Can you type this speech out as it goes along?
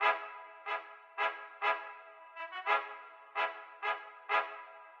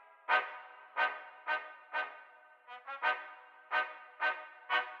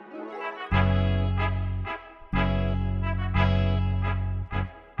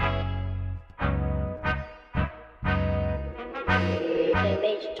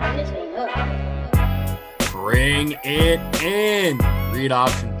Bring it in. Read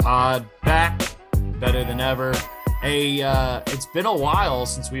Option Pod back, better than ever. It's been a while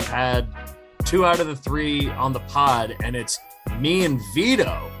since we've had 2 out of the 3 on the pod, and it's me and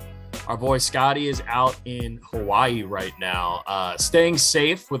Vido. Our boy Scotty is out in Hawaii right now, staying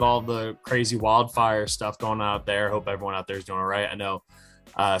safe with all the crazy wildfire stuff going on out there. Hope everyone out there is doing all right. I know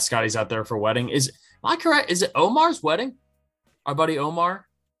Scotty's out there for a wedding. Am I correct? Is it Omar's wedding? Our buddy Omar?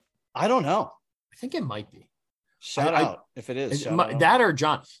 I don't know. I think it might be. Shout out if it is. That or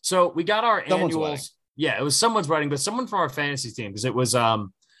John. So we got our Someone's annuals. wedding. Yeah, it was someone's wedding, but someone from our fantasy team, because it was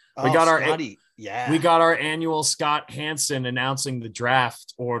we got our annual Scott Hansen announcing the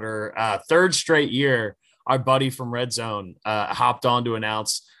draft order. 3rd straight year, our buddy from Red Zone hopped on to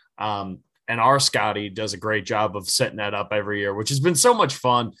announce. And our Scotty does a great job of setting that up every year, which has been so much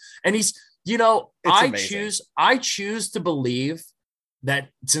fun. And he's, I choose to believe that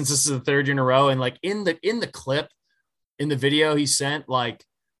since this is the 3rd year in a row, and like in the clip, in the video he sent, like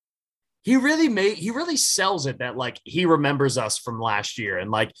he really sells it that like he remembers us from last year. And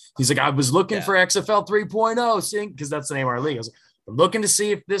like, he's like, I was looking for XFL 3.0 because that's the name of our league. I was like, I'm looking to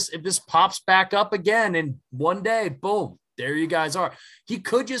see if this pops back up again. And one day, boom, there you guys are. He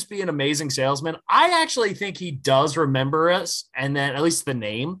could just be an amazing salesman. I actually think he does remember us, and then at least the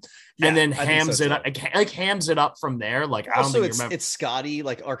name, and then hams it up from there. Like, I don't think you remember. It's Scotty,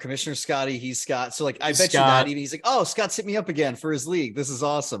 like our commissioner Scotty. He's Scott. So like, I bet you that even he's like, oh, Scott's hit me up again for his league. This is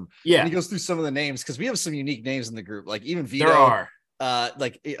awesome. Yeah. And he goes through some of the names because we have some unique names in the group. Like even Vido. There are.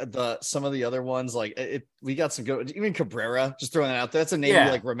 Some of the other ones, we got some good, even Cabrera, just throwing that out there. That's a name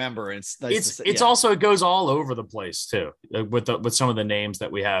you like remember. And it's nice. It's also, it goes all over the place too, with some of the names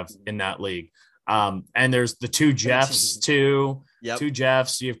that we have in that league. And there's the 2 Jeffs too. Yep. 2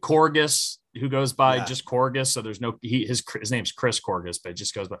 Jeffs. You have Corgus, who goes by just Corgus. So there's no, his name's Chris Corgus, but it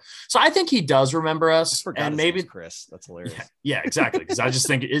just goes by. So I think he does remember us, and maybe Chris. That's hilarious. Yeah, exactly. Because I just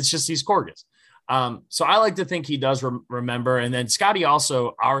think it's just he's Corgus. So I like to think he does remember. And then Scotty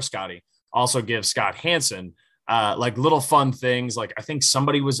our Scotty also gives Scott Hansen like little fun things. Like I think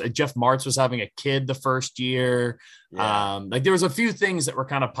Jeff Martz was having a kid the first year. Yeah. Like there was a few things that were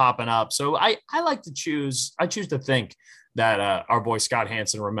kind of popping up. So I choose to think that our boy Scott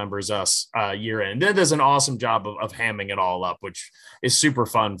Hansen remembers us year in. That does an awesome job of hamming it all up, which is super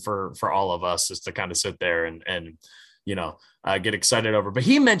fun for all of us, just to kind of sit there and get excited over. But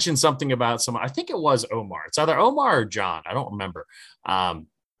he mentioned something about I think it was Omar. It's either Omar or John. I don't remember.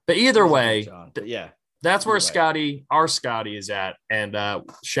 But either way, that's where our Scotty is at. And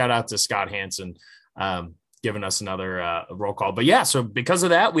shout out to Scott Hansen giving us another roll call. But yeah, so because of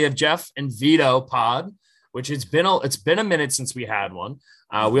that, we have Jeff and Vido pod, which it's been a minute since we had one.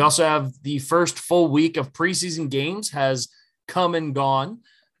 We also have the first full week of preseason games has come and gone,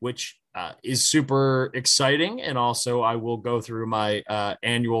 which is super exciting. And also I will go through my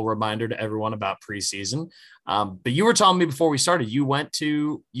annual reminder to everyone about preseason. But you were telling me before we started, you went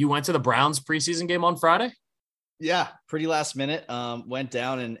to the Browns preseason game on Friday. Yeah. Pretty last minute. Went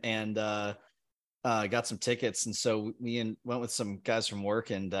down and got some tickets. And so we went with some guys from work,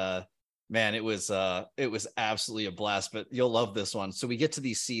 and man, it was absolutely a blast, but you'll love this one. So we get to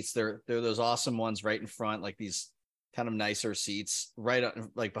these seats. They're those awesome ones right in front, like these kind of nicer seats right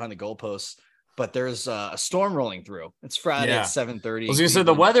like behind the goalposts, but there's a storm rolling through. It's Friday at 7:30. I was gonna say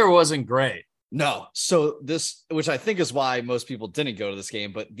the weather wasn't great. No. So this, which I think is why most people didn't go to this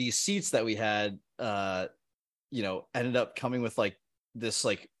game, but these seats that we had, ended up coming with like this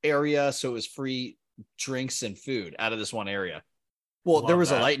like area. So it was free drinks and food out of this one area. Well, there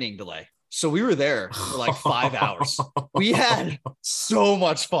was a lightning delay. So we were there for like 5 hours. We had so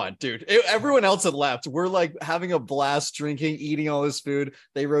much fun, dude. Everyone else had left. We're like having a blast, drinking, eating all this food.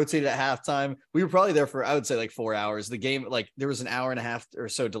 They rotated at halftime. We were probably there for, I would say, like 4 hours. The game, like there was an hour and a half or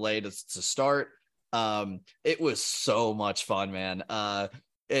so delay to start. It was so much fun, man. And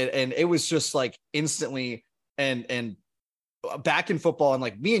it was just like instantly and back in football, and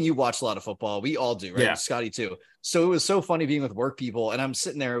like me and you watch a lot of football. We all do, right? Yeah. Scotty too. So it was so funny being with work people, and I'm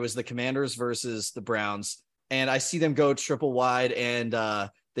sitting there. It was the Commanders versus the Browns, and I see them go triple wide, and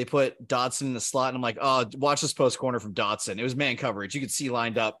they put Dotson in the slot, and I'm like, oh, watch this post corner from Dotson. It was man coverage. You could see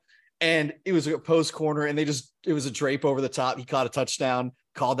lined up, and it was a post corner, and it was a drape over the top. He caught a touchdown,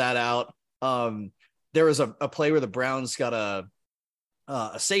 called that out. There was a play where the Browns got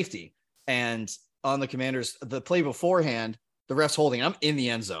a safety, and on the Commanders, the play beforehand, The ref's holding. I'm in the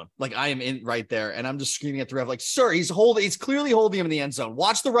end zone. Like I am in right there. And I'm just screaming at the ref, like, sir, he's clearly holding him in the end zone.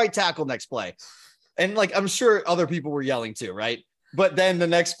 Watch the right tackle next play. And like, I'm sure other people were yelling too, right? But then the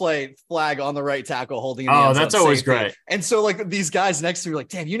next play, flag on the right tackle, holding in the end zone. That's always great. And so like these guys next to me were like,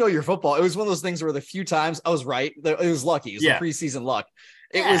 damn, you know your football. It was one of those things where the few times I was right, it was lucky. It was the preseason luck.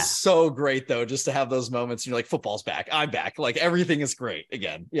 It was so great though, just to have those moments. You're like, football's back. I'm back. Like everything is great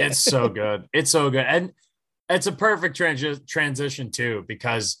again. Yeah. It's so good. It's so good. And it's a perfect transition too,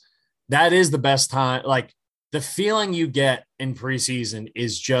 because that is the best time. Like the feeling you get in preseason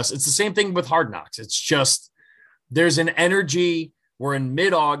is just, it's the same thing with Hard Knocks. It's just, there's an energy. We're in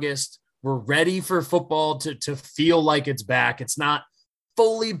mid-August. We're ready for football to feel like it's back. It's not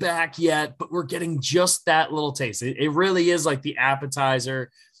fully back yet, but we're getting just that little taste. It really is like the appetizer.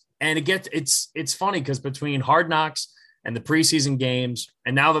 And it's funny because between Hard Knocks and the preseason games,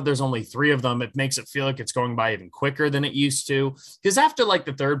 and now that there's only 3 of them, it makes it feel like it's going by even quicker than it used to. Because after like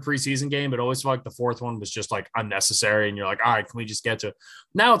the 3rd preseason game, it always felt like the 4th one was just like unnecessary. And you're like, all right, can we just get to it?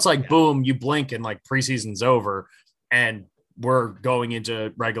 Now it's like, boom, you blink and like preseason's over and we're going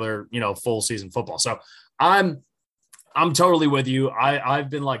into regular, full season football. So I'm totally with you. I've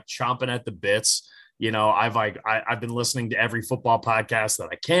been like chomping at the bits. I've been listening to every football podcast that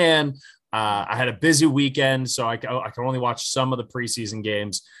I can. I had a busy weekend, so I can only watch some of the preseason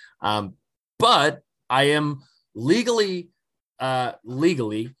games. But I am legally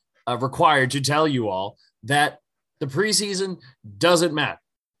required to tell you all that the preseason doesn't matter.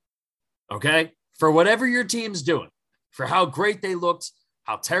 Okay? For whatever your team's doing, for how great they looked,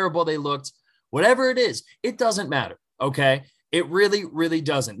 how terrible they looked, whatever it is, it doesn't matter. Okay? It really, really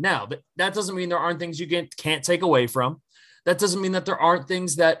doesn't. Now, that doesn't mean there aren't things you can't take away from. That doesn't mean that there aren't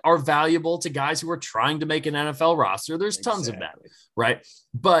things that are valuable to guys who are trying to make an NFL roster. There's tons of that, right?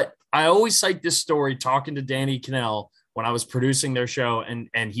 But I always cite this story talking to Danny Cannell when I was producing their show,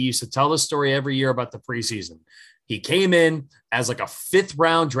 and he used to tell this story every year about the preseason. He came in as like a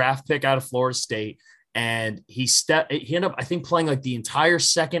 5th-round draft pick out of Florida State, and he ended up, I think, playing like the entire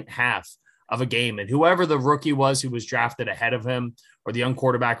second half of a game. And whoever the rookie was who was drafted ahead of him, or the young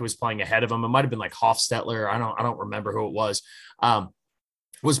quarterback who was playing ahead of him, it might've been like Hofstetler. I don't remember who it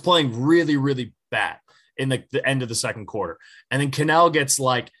was playing really, really bad in the end of the second quarter. And then Cannell gets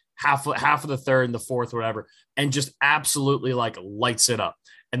like half of the 3rd and the 4th, whatever, and just absolutely like lights it up.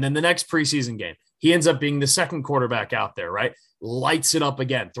 And then the next preseason game, he ends up being the 2nd quarterback out there, right? Lights it up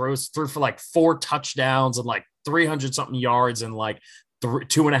again, throws through for like 4 touchdowns and like 300 something yards and like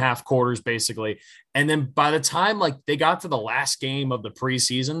 2.5 quarters basically. And then by the time like they got to the last game of the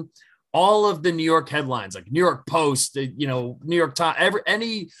preseason, all of the New York headlines, like New York Post, New York Times,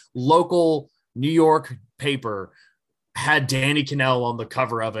 any local New York paper had Danny Cannell on the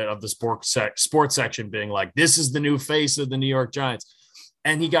cover of it, of the sports section, being like, this is the new face of the New York Giants.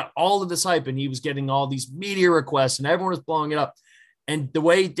 And he got all of this hype, and he was getting all these media requests, and everyone was blowing it up. And the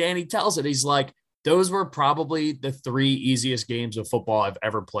way Danny tells it, he's like, those were probably the 3 easiest games of football I've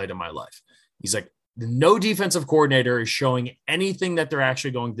ever played in my life. He's like, no defensive coordinator is showing anything that they're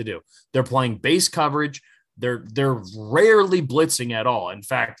actually going to do. They're playing base coverage. They're rarely blitzing at all. In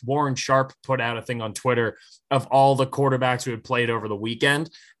fact, Warren Sharp put out a thing on Twitter of all the quarterbacks who had played over the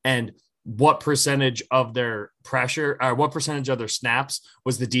weekend and what percentage of their pressure, or what percentage of their snaps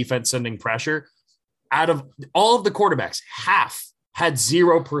was the defense sending pressure. Out of all of the quarterbacks, half had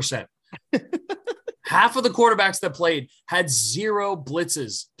 0%. Half of the quarterbacks that played had 0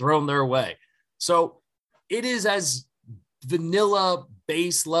 blitzes thrown their way. So it is as vanilla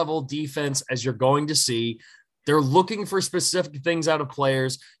base level defense as you're going to see. They're looking for specific things out of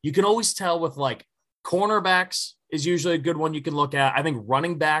players. You can always tell with like cornerbacks is usually a good one you can look at. I think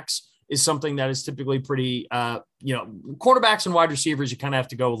running backs is something that is typically pretty, quarterbacks and wide receivers, you kind of have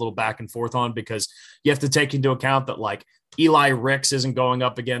to go a little back and forth on, because you have to take into account that like Eli Ricks isn't going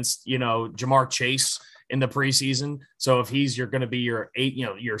up against, Jamar Chase in the preseason. So if you're going to be your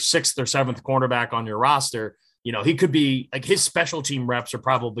 6th or 7th cornerback on your roster, he could be like, his special team reps are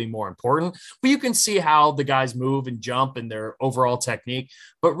probably more important, but you can see how the guys move and jump and their overall technique.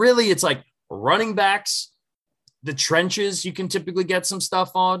 But really it's like running backs, the trenches, you can typically get some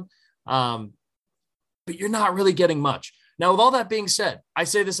stuff on. But you're not really getting much. Now, with all that being said, I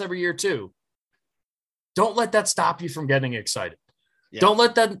say this every year too. Don't let that stop you from getting excited. Yeah. Don't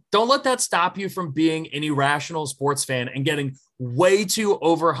let that stop you from being an irrational sports fan and getting way too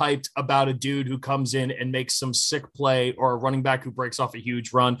overhyped about a dude who comes in and makes some sick play, or a running back who breaks off a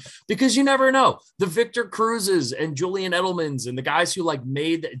huge run, because you never know. The Victor Cruzes and Julian Edelmans and the guys who like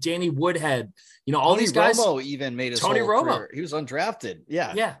made Danny Woodhead, all Tony these guys. Romo even made his Tony whole Romo. career. He was undrafted.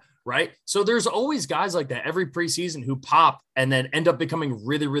 Yeah. Yeah. right? So there's always guys like that every preseason who pop and then end up becoming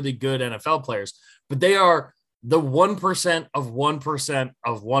really, really good NFL players. But they are the 1% of 1%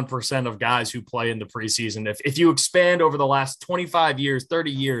 of 1% of guys who play in the preseason. If you expand over the last 25 years, 30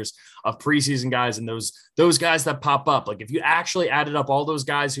 years of preseason guys and those guys that pop up, like if you actually added up all those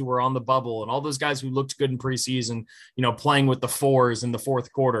guys who were on the bubble and all those guys who looked good in preseason, playing with the fours in the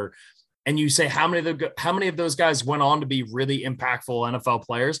fourth quarter, and you say how many of those guys went on to be really impactful NFL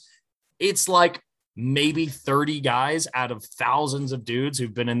players, it's like maybe 30 guys out of thousands of dudes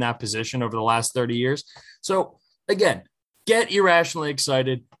who've been in that position over the last 30 years. So again, get irrationally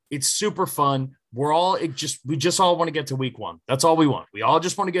excited. It's super fun. We just all want to get to week 1. That's all we want. We all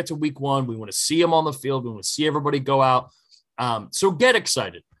just want to get to week 1. We want to see them on the field. We want to see everybody go out. So get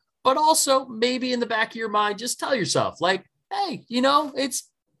excited, but also maybe in the back of your mind, just tell yourself like, hey, it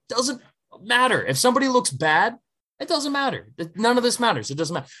doesn't matter. If somebody looks bad, it doesn't matter. None of this matters. It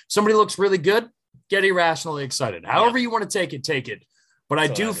doesn't matter. If somebody looks really good, get irrationally excited. However you want to take it. But I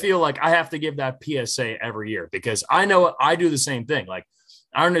do feel like I have to give that PSA every year because I know I do the same thing. Like,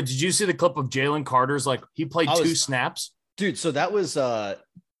 I don't know. Did you see the clip of Jalen Carter's? Like, he played 2 snaps. Dude, so that was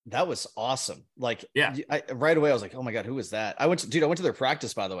awesome. Like, yeah, right away I was like, oh my God, who is that? I went to their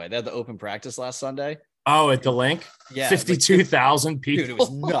practice, by the way. They had the open practice last Sunday. Oh, at the link? Yeah. 52,000 people. Dude, it was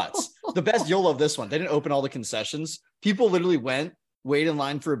nuts. The best, you'll love this one. They didn't open all the concessions. People literally waited in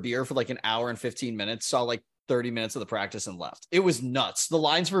line for a beer for like an hour and 15 minutes, saw like 30 minutes of the practice and left. It was nuts. The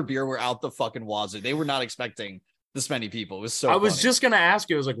lines for beer were out the fucking wazoo. They were not expecting this many people. It was so was funny. Just going to ask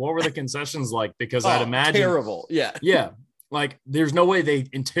you, I was like, what were the concessions like? Because I'd imagine. Terrible. Yeah. Yeah. Like, there's no way they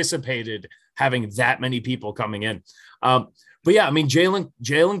anticipated having that many people coming in. But yeah, I mean,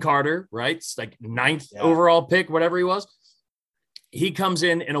 Jalen Carter, right? It's like 9th overall pick, whatever he was. He comes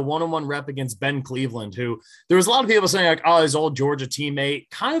in a one-on-one rep against Ben Cleveland, who there was a lot of people saying like, oh, his old Georgia teammate,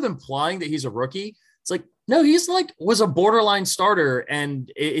 kind of implying that he's a rookie. It's like, no, was a borderline starter.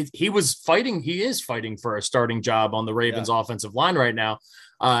 And he is fighting for a starting job on the Ravens offensive line right now.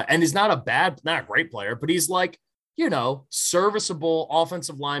 And he's not a great player, but he's like, serviceable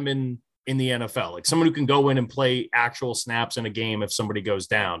offensive lineman in the NFL, like someone who can go in and play actual snaps in a game if somebody goes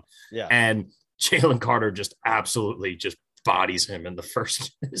down. Yeah. And Jalen Carter just absolutely just bodies him in the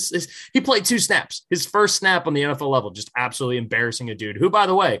first. He played 2 snaps. His first snap on the NFL level, just absolutely embarrassing a dude who, by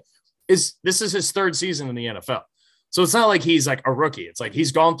the way, this is his 3rd season in the NFL. So it's not like he's like a rookie. It's like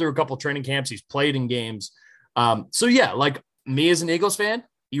he's gone through a couple training camps. He's played in games. So yeah, like me as an Eagles fan,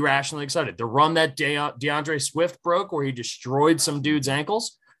 irrationally excited. The run that DeAndre Swift broke where he destroyed some dude's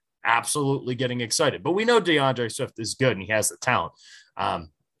ankles, absolutely getting excited. But we know DeAndre Swift is good and he has the talent.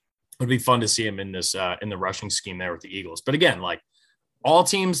 It'd be fun to see him in this in the rushing scheme there with the Eagles. But again, like all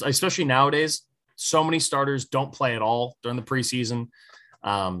teams, especially nowadays, so many starters don't play at all during the preseason.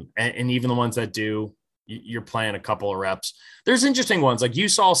 And even the ones that do, you're playing a couple of reps. There's interesting ones. Like you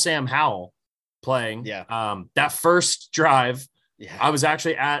saw Sam Howell playing that first drive. Yeah. I was at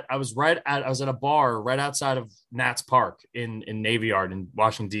a bar right outside of Nats Park in Navy Yard in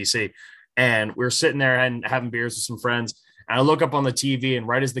Washington, D.C. And we were sitting there and having beers with some friends. And I look up on the TV, and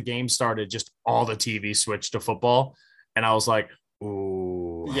right as the game started, just all the TV switched to football. And I was like,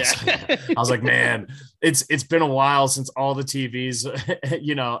 ooh. Yeah. I was like, man, it's been a while since all the TVs,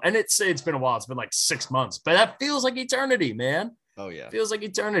 and it's been a while. It's been like 6 months, but that feels like eternity, man. Oh yeah. Feels like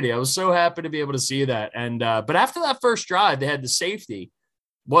eternity. I was so happy to be able to see that. And, but after that first drive, they had the safety.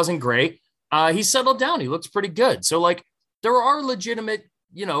 Wasn't great. He settled down. He looks pretty good. So like there are legitimate,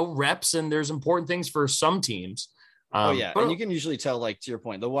 reps, and there's important things for some teams. And you can usually tell, like, to your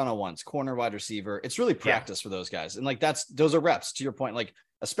point, the one-on-ones, corner, wide receiver, it's really practice for those guys. And like, those are reps, to your point, like,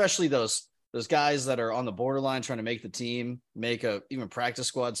 especially those guys that are on the borderline trying to make the team, make a even practice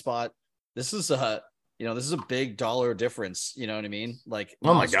squad spot. This is a big dollar difference. You know what I mean? Like,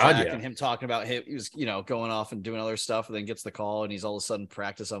 oh my God, yeah. And him talking about he was, going off and doing other stuff and then gets the call and he's all of a sudden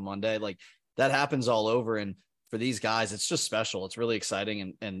practice on Monday. Like that happens all over. And for these guys, it's just special. It's really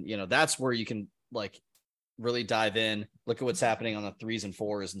exciting. And that's where you can like really dive in, look at what's happening on the 3s and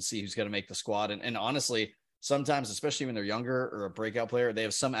 4s and see who's going to make the squad. And honestly, sometimes, especially when they're younger or a breakout player, they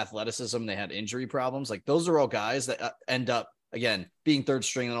have some athleticism. They had injury problems. Like those are all guys that end up, again, being 3rd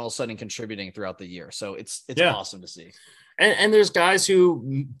string and all of a sudden contributing throughout the year. So it's awesome to see. And there's guys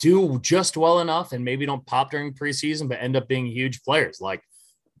who do just well enough and maybe don't pop during preseason, but end up being huge players. Like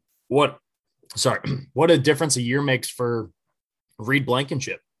what a difference a year makes for Reed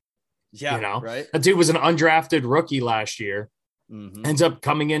Blankenship. Yeah. Right. That dude was an undrafted rookie last year, ends up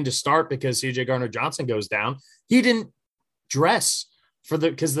coming in to start because CJ Gardner-Johnson goes down. He didn't dress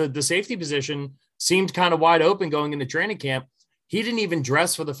because the safety position seemed kind of wide open going into training camp. he didn't even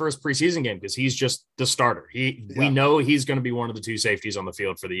dress for the first preseason game because he's just the starter. We know he's going to be one of the two safeties on the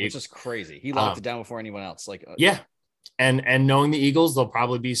field for the Eagles. Which is crazy. He locked it down before anyone else. Yeah. And knowing the Eagles, they'll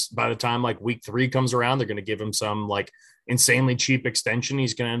probably be, by the time like week 3 comes around, they're going to give him some like insanely cheap extension.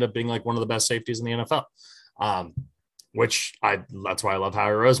 He's going to end up being like one of the best safeties in the NFL. That's why I love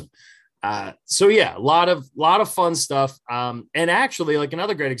Howie Roseman. So yeah, a lot of fun stuff. And actually, like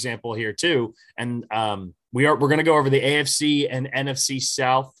another great example here too. And we're going to go over the AFC and NFC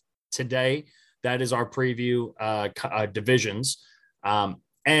South today. That is our preview divisions.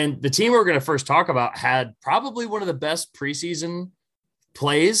 And the team we're going to first talk about had probably one of the best preseason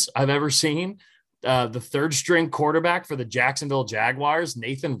plays I've ever seen. The third string quarterback for the Jacksonville Jaguars,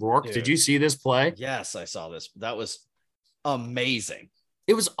 Nathan Rourke. Dude, did you see this play? Yes, I saw this. That was amazing.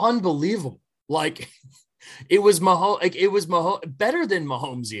 It was unbelievable. Like it was Mahomes better than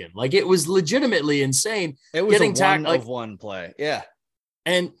Mahomesian. Like it was legitimately insane. It was a one play. Yeah.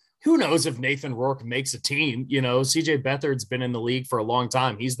 And who knows if Nathan Rourke makes a team? You know, CJ Beathard's been in the league for a long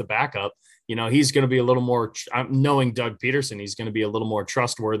time. He's the backup. You know, he's going to be a little more, knowing Doug Peterson, he's going to be a little more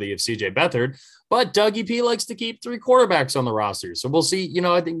trustworthy of CJ Beathard. But Dougie P likes to keep 3 quarterbacks on the roster. So we'll see. You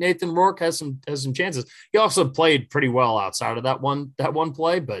know, I think Nathan Rourke has some chances. He also played pretty well outside of that one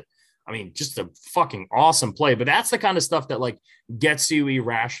play. But I mean, just a fucking awesome play. But that's the kind of stuff that like gets you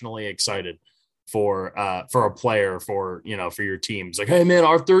irrationally excited for a player, for your team. It's like, hey man,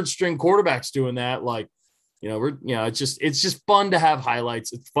 our third string quarterback's doing that. Like, it's just fun to have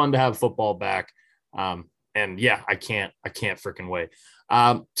highlights. It's fun to have football back. And yeah, I can't freaking wait.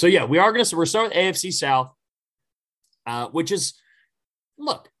 So yeah, we're starting with AFC South, which is,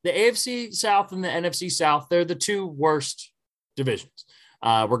 look, the AFC South and the NFC South, they're the 2 worst divisions.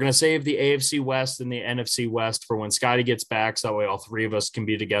 We're going to save the AFC West and the NFC West for when Scotty gets back. So that way all 3 of us can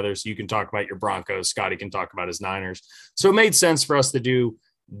be together. So you can talk about your Broncos. Scotty can talk about his Niners. So it made sense for us to do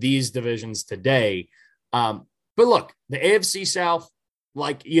these divisions today. But look, the AFC South,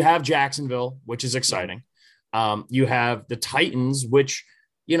 like you have Jacksonville, which is exciting. You have the Titans, which,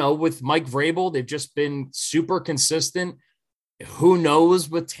 with Mike Vrabel, they've just been super consistent. Who knows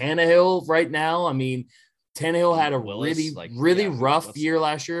with Tannehill right now? I mean, Tannehill had a really rough year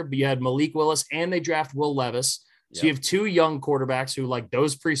last year, but you had Malik Willis and they draft Will Levis. So you have 2 young quarterbacks who, like,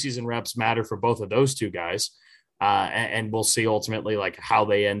 those preseason reps matter for both of those 2 guys. And we'll see ultimately like how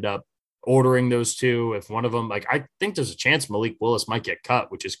they end up ordering those 2. If one of them, like, I think there's a chance Malik Willis might get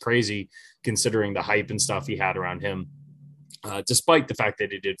cut, which is crazy considering the hype and stuff he had around him. Despite the fact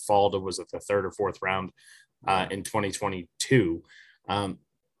that he did fall to, was it the 3rd or 4th round in 2022.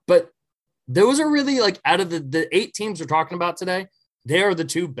 But those are really, like, out of the 8 teams we're talking about today, they are the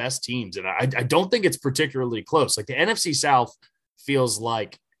 2 best teams. And I don't think it's particularly close. Like the NFC South feels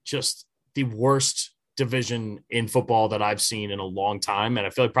like just the worst division in football that I've seen in a long time. And I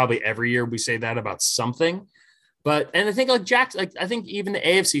feel like probably every year we say that about something. And I think I think even the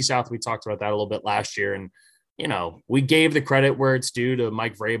AFC South, we talked about that a little bit last year. And, we gave the credit where it's due to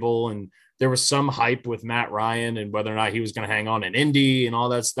Mike Vrabel. And there was some hype with Matt Ryan and whether or not he was going to hang on in Indy and all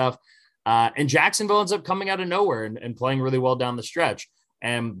that stuff. And Jacksonville ends up coming out of nowhere and playing really well down the stretch.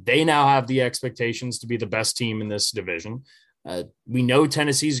 And they now have the expectations to be the best team in this division. We know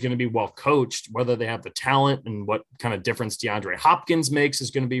Tennessee is going to be well coached. Whether they have the talent and what kind of difference DeAndre Hopkins makes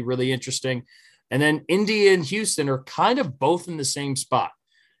is going to be really interesting. And then Indy and Houston are kind of both in the same spot,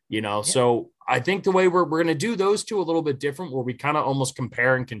 So I think the way we're going to do those 2 a little bit different, where we kind of almost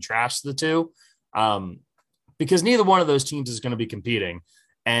compare and contrast the 2, because neither one of those teams is going to be competing.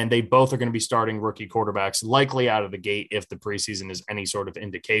 And they both are going to be starting rookie quarterbacks, likely out of the gate if the preseason is any sort of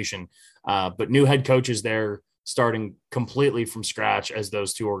indication. But new head coaches there starting completely from scratch as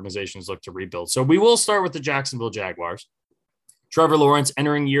those 2 organizations look to rebuild. So we will start with the Jacksonville Jaguars. Trevor Lawrence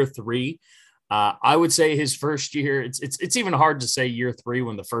entering year 3. I would say his first year, it's even hard to say year 3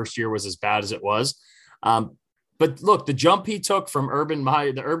 when the first year was as bad as it was. But look, the jump he took from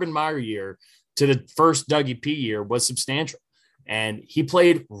the Urban Meyer year to the first Dougie P year was substantial. And he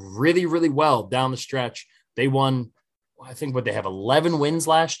played really, really well down the stretch. They won, I think, they have 11 wins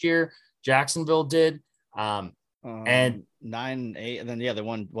last year. Jacksonville did. And 9-8. And then, they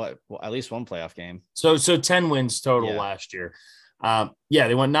won at least one playoff game. So 10 wins total last year.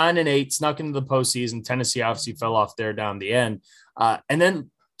 They went 9-8, snuck into the postseason. Tennessee obviously fell off there down the end. And then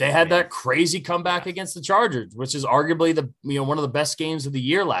they had that crazy comeback against the Chargers, which is arguably one of the best games of the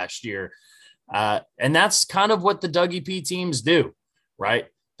year last year. And that's kind of what the Dougie P teams do, right?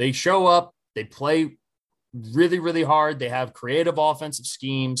 They show up, they play really, really hard. They have creative offensive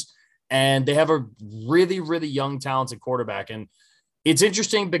schemes, and they have a really, really young, talented quarterback. And, It's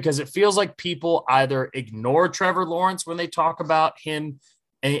interesting because it feels like people either ignore Trevor Lawrence when they talk about him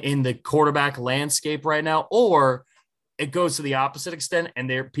in the quarterback landscape right now, or it goes to the opposite extent,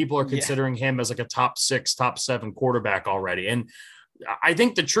 and people are considering him as like a top 6, top 7 quarterback already. And I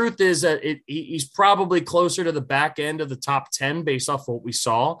think the truth is that he's probably closer to the back end of the top 10 based off what we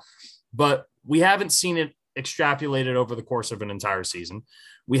saw, but we haven't seen it extrapolated over the course of an entire season.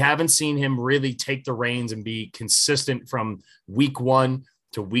 We haven't seen him really take the reins and be consistent from week 1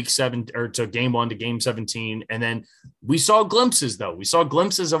 to week 7, or to game 1 to game 17. And then we saw glimpses, though. We saw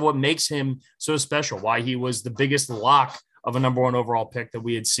glimpses of what makes him so special, why he was the biggest lock of a number 1 overall pick that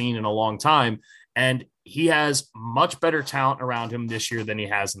we had seen in a long time. And he has much better talent around him this year than he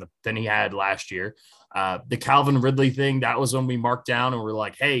had last year. The Calvin Ridley thing, that was when we marked down and we're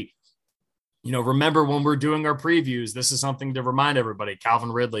like, hey, remember when we're doing our previews, this is something to remind everybody.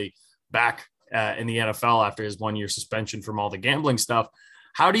 Calvin Ridley back in the NFL after his 1-year suspension from all the gambling stuff.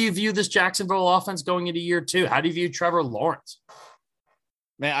 How do you view this Jacksonville offense going into year 2? How do you view Trevor Lawrence?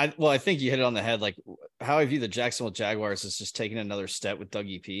 Man, I think you hit it on the head. Like, how I view the Jacksonville Jaguars is just taking another step with Doug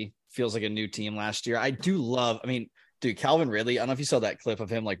EP. Feels like a new team last year. I do love, dude, Calvin Ridley. I don't know if you saw that clip of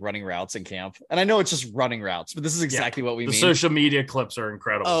him like running routes in camp. And I know it's just running routes, but this is exactly what we mean. The social media clips are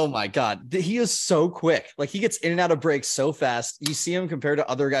incredible. Oh my God. He is so quick. Like, he gets in and out of breaks so fast. You see him compared to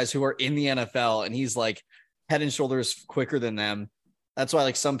other guys who are in the NFL, and he's like head and shoulders quicker than them. That's why,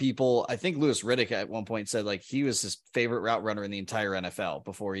 like, some people, I think Louis Riddick at one point said like he was his favorite route runner in the entire NFL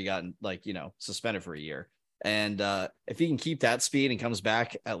before he got suspended for a year. And if he can keep that speed and comes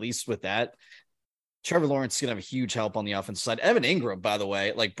back at least with that, Trevor Lawrence is going to have a huge help on the offensive side. Evan Ingram, by the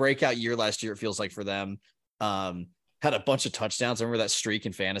way, like, breakout year last year, it feels like, for them. Had a bunch of touchdowns. I remember that streak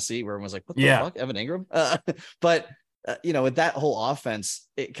in fantasy where everyone was like, what the fuck, Evan Ingram? But with that whole offense,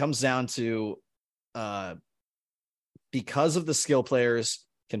 it comes down to because of the skill players,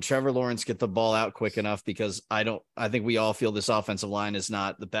 can Trevor Lawrence get the ball out quick enough? Because I think we all feel this offensive line is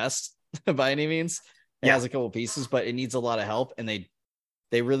not the best by any means. It has a couple pieces, but it needs a lot of help. And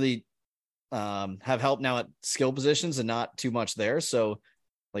they really have help now at skill positions and not too much there. So,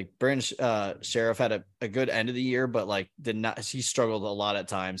 like, Brandon Sheriff had a good end of the year, but he struggled a lot at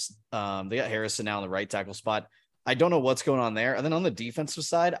times. They got Harrison now in the right tackle spot. I don't know what's going on there. And then on the defensive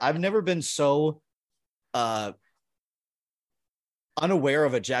side, I've never been so unaware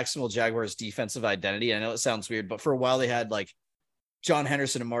of a Jacksonville Jaguars defensive identity. I know it sounds weird, but for a while they had like John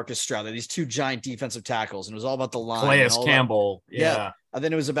Henderson and Marcus Stroud, these 2 giant defensive tackles, and it was all about the line. Calais Campbell. Yeah. And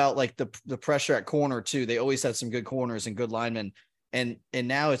then it was about like the pressure at corner too. They always had some good corners and good linemen. And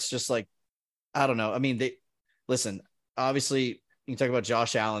now it's just like, I don't know. Listen, obviously you can talk about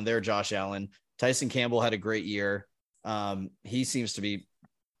Josh Allen. They're Josh Allen. Tyson Campbell had a great year. He seems to be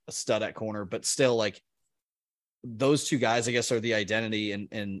a stud at corner, but still, like, those 2 guys, I guess, are the identity.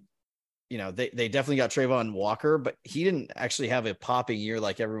 And they definitely got Trayvon Walker, but he didn't actually have a popping year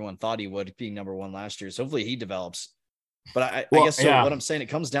like everyone thought he would, being number 1 last year. So hopefully he develops. But I guess what I'm saying, it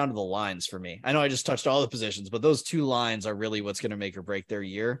comes down to the lines for me. I know I just touched all the positions, but those 2 lines are really what's going to make or break their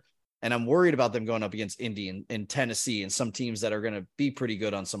year. And I'm worried about them going up against Indy and Tennessee and some teams that are going to be pretty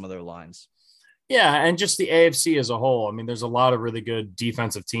good on some of their lines. Yeah, and just the AFC as a whole. There's a lot of really good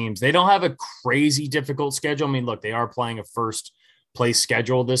defensive teams. They don't have a crazy difficult schedule. Look, they are playing a first place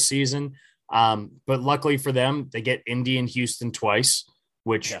schedule this season. But luckily for them, they get Indy and Houston twice,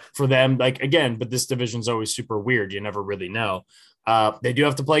 which for them, like, again, but this division's always super weird. You never really know. They do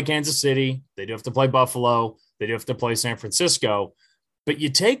have to play Kansas City. They do have to play Buffalo. They do have to play San Francisco. But you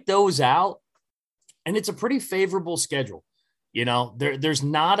take those out, and it's a pretty favorable schedule. There's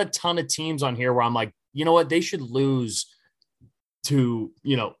not a ton of teams on here where I'm like, you know what, they should lose to,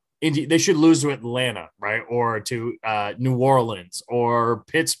 Indy, they should lose to Atlanta, right? Or to New Orleans or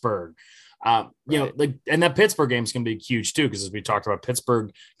Pittsburgh. And that Pittsburgh game's going to be huge too, because as we talked about,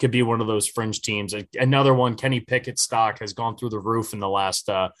 Pittsburgh could be one of those fringe teams. Another one, Kenny Pickett's stock has gone through the roof in the last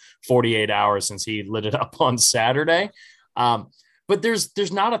 48 hours since he lit it up on Saturday. But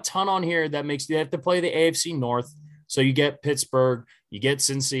there's not a ton on here that makes you have to play the AFC North. So you get Pittsburgh, you get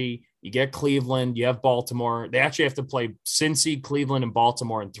Cincy, you get Cleveland, you have Baltimore. They actually have to play Cincy, Cleveland, and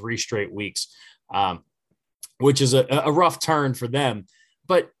Baltimore in 3 straight weeks, which is a rough turn for them.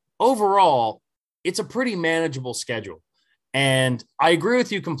 But overall, it's a pretty manageable schedule. And I agree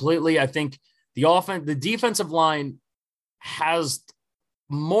with you completely. I think the defensive line has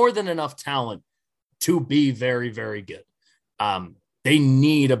more than enough talent to be very, very good. They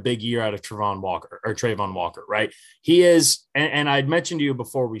need a big year out of Trayvon Walker, right? He is, and I'd mentioned to you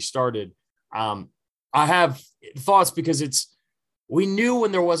before we started, I have thoughts because we knew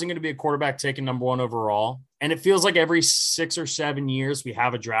when there wasn't going to be a quarterback taken number 1 overall, And it feels like every 6 or 7 years we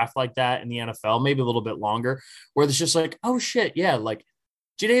have a draft like that in the NFL, maybe a little bit longer, where it's just like, oh shit, yeah, like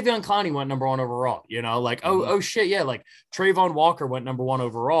Jadeveon Clowney went number 1 overall, like, oh shit, yeah, like Trayvon Walker went number 1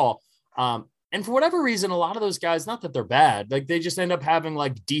 overall. And for whatever reason, a lot of those guys, not that they're bad, like they just end up having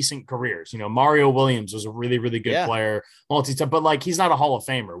like decent careers. Mario Williams was a really, really good player, but like he's not a Hall of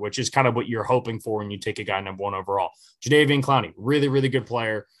Famer, which is kind of what you're hoping for when you take a guy number 1 overall. Jadeveon Clowney, really, really good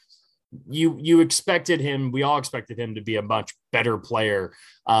player. You expected him, we all expected him to be a much better player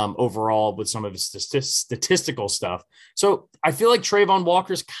overall with some of his statistical stuff. So I feel like Trayvon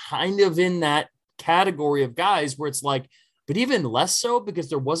Walker's kind of in that category of guys where it's like, but even less so because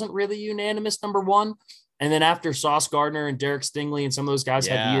there wasn't really unanimous number 1. And then after Sauce Gardner and Derek Stingley and some of those guys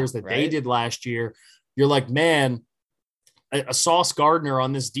had years that they did last year, you're like, man, a Sauce Gardner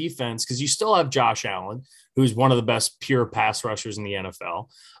on this defense, because you still have Josh Allen, who's one of the best pure pass rushers in the NFL.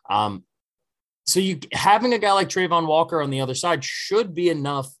 So you having a guy like Trayvon Walker on the other side should be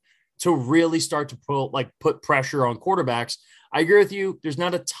enough to really start to put pressure on quarterbacks. I agree with you. There's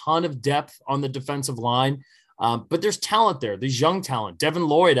not a ton of depth on the defensive line. But there's talent there. There's young talent. Devin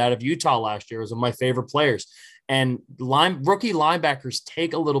Lloyd out of Utah last year was one of my favorite players. And rookie linebackers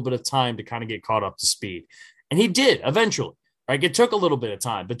take a little bit of time to kind of get caught up to speed. And he did eventually. Right? It took a little bit of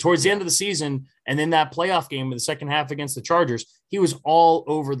time. But towards the end of the season and in that playoff game in the second half against the Chargers, he was all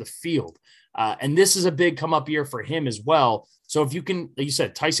over the field. And this is a big come-up year for him as well. So if you can, like you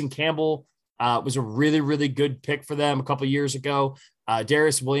said, Tyson Campbell was a really, really good pick for them a couple of years ago.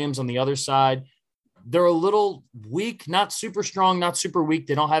 Darius Williams on the other side. They're a little weak, not super strong, not super weak.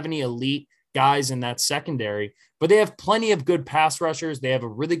 They don't have any elite guys in that secondary, but they have plenty of good pass rushers. They have a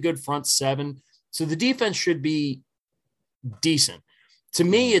really good front 7. So the defense should be decent. To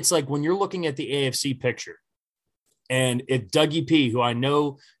me, it's like when you're looking at the AFC picture and if Dougie P, who I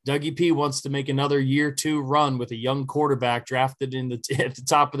know Dougie P wants to make another year 2 run with a young quarterback drafted at the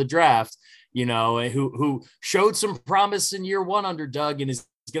top of the draft, who showed some promise in year 1 under Doug and is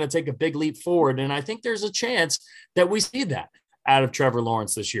going to take a big leap forward. And I think there's a chance that we see that out of Trevor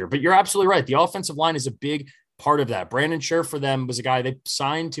Lawrence this year. But you're absolutely right. The offensive line is a big part of that. Brandon Scherf for them was a guy they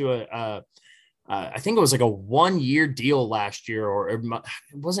signed to I think it was like a 1-year deal last year, or it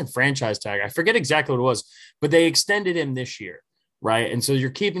wasn't franchise tag. I forget exactly what it was, but they extended him this year. Right. And so you're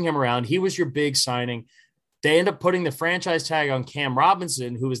keeping him around. He was your big signing. They end up putting the franchise tag on Cam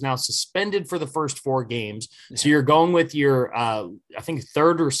Robinson, who is now suspended for the first 4 games. So you're going with your, I think,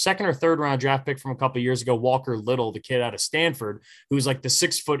 second or third round draft pick from a couple of years ago, Walker Little, the kid out of Stanford, who's like the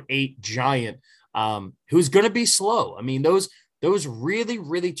 6'8" giant, who's going to be slow. I mean, those really,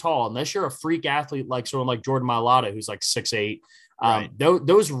 really tall, unless you're a freak athlete like someone like Jordan Mailata, who's like 6'8",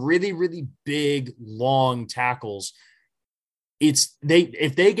 those really, really big, long tackles. If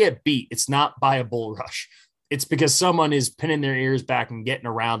they get beat, it's not by a bull rush. It's because someone is pinning their ears back and getting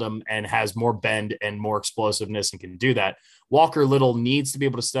around them and has more bend and more explosiveness and can do that. Walker Little needs to be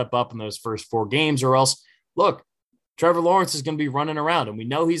able to step up in those first 4 games, or else, look, Trevor Lawrence is going to be running around, and we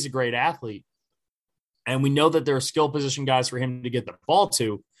know he's a great athlete, and we know that there are skill position guys for him to get the ball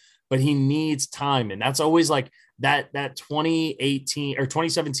to, but he needs time. And that's always like that 2018 or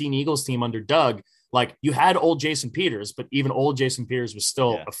 2017 Eagles team under Doug. Like, you had old Jason Peters, but even old Jason Peters was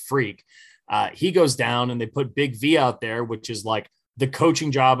still a freak. He goes down and they put Big V out there, which is like the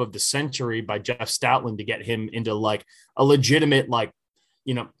coaching job of the century by Jeff Stoutland to get him into like a legitimate,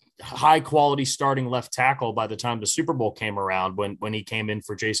 high quality starting left tackle by the time the Super Bowl came around when he came in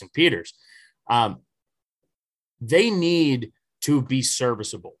for Jason Peters. They need to be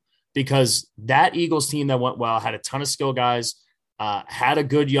serviceable because that Eagles team that went well had a ton of skill guys, had a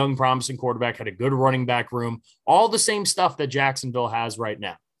good young promising quarterback, had a good running back room, all the same stuff that Jacksonville has right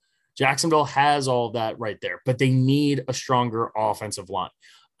now. Jacksonville has all of that right there, but they need a stronger offensive line.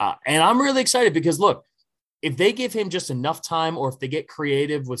 And I'm really excited because, look, if they give him just enough time, or if they get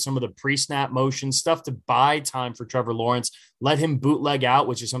creative with some of the pre-snap motion stuff to buy time for Trevor Lawrence, let him bootleg out,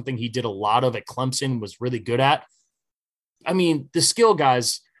 which is something he did a lot of at Clemson, was really good at. I mean, the skill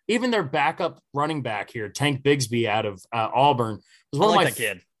guys, even their backup running back here, Tank Bigsby out of Auburn, was one of my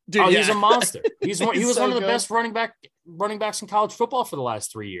kid. Dude, he's a monster. He was so one of the best running backs in college football for the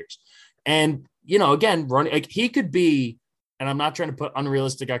last 3 years. And, again, he could be, and I'm not trying to put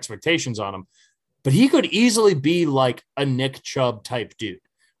unrealistic expectations on him, but he could easily be like a Nick Chubb type dude,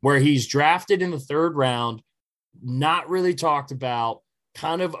 where he's drafted in the 3rd round, not really talked about,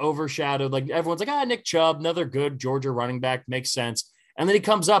 kind of overshadowed. Like, everyone's like, Nick Chubb, another good Georgia running back, makes sense. And then he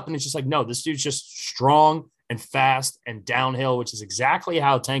comes up and it's just like, no, this dude's just strong and fast and downhill, which is exactly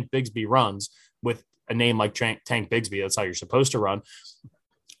how Tank Bigsby runs with a name like Tank Bigsby. That's how you're supposed to run.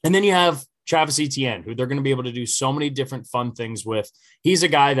 And then you have Travis Etienne, who they're going to be able to do so many different fun things with. He's a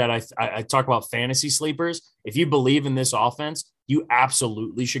guy that I talk about fantasy sleepers. If you believe in this offense, you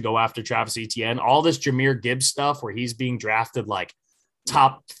absolutely should go after Travis Etienne. All this Jahmyr Gibbs stuff where he's being drafted like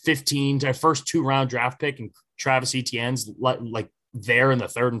top 15 to first 2-round draft pick, and Travis Etienne's like there in the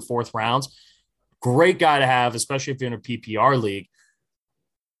 3rd and 4th rounds. Great guy to have, especially if you're in a PPR league.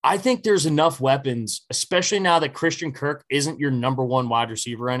 I think there's enough weapons, especially now that Christian Kirk isn't your number 1 wide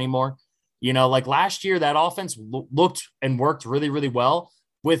receiver anymore. You know, like last year, that offense looked and worked really, really well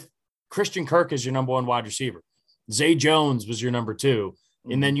with Christian Kirk as your number 1 wide receiver. Zay Jones was your number 2.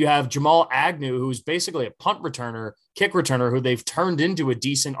 And then you have Jamal Agnew, who's basically a punt returner, kick returner, who they've turned into a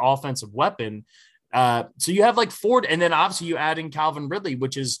decent offensive weapon. So you have like Ford, and then obviously you add in Calvin Ridley,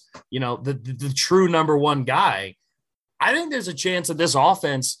 which is, you know, the true number 1 guy. I think there's a chance that this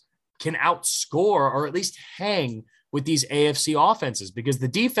offense can outscore or at least hang with these AFC offenses, because the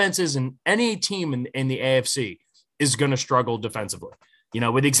defenses in any team in the AFC is going to struggle defensively, you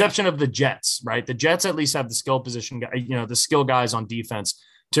know, with the exception of the Jets, right? The Jets at least have the skill position, you know, the skill guys on defense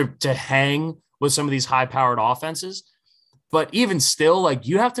to hang with some of these high powered offenses. But even still, like,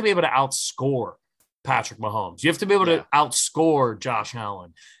 you have to be able to outscore Patrick Mahomes. You have to be able to outscore Josh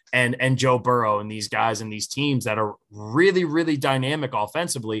Allen and Joe Burrow and these guys and these teams that are really, really dynamic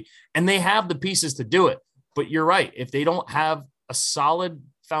offensively, and they have the pieces to do it. But you're right. If they don't have a solid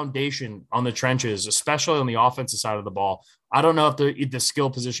foundation on the trenches, especially on the offensive side of the ball, I don't know if the skill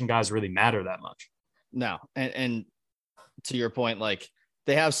position guys really matter that much. No. And to your point, like,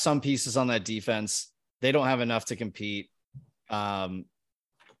 they have some pieces on that defense. They don't have enough to compete. I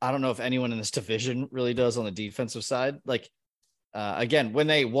don't know if anyone in this division really does on the defensive side. Like, again, when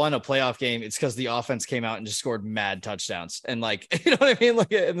they won a playoff game, it's because the offense came out and just scored mad touchdowns. And like, you know what I mean?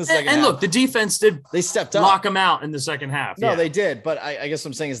 Like in the second half. And look, the defense they stepped up, lock them out in the second half. No, they did. But I guess what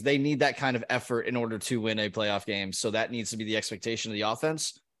I'm saying is they need that kind of effort in order to win a playoff game. So that needs to be the expectation of the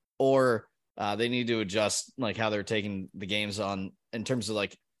offense, or they need to adjust like how they're taking the games on in terms of,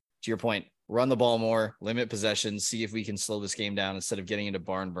 like, to your point, run the ball more, limit possessions, see if we can slow this game down instead of getting into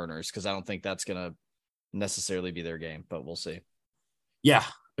barn burners. Cause I don't think that's going to necessarily be their game, but we'll see. Yeah,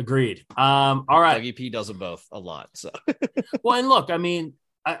 agreed. All right. Dougie P does them both a lot. So, well, and look, I mean,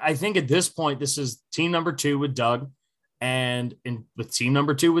 I think at this point, this is team number 2 with Doug, and with team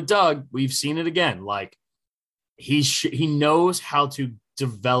number 2 with Doug, we've seen it again. Like, he knows how to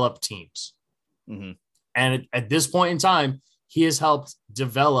develop teams. Mm-hmm. And at this point in time, he has helped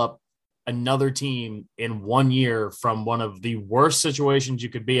develop another team in 1 year from one of the worst situations you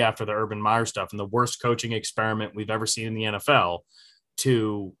could be after the Urban Meyer stuff and the worst coaching experiment we've ever seen in the NFL,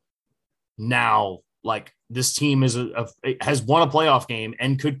 to now, like, this team has won a playoff game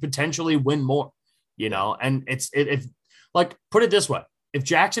and could potentially win more, you know. And if like, put it this way, if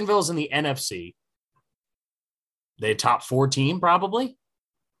Jacksonville's in the NFC, they top 4 team probably.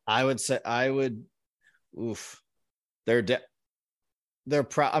 I would say they're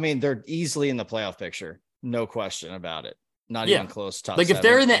easily in the playoff picture, no question about it. Not even close. Top like 7. If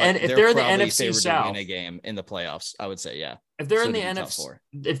they're in the NFC South in a game in the playoffs, I would say If they're in the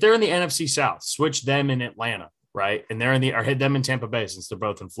NFC South, switch them in Atlanta, right? And they're or hit them in Tampa Bay, since they're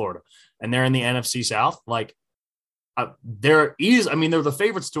both in Florida, and they're in the NFC South. Like, they're the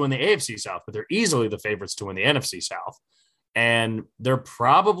favorites to win the AFC South, but they're easily the favorites to win the NFC South, and they're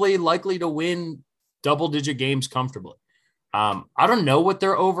probably likely to win double-digit games comfortably. I don't know what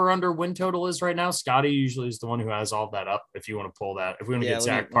their over-under win total is right now. Scotty usually is the one who has all that up. If you want to pull that, if we want to get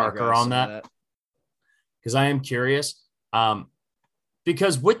Zach Parker on that, because I am curious.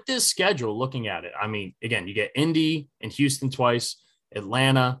 Because with this schedule, looking at it, I mean, again, you get Indy and Houston twice,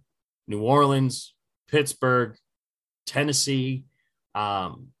 Atlanta, New Orleans, Pittsburgh, Tennessee,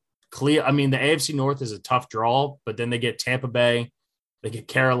 Cleo. I mean, the AFC North is a tough draw, but then they get Tampa Bay, they get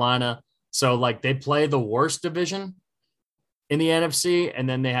Carolina. So, like, they play the worst division in the NFC, and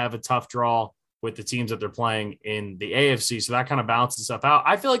then they have a tough draw with the teams that they're playing in the AFC. So that kind of balances stuff out.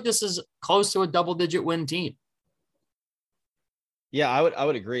 I feel like this is close to a double-digit win team. Yeah, I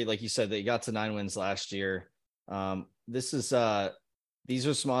would agree. Like you said, they got to 9 wins last year. These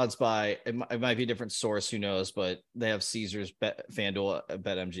are some odds by, it might be a different source, who knows, but they have Caesars, FanDuel,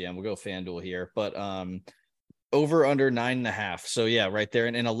 BetMGM. We'll go FanDuel here, but over under 9.5. So yeah, right there.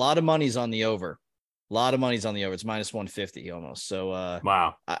 And a lot of money's on the over. A lot of money's on the over. It's minus 150 almost. So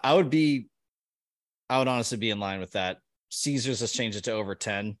wow. I would honestly be in line with that. Caesars has changed it to over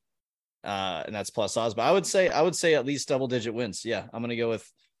 10. And that's plus odds, but I would say at least double digit wins. Yeah. I'm going to go with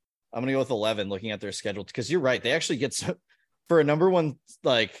 11 looking at their schedule, because you're right. They actually get for a number 1,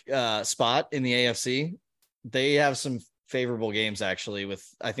 like, spot in the AFC. They have some favorable games actually with,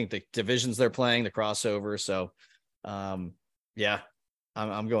 I think, the divisions they're playing, the crossover. So yeah,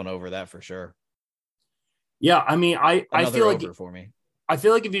 I'm going over that for sure. Yeah. I mean, I feel like over for me. I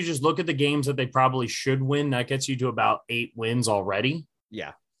feel like if you just look at the games that they probably should win, that gets you to about 8 wins already.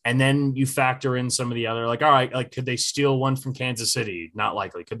 Yeah. And then you factor in some of the other, like, all right, like, could they steal one from Kansas City? Not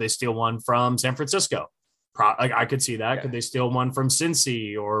likely. Could they steal one from San Francisco? Like, I could see that. Yeah. Could they steal one from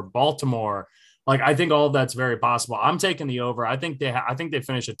Cincy or Baltimore? Like, I think all of that's very possible. I'm taking the over. I think they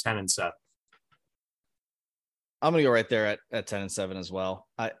finish at 10-7. I'm gonna go right there at 10-7 as well.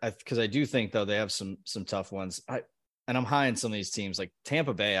 Because I do think though they have some tough ones. And I'm high in some of these teams, like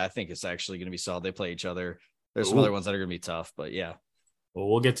Tampa Bay. I think it's actually going to be solid. They play each other. There's some other ones that are going to be tough, but yeah. Well,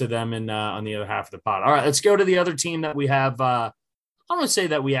 we'll get to them on the other half of the pod. All right, let's go to the other team that we have. I don't want to say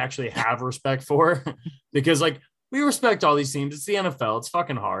that we actually have respect for because, like, we respect all these teams. It's the NFL. It's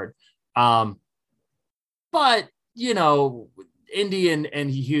fucking hard. But, you know, Indy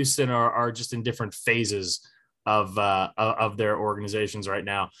and Houston are just in different phases of their organizations right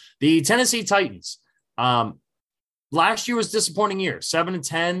now. The Tennessee Titans. Last year was a disappointing year,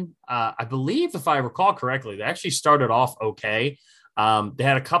 7-10. I believe, if I recall correctly, they actually started off okay. They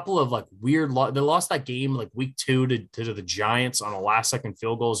had a couple of like weird. They lost that game like week 2 to the Giants on a last second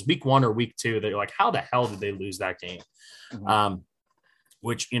field goals. Week 1 or week 2, they're like, how the hell did they lose that game? Mm-hmm.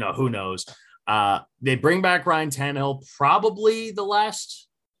 Which, you know, who knows? They bring back Ryan Tannehill, probably the last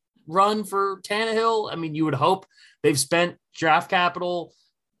run for Tannehill. I mean, you would hope. They've spent draft capital,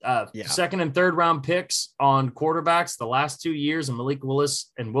 second and third round picks on quarterbacks the last 2 years, and Malik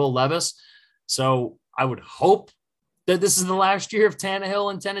Willis and Will Levis. So I would hope that this is the last year of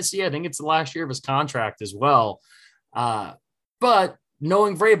Tannehill in Tennessee. I think it's the last year of his contract as well. But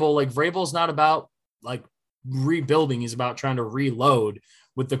knowing Vrabel, like, Vrabel's not about like rebuilding. He's about trying to reload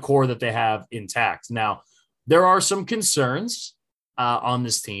with the core that they have intact. Now, there are some concerns on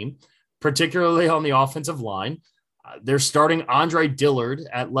this team, particularly on the offensive line. They're starting Andre Dillard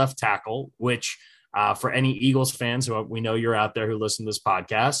at left tackle, which for any Eagles fans who we know you're out there who listen to this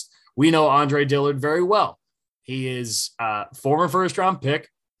podcast, we know Andre Dillard very well. He is former first round pick,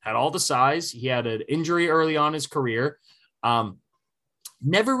 had all the size. He had an injury early on in his career.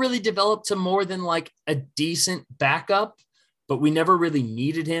 Never really developed to more than like a decent backup, but we never really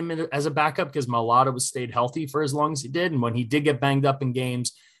needed him as a backup because Mailata was stayed healthy for as long as he did. And when he did get banged up in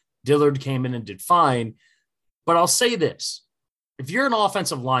games, Dillard came in and did fine. But I'll say this, if you're an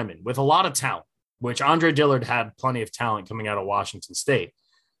offensive lineman with a lot of talent, which Andre Dillard had plenty of talent coming out of Washington State,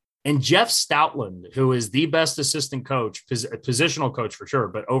 and Jeff Stoutland, who is the best assistant coach, positional coach for sure,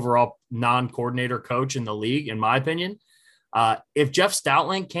 but overall non-coordinator coach in the league, in my opinion, if Jeff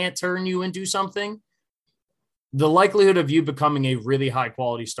Stoutland can't turn you into something, the likelihood of you becoming a really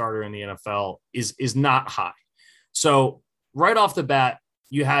high-quality starter in the NFL is not high. So right off the bat,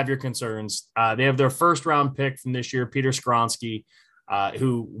 you have your concerns. They have their first-round pick from this year, Peter Skronsky,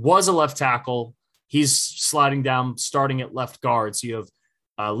 who was a left tackle. He's sliding down, starting at left guard. So you have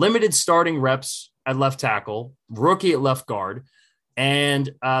limited starting reps at left tackle, rookie at left guard, and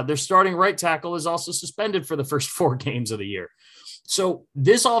their starting right tackle is also suspended for the first 4 games of the year. So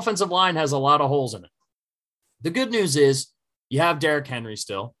this offensive line has a lot of holes in it. The good news is you have Derrick Henry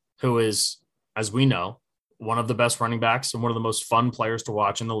still, who is, as we know, one of the best running backs and one of the most fun players to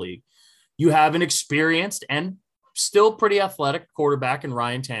watch in the league. You have an experienced and still pretty athletic quarterback in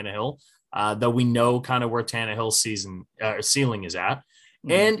Ryan Tannehill, though we know kind of where Tannehill's ceiling is at.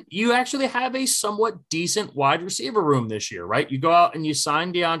 Mm-hmm. And you actually have a somewhat decent wide receiver room this year, right? You go out and you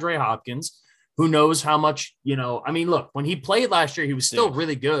sign DeAndre Hopkins, who knows how much, I mean, look, when he played last year, he was still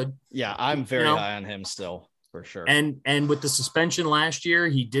really good. Yeah, I'm very high on him still, for sure. And with the suspension last year,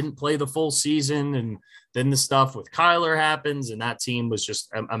 he didn't play the full season. And then the stuff with Kyler happens, and that team was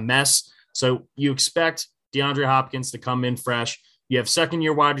just a mess. So you expect DeAndre Hopkins to come in fresh. You have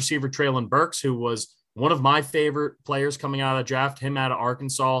second-year wide receiver Treylon Burks, who was one of my favorite players coming out of the draft, him out of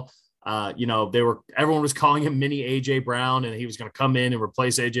Arkansas. Everyone was calling him mini AJ Brown, and he was going to come in and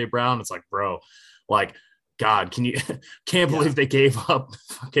replace AJ Brown. It's like, bro, like, God, can't believe they gave up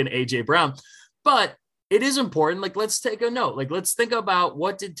fucking AJ Brown. But it is important. Like, let's take a note. Like, let's think about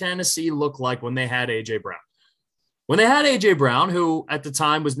what did Tennessee look like when they had AJ Brown. When they had AJ Brown, who at the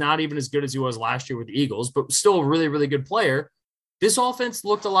time was not even as good as he was last year with the Eagles, but still a really, really good player, this offense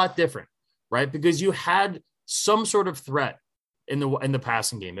looked a lot different, right? Because you had some sort of threat in the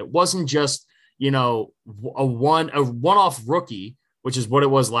passing game. It wasn't just, a one-off rookie, which is what it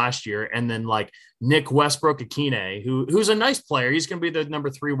was last year, and then like Nick Westbrook-Akine, who's a nice player. He's going to be the number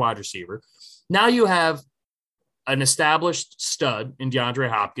 3 wide receiver. Now you have an established stud in DeAndre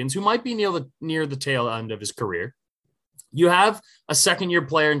Hopkins, who might be near the tail end of his career. You have a second-year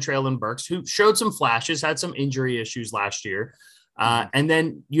player in Treylon Burks who showed some flashes, had some injury issues last year. And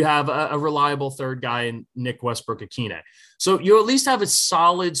then you have a reliable third guy in Nick Westbrook-Akine. So you at least have a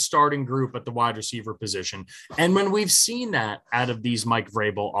solid starting group at the wide receiver position. And when we've seen that out of these Mike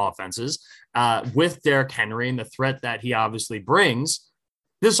Vrabel offenses with Derrick Henry and the threat that he obviously brings,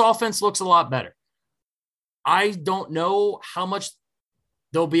 this offense looks a lot better. I don't know how much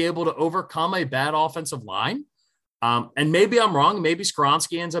they'll be able to overcome a bad offensive line. And maybe I'm wrong. Maybe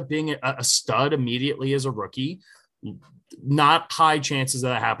Skoronski ends up being a stud immediately as a rookie. Not high chances of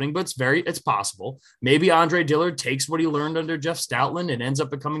that happening, but it's possible. Maybe Andre Dillard takes what he learned under Jeff Stoutland and ends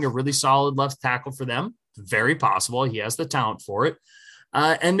up becoming a really solid left tackle for them. Very possible. He has the talent for it.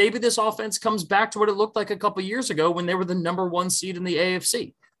 And maybe this offense comes back to what it looked like a couple years ago when they were the number 1 seed in the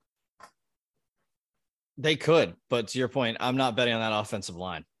AFC. They could, but to your point, I'm not betting on that offensive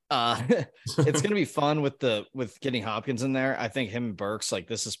line. It's going to be fun with getting Hopkins in there. I think him and Burks, like,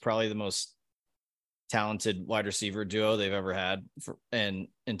 this is probably the most talented wide receiver duo they've ever had in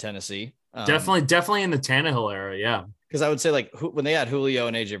Tennessee. Definitely in the Tannehill era. Yeah. Because I would say, like, when they had Julio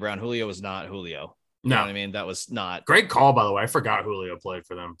and AJ Brown, Julio was not Julio. You know what I mean? That was not great call, by the way. I forgot Julio played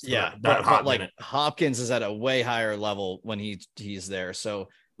for them. Yeah. But like Hopkins is at a way higher level when he's there. So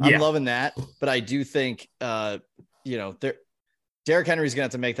I'm loving that. But I do think, Derrick Henry's going to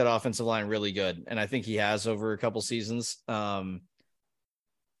have to make that offensive line really good. And I think he has over a couple seasons.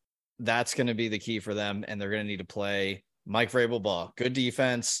 That's going to be the key for them. And they're going to need to play Mike Vrabel ball, good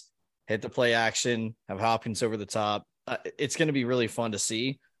defense, hit the play action, have Hopkins over the top. It's going to be really fun to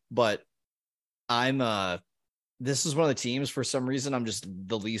see, but this is one of the teams for some reason I'm just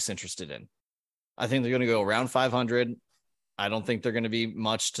the least interested in. I think they're going to go around 500. I don't think they're going to be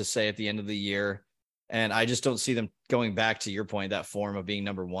much to say at the end of the year. And I just don't see them going back to your point, that form of being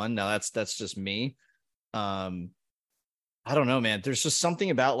number 1. Now that's just me. I don't know, man. There's just something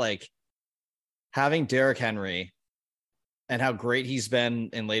about like having Derrick Henry and how great he's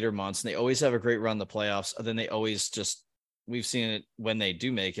been in later months. And they always have a great run in the playoffs. And then they always we've seen it when they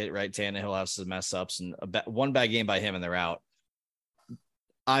do make it, right? Tannehill has some mess ups and one bad game by him and they're out.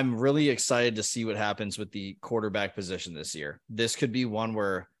 I'm really excited to see what happens with the quarterback position this year. This could be one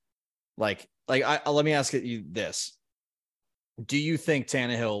where let me ask you this. Do you think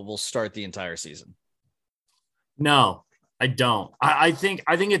Tannehill will start the entire season? No, I don't. I think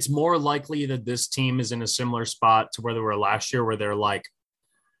it's more likely that this team is in a similar spot to where they were last year, where they're like,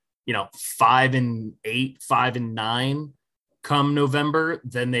 5-8, 5-9 come November,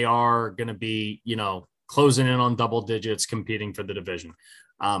 than they are going to be, closing in on double digits, competing for the division.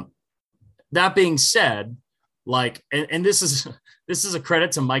 That being said, and this is a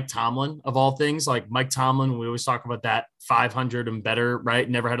credit to Mike Tomlin of all things. Like Mike Tomlin, we always talk about that 500 and better, right?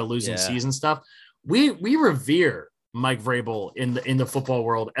 Never had a losing season stuff. We revere Mike Vrabel in the football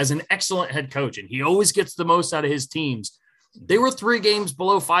world as an excellent head coach, and he always gets the most out of his teams. They were 3 games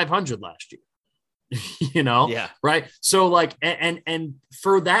below 500 last year. Right. So and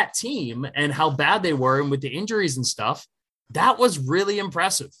for that team and how bad they were and with the injuries and stuff, that was really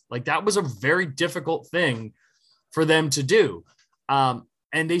impressive. Like that was a very difficult thing for them to do. And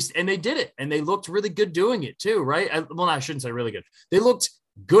they did it, and they looked really good doing it too. Right. I shouldn't say really good. They looked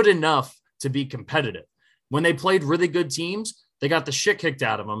good enough to be competitive. When they played really good teams, they got the shit kicked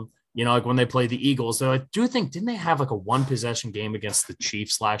out of them. Like when they played the Eagles. So I do think, didn't they have like a 1-possession game against the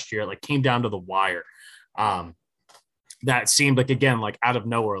Chiefs last year? Like came down to the wire. That seemed like, again, like out of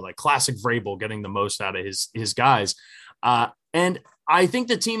nowhere, like classic Vrabel getting the most out of his guys. And I think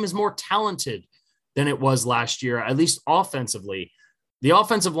the team is more talented than it was last year, at least offensively. The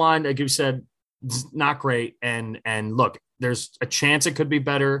offensive line, like you said, is not great. And look, there's a chance it could be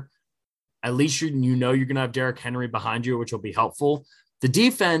better. At least you're going to have Derrick Henry behind you, which will be helpful. The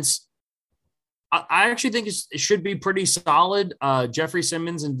defense, I actually think it should be pretty solid. Jeffrey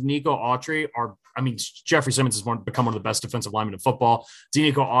Simmons and Danico Autry Jeffrey Simmons has become one of the best defensive linemen in football.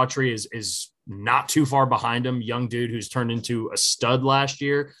 Danico Autry is not too far behind him. Young dude who's turned into a stud last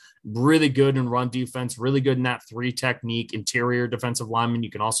year. Really good in run defense, really good in that 3 technique, interior defensive lineman.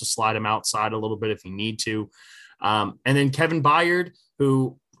 You can also slide him outside a little bit if you need to. And then Kevin Byard,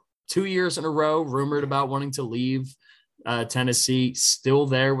 who 2 years in a row rumored about wanting to leave Tennessee, still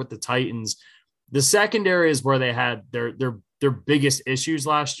there with the Titans. The secondary is where they had their biggest issues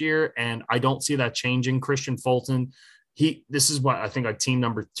last year, and I don't see that changing. Christian Fulton, this is what I think like team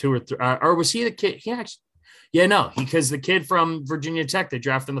number 2 or 3, or was he the kid? Because the kid from Virginia Tech they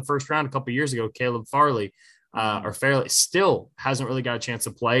drafted in the first round a couple of years ago, Caleb Farley, or Fairley, still hasn't really got a chance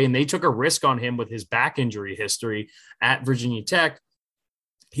to play, and they took a risk on him with his back injury history at Virginia Tech.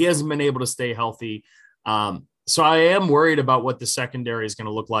 He hasn't been able to stay healthy. So I am worried about what the secondary is going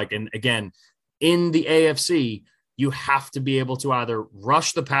to look like. And again, in the AFC, you have to be able to either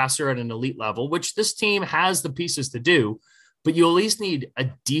rush the passer at an elite level, which this team has the pieces to do, but you at least need a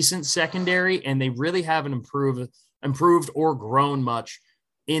decent secondary, and they really haven't improved or grown much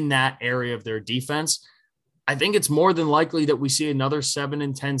in that area of their defense. I think it's more than likely that we see another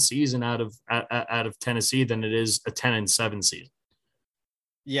 7-10 season out of Tennessee than it is a 10-7 season.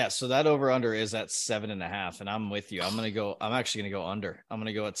 Yeah, so that over under is at 7.5, and I'm with you. I'm actually gonna go under. I'm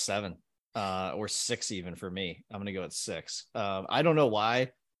gonna go at 7, or 6 even for me. I'm gonna go at 6. I don't know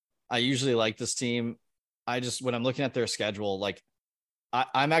why. I usually like this team. When I'm looking at their schedule, like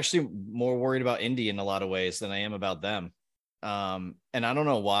I'm actually more worried about Indy in a lot of ways than I am about them. And I don't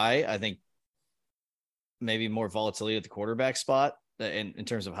know why. I think maybe more volatility at the quarterback spot in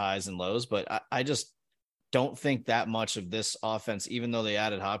terms of highs and lows, but I just don't think that much of this offense, even though they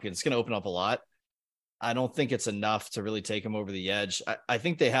added Hopkins, it's going to open up a lot. I don't think it's enough to really take them over the edge. I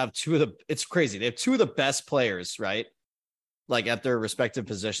think they have it's crazy. They have two of the best players, right? Like at their respective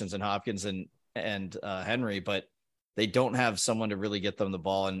positions in Hopkins and Henry, but they don't have someone to really get them the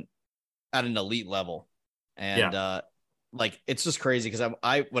ball and at an elite level. And like, it's just crazy. Cause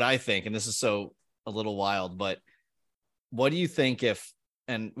what I think, and this is so a little wild, but what do you think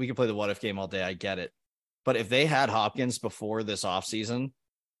and we can play the what if game all day. I get it. But if they had Hopkins before this offseason,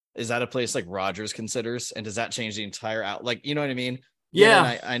 is that a place like Rodgers considers? And does that change the entire like, you know what I mean?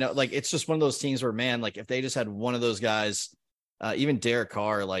 Yeah. I know, like, it's just one of those teams where, man, like if they just had one of those guys, even Derek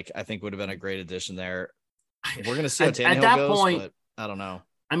Carr, like I think would have been a great addition there. We're going to see how Tannehill goes, point, but I don't know.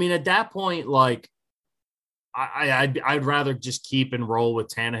 I mean, at that point, like I'd rather just keep and roll with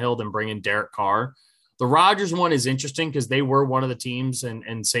Tannehill than bring in Derek Carr. The Rodgers one is interesting because they were one of the teams,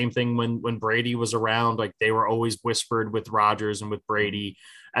 and same thing when Brady was around, like they were always whispered with Rodgers and with Brady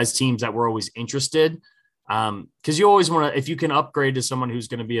as teams that were always interested. Because you always want to, if you can upgrade to someone who's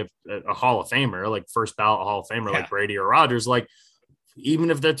going to be a Hall of Famer, like first ballot Hall of Famer, like Brady or Rodgers, like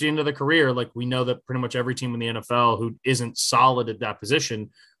even if that's the end of the career, like we know that pretty much every team in the NFL who isn't solid at that position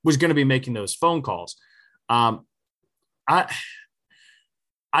was going to be making those phone calls. I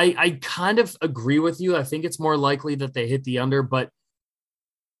kind of agree with you. I think it's more likely that they hit the under, but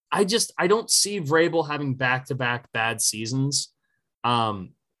I don't see Vrabel having back-to-back bad seasons.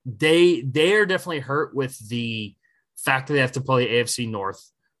 They are definitely hurt with the fact that they have to play AFC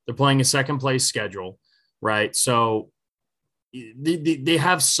North. They're playing a second place schedule, right? So they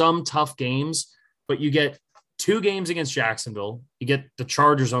have some tough games, but you get 2 games against Jacksonville. You get the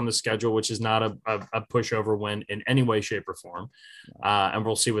Chargers on the schedule, which is not a pushover win in any way, shape, or form. And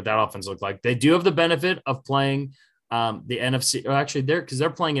we'll see what that offense looks like. They do have the benefit of playing the NFC. Actually, they're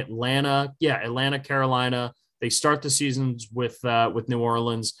playing Atlanta. Yeah, Atlanta, Carolina. They start the seasons with New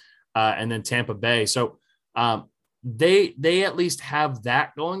Orleans and then Tampa Bay. So they at least have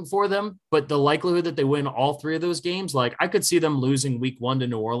that going for them. But the likelihood that they win all 3 of those games, like I could see them losing week 1 to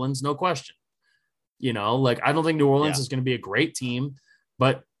New Orleans, no question. You know, like I don't think New Orleans is going to be a great team,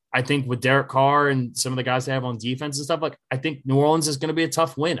 but I think with Derek Carr and some of the guys they have on defense and stuff, like I think New Orleans is going to be a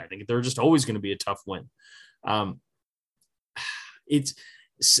tough win. I think they're just always going to be a tough win. It's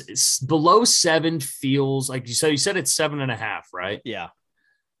below 7 feels like you said it's 7.5, right? Yeah.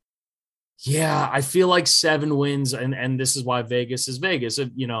 Yeah, I feel like 7 wins, and this is why Vegas is Vegas.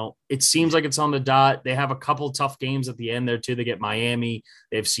 You know, it seems like it's on the dot. They have a couple tough games at the end there too. They get Miami,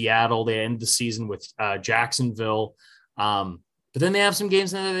 they have Seattle. They end the season with Jacksonville, but then they have some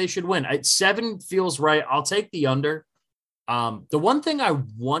games that they should win. 7 feels right. I'll take the under. The one thing I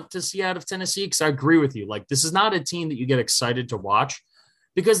want to see out of Tennessee, because I agree with you, like this is not a team that you get excited to watch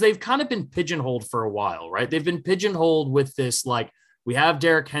because they've kind of been pigeonholed for a while, right? They've been pigeonholed with this like, we have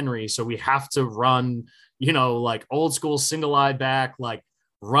Derrick Henry, so we have to run, you know, like old school single eye back, like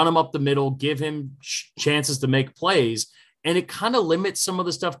run him up the middle, give him chances to make plays. And it kind of limits some of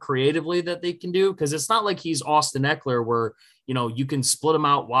the stuff creatively that they can do because it's not like he's Austin Eckler where, you know, you can split him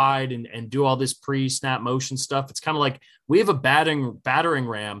out wide and do all this pre-snap motion stuff. It's kind of like we have a battering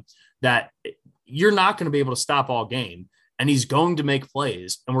ram that you're not going to be able to stop all game, and he's going to make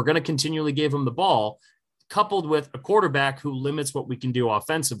plays, and we're going to continually give him the ball. Coupled with a quarterback who limits what we can do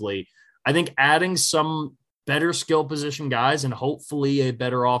offensively, I think adding some better skill position guys and hopefully a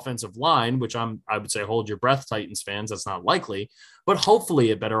better offensive line, which I would say hold your breath, Titans fans, that's not likely, but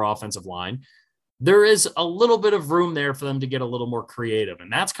hopefully a better offensive line. There is a little bit of room there for them to get a little more creative.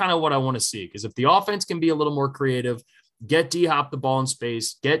 And that's kind of what I want to see. Because if the offense can be a little more creative, get D-Hop the ball in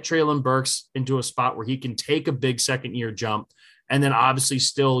space, get Treylon Burks into a spot where he can take a big second-year jump, and then obviously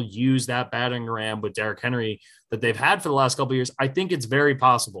still use that battering ram with Derrick Henry that they've had for the last couple of years, I think it's very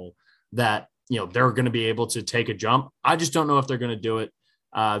possible that, they're going to be able to take a jump. I just don't know if they're going to do it.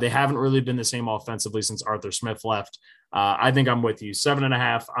 They haven't really been the same offensively since Arthur Smith left. I think I'm with you.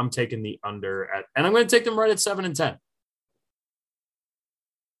 7.5. I'm taking the under and I'm going to take them right at 7-10.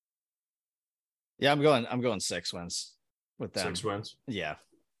 Yeah, I'm going 6 wins with them. 6 wins. Yeah.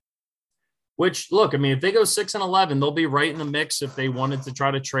 Which, look, I mean, if they go 6-11, they'll be right in the mix if they wanted to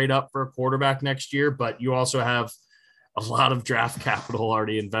try to trade up for a quarterback next year. But you also have a lot of draft capital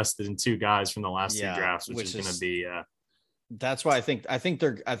already invested in 2 guys from the last 2 drafts, which is going to be. That's why I think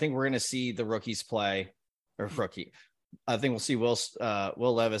we're going to see the rookies play, or rookie. I think we'll see Will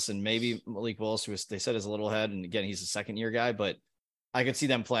Levis and maybe Malik Willis, who they said is a little ahead. And again, he's a second-year guy, but I could see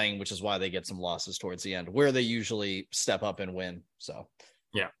them playing, which is why they get some losses towards the end, where they usually step up and win. So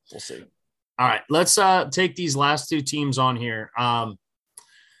yeah, we'll see. All right, let's take these last 2 teams on here.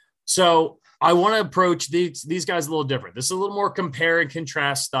 So I want to approach these guys a little different. This is a little more compare and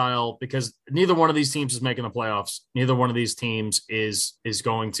contrast style because neither one of these teams is making the playoffs. Neither one of these teams is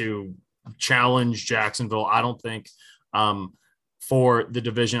going to challenge Jacksonville, I don't think, for the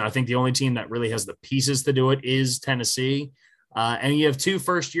division. I think the only team that really has the pieces to do it is Tennessee. And you have 2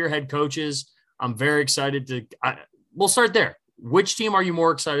 first-year head coaches. I'm very excited we'll start there. Which team are you more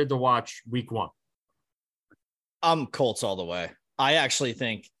excited to watch week 1? I'm Colts all the way. I actually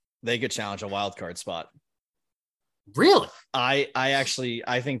think they could challenge a wild card spot. Really? I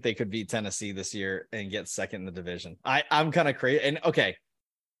think they could beat Tennessee this year and get second in the division. I'm kind of crazy. And okay,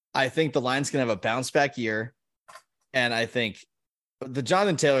 I think the Lions can have a bounce back year. And I think the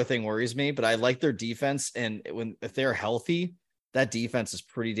Jonathan Taylor thing worries me, but I like their defense. And if they're healthy, that defense is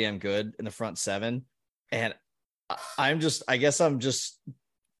pretty damn good in the front 7. And I guess I'm just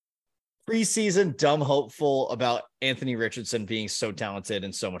preseason dumb hopeful about Anthony Richardson being so talented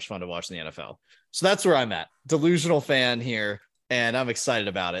and so much fun to watch in the NFL. So that's where I'm at. Delusional fan here, and I'm excited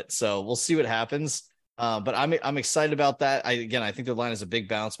about it. So we'll see what happens. But I'm excited about that. I think the line is a big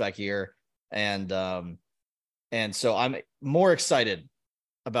bounce back year. And so I'm more excited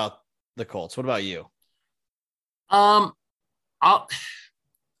about the Colts. What about you?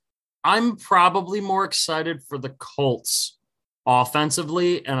 I'm probably more excited for the Colts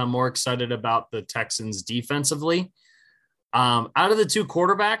offensively, and I'm more excited about the Texans defensively. Out of the 2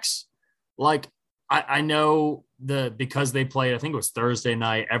 quarterbacks, like I know because they played, I think it was Thursday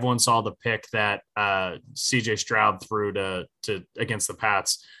night, everyone saw the pick that CJ Stroud threw to against the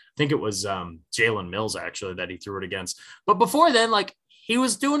Pats. I think it was Jalen Mills actually that he threw it against. But before then, like he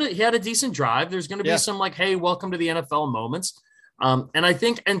was doing it, he had a decent drive. There's going to be some like, hey, welcome to the NFL moments. And I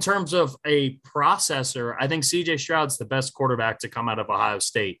think in terms of a processor, I think CJ Stroud's the best quarterback to come out of Ohio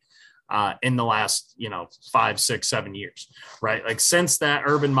State in the last, 5, 6, 7 years, right? Like since that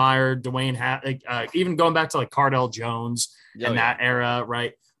Urban Meyer, Dwayne, even going back to like Cardell Jones and that era,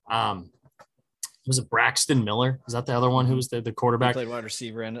 right? Was it Braxton Miller? Is that the other one who was the quarterback? He played wide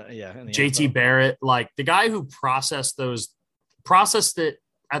receiver in JT NFL. Barrett, like the guy who processed it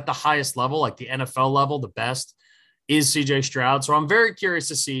at the highest level, like the NFL level, the best is CJ Stroud. So I'm very curious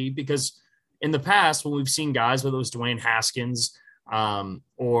to see, because in the past, when we've seen guys, whether it was Dwayne Haskins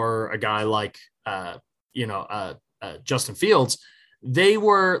or a guy like, Justin Fields, they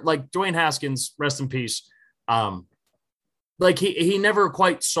were like Dwayne Haskins, rest in peace. Like he never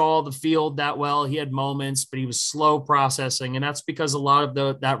quite saw the field that well. He had moments, but he was slow processing. And that's because a lot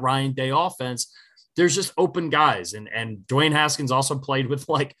of that Ryan Day offense, there's just open guys. And Dwayne Haskins also played with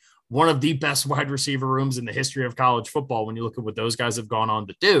like one of the best wide receiver rooms in the history of college football. When you look at what those guys have gone on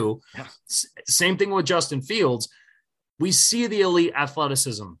to do, same thing with Justin Fields. We see the elite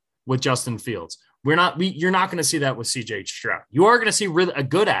athleticism with Justin Fields. You're not going to see that with CJ Stroud. You are going to see a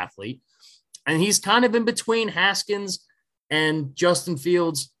good athlete. And he's kind of in between Haskins and Justin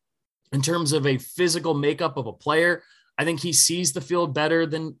Fields in terms of a physical makeup of a player. I think he sees the field better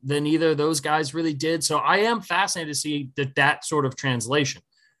than either of those guys really did. So I am fascinated to see that sort of translation.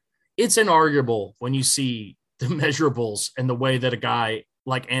 It's inarguable when you see the measurables and the way that a guy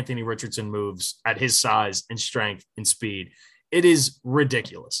like Anthony Richardson moves at his size and strength and speed. It is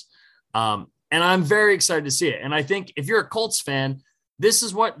ridiculous. And I'm very excited to see it. And I think if you're a Colts fan,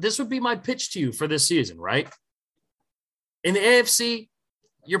 this would be my pitch to you for this season, right? In the AFC,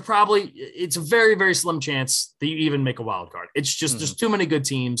 it's a very, very slim chance that you even make a wild card. It's just, there's too many good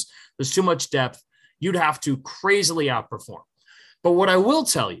teams. There's too much depth. You'd have to crazily outperform. But what I will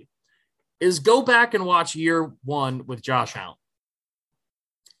tell you is go back and watch year 1 with Josh Allen.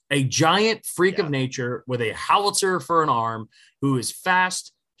 A giant freak of nature with a howitzer for an arm who is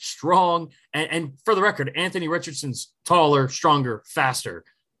fast, strong. And for the record, Anthony Richardson's taller, stronger, faster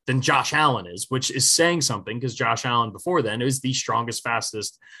than Josh Allen is, which is saying something because Josh Allen before then is the strongest,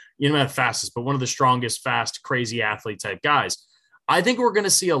 fastest, not fastest, but one of the strongest, fast, crazy athlete type guys. I think we're going to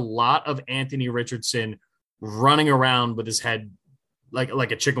see a lot of Anthony Richardson running around with his head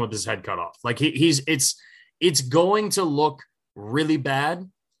like a chicken with his head cut off. Like it's going to look really bad.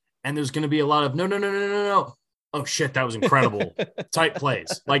 And there's going to be a lot of no. Oh shit, that was incredible type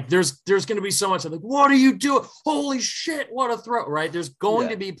plays. Like there's going to be so much. I'm like, what are you doing? Holy shit, what a throw! Right? There's going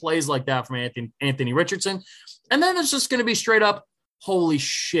to be plays like that from Anthony Richardson, and then it's just going to be straight up, holy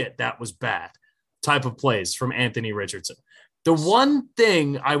shit, that was bad type of plays from Anthony Richardson. The one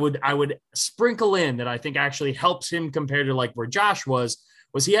thing I would sprinkle in that I think actually helps him compared to like where Josh was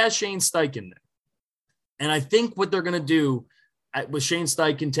he has Shane Steichen there, and I think what they're going to do with Shane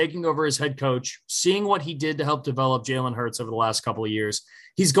Steichen taking over as head coach, seeing what he did to help develop Jalen Hurts over the last couple of years,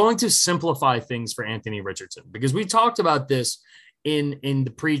 he's going to simplify things for Anthony Richardson, because we talked about this in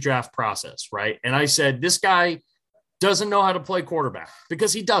the pre-draft process, right? And I said, this guy doesn't know how to play quarterback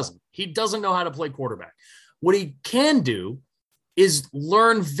because he doesn't know how to play quarterback. What he can do is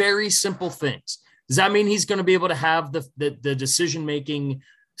learn very simple things. Does that mean he's going to be able to have the decision-making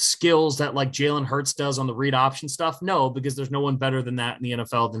skills that like Jalen Hurts does on the read option stuff? No, because there's no one better than that in the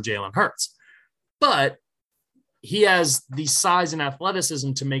NFL than Jalen Hurts. But he has the size and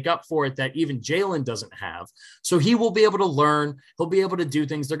athleticism to make up for it that even Jalen doesn't have. So he will be able to learn. He'll be able to do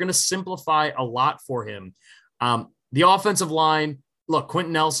things. They're going to simplify a lot for him. The offensive line, look,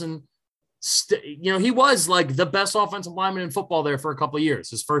 Quentin Nelson, he was like the best offensive lineman in football there for a couple of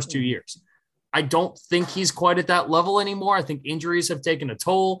years, his first 2 years. I don't think he's quite at that level anymore. I think injuries have taken a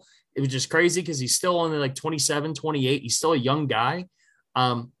toll. It was just crazy because he's still only like 27, 28. He's still a young guy,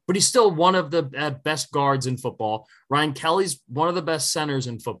 but he's still one of the best guards in football. Ryan Kelly's one of the best centers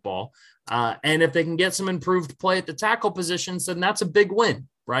in football. And if they can get some improved play at the tackle positions, then that's a big win,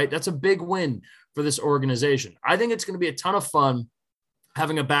 right? That's a big win for this organization. I think it's going to be a ton of fun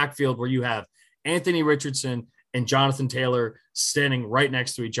having a backfield where you have Anthony Richardson and Jonathan Taylor standing right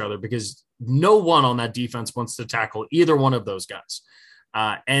next to each other, because no one on that defense wants to tackle either one of those guys.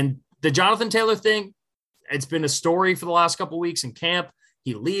 And the Jonathan Taylor thing, it's been a story for the last couple of weeks in camp.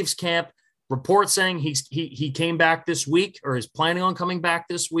 He leaves camp. Reports saying he came back this week, or is planning on coming back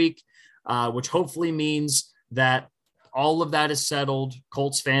this week, which hopefully means that all of that is settled.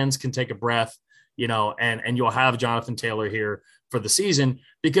 Colts fans can take a breath, and you'll have Jonathan Taylor here for the season,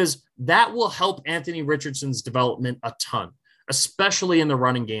 because that will help Anthony Richardson's development a ton, especially in the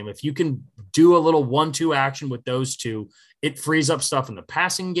running game. If you can do a little 1-2 action with those two, it frees up stuff in the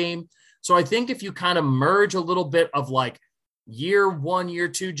passing game. So I think if you kind of merge a little bit of like year 1, year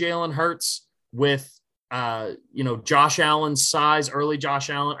 2 Jalen Hurts with, Josh Allen's size, early Josh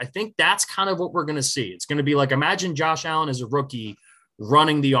Allen, I think that's kind of what we're going to see. It's going to be like, imagine Josh Allen as a rookie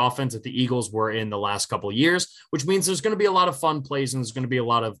running the offense that the Eagles were in the last couple of years, which means there's going to be a lot of fun plays, and there's going to be a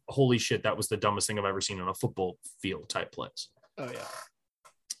lot of holy shit, that was the dumbest thing I've ever seen on a football field type plays. Oh yeah.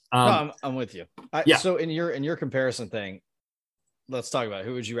 No, I'm with you. Yeah. So in your comparison thing, let's talk about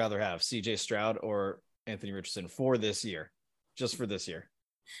who would you rather have, CJ Stroud or Anthony Richardson for this year, just for this year?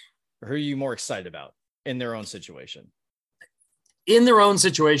 Or who are you more excited about in their own situation? In their own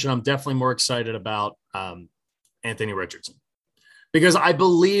situation, I'm definitely more excited about Anthony Richardson, because I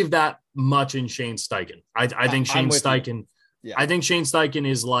believe that much in Shane Steichen. I think Shane Steichen, I think Shane Steichen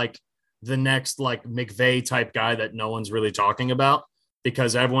is like the next like McVay type guy that no one's really talking about,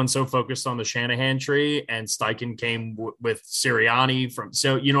 because everyone's so focused on the Shanahan tree, and Steichen came with Sirianni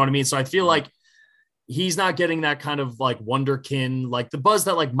so you know what I mean? So I feel like he's not getting that kind of like wonderkin, like the buzz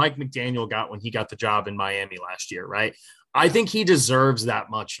that like Mike McDaniel got when he got the job in Miami last year. Right. I think he deserves that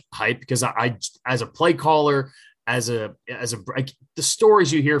much hype, because I as a play caller, the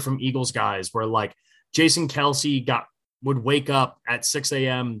stories you hear from Eagles guys where like Jason Kelsey would wake up at 6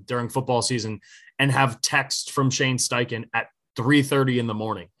 a.m. during football season and have text from Shane Steichen at 3:30 in the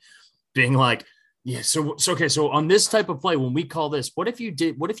morning being like, yeah, so on this type of play, when we call this, what if you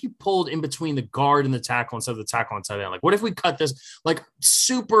pulled in between the guard and the tackle instead of the tackle and tight end? Like, what if we cut this, like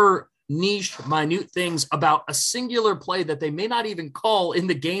super niche, minute things about a singular play that they may not even call in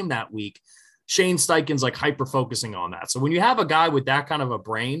the game that week? Shane Steichen's like hyper focusing on that. So when you have a guy with that kind of a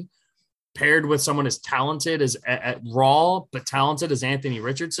brain paired with someone as talented as raw, but talented as Anthony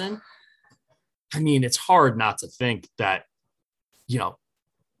Richardson, I mean, it's hard not to think that,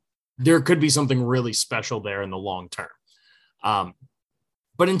 there could be something really special there in the long term.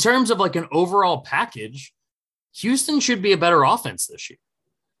 But in terms of like an overall package, Houston should be a better offense this year.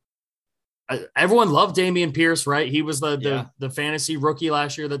 Everyone loved Dameon Pierce, right? He was the fantasy rookie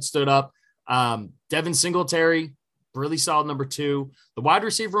last year that stood up. Devin Singletary, really solid number 2. The wide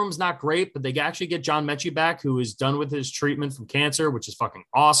receiver room is not great, but they actually get John Mechie back, who is done with his treatment from cancer, which is fucking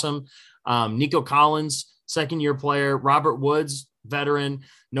awesome. Nico Collins, second-year player. Robert Woods, veteran.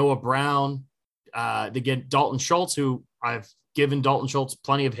 Noah Brown. They get Dalton Schultz, who I've given Dalton Schultz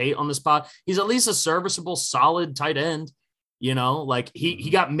plenty of hate on the spot. He's at least a serviceable, solid tight end. You know, like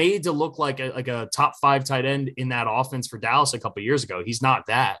he got made to look like a top 5 tight end in that offense for Dallas a couple of years ago. He's not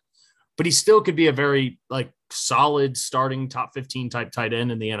that, but he still could be a very like solid starting top 15 type tight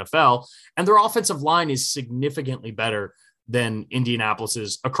end in the NFL. And their offensive line is significantly better than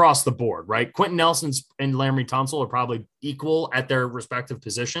Indianapolis's across the board, right? Quentin Nelson's and Laramie Tunsil are probably equal at their respective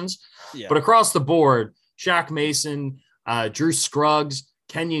positions, but across the board, Shaq Mason, Drew Scruggs,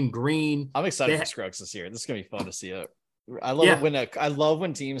 Kenyon Green. I'm excited for Scruggs this year. This is going to be fun to see it. I love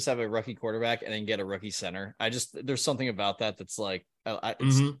when teams have a rookie quarterback and then get a rookie center. There's something about that that's like,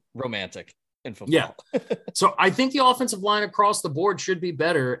 it's romantic in football. Yeah. So I think the offensive line across the board should be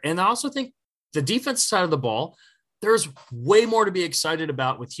better. And I also think the defense side of the ball, there's way more to be excited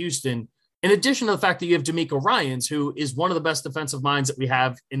about with Houston. In addition to the fact that you have D'Amico Ryans, who is one of the best defensive minds that we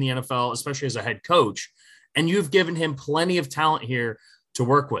have in the NFL, especially as a head coach. And you've given him plenty of talent here to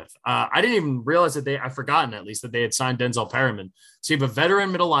work with. I didn't even realize I've forgotten at least that they had signed Denzel Perryman. So you have a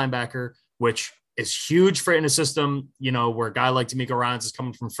veteran middle linebacker, which is huge for in a system, you know, where a guy like D'Amico Ryans is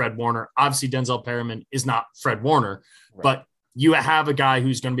coming from Fred Warner. Obviously Denzel Perryman is not Fred Warner, right, but you have a guy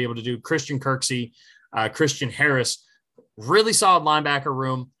who's going to be able to do Christian Kirksey, Christian Harris, really solid linebacker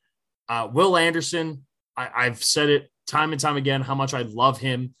room. Will Anderson, I've said it time and time again, how much I love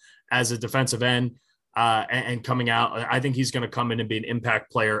him as a defensive end. And coming out, I think he's going to come in and be an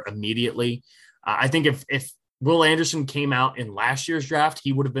impact player immediately. I think if Will Anderson came out in last year's draft,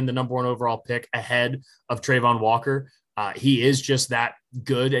 he would have been the number 1 overall pick ahead of Trayvon Walker. He is just that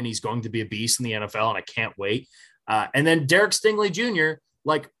good, and he's going to be a beast in the NFL, and I can't wait. And then Derek Stingley Jr.,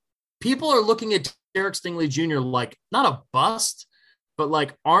 like people are looking at Derek Stingley Jr. like not a bust, but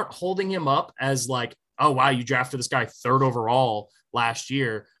like aren't holding him up as like, oh, wow, you drafted this guy 3rd overall last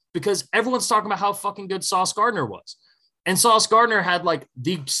year. Because everyone's talking about how fucking good Sauce Gardner was. And Sauce Gardner had like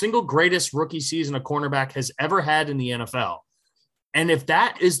the single greatest rookie season a cornerback has ever had in the NFL. And if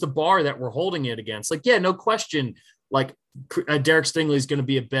that is the bar that we're holding it against, like, yeah, no question, like Derek Stingley is going to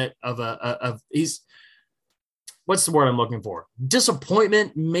be a bit of he's, what's the word I'm looking for?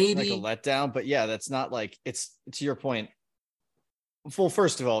 Disappointment, maybe. Like a letdown, but yeah, that's not like, it's to your point. Well,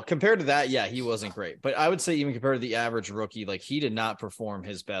 first of all, compared to that, yeah, he wasn't great. But I would say even compared to the average rookie, like he did not perform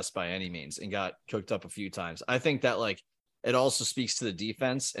his best by any means and got cooked up a few times. I think that like it also speaks to the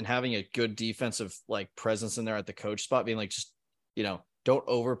defense and having a good defensive like presence in there at the coach spot, being like, just, you know, don't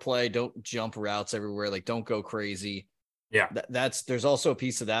overplay, don't jump routes everywhere, like don't go crazy. Yeah, there's also a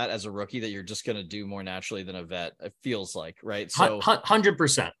piece of that as a rookie that you're just going to do more naturally than a vet. It feels like, right? So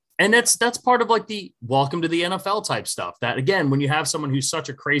 100%. And that's part of like the welcome to the NFL type stuff that, again, when you have someone who's such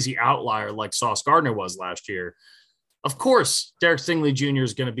a crazy outlier like Sauce Gardner was last year, of course, Derek Stingley Jr.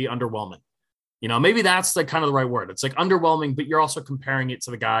 is going to be underwhelming. You know, maybe that's the kind of the right word. It's like underwhelming, but you're also comparing it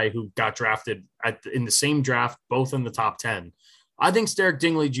to the guy who got drafted in the same draft, both in the top 10. I think Derek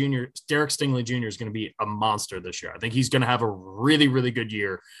Stingley Jr. is going to be a monster this year. I think he's going to have a really, really good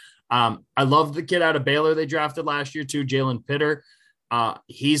year. I love the kid out of Baylor they drafted last year too, Jalen Pitter.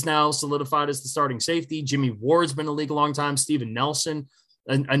 He's now solidified as the starting safety. Jimmy Ward's been in the league a long time. Steven Nelson,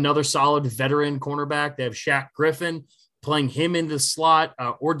 another solid veteran cornerback. They have Shaq Griffin playing him in the slot,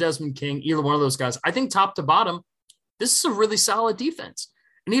 or Desmond King, either one of those guys. I think top to bottom, this is a really solid defense.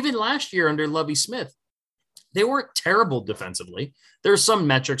 And even last year under Lovie Smith, they weren't terrible defensively. There's some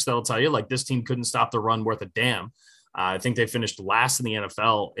metrics that'll tell you, like this team couldn't stop the run worth a damn. I think they finished last in the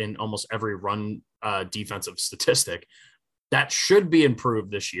NFL in almost every run defensive statistic. That should be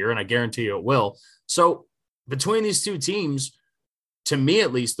improved this year, and I guarantee you it will. So between these two teams, to me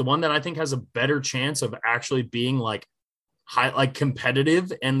at least, the one that I think has a better chance of actually being like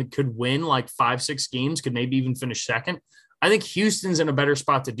competitive and could win like 5-6 games, could maybe even finish second. I think Houston's in a better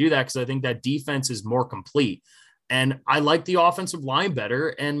spot to do that because I think that defense is more complete. And I like the offensive line better,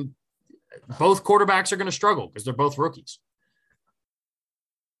 and both quarterbacks are going to struggle because they're both rookies.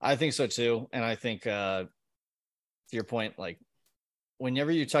 I think so too. And I think to your point, like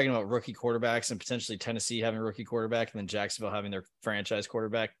whenever you're talking about rookie quarterbacks and potentially Tennessee having a rookie quarterback and then Jacksonville having their franchise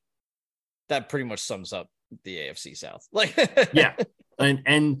quarterback, that pretty much sums up the AFC South. Like, yeah.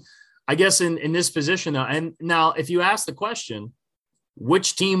 And I guess in this position though, and now if you ask the question,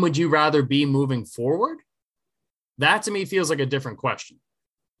 which team would you rather be moving forward? That to me feels like a different question,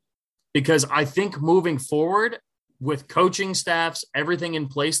 because I think moving forward with coaching staffs, everything in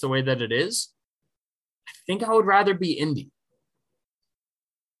place the way that it is, I think I would rather be Indy.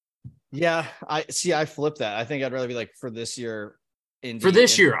 Yeah, I flipped that. I think I'd rather be like for this year, Indy. For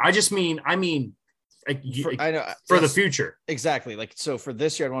this year, I mean, I know for the future. Exactly. Like, so for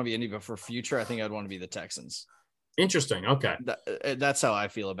this year, I'd want to be Indy, but for future, I think I'd want to be the Texans. Interesting. Okay. That's how I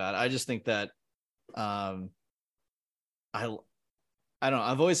feel about it. I just think that, I don't know.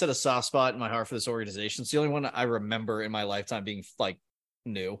 I've always had a soft spot in my heart for this organization. It's the only one I remember in my lifetime being like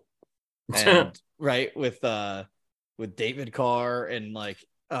new, and right with David Carr and like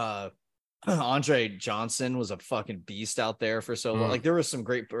Andre Johnson was a fucking beast out there for so long. Like there was some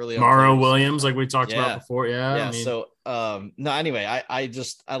great early Mario Williams, like we talked about before. Yeah. I mean, so no, anyway,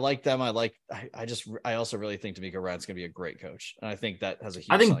 I like them. I also really think D'Amico Ryan's gonna be a great coach. And I think that has a huge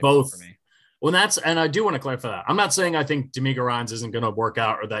I think both for me. Well, and I do want to clarify that. I'm not saying I think D'Amico Ryans isn't going to work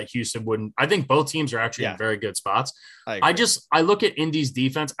out or that Houston wouldn't. I think both teams are actually in very good spots. I look at Indy's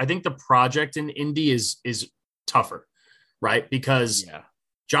defense. I think the project in Indy is tougher, right? Because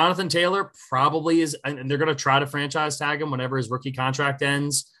Jonathan Taylor probably is, and they're going to try to franchise tag him whenever his rookie contract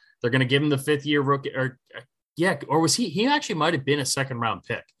ends. They're going to give him the 5th-year rookie, or was he? He actually might have been a 2nd-round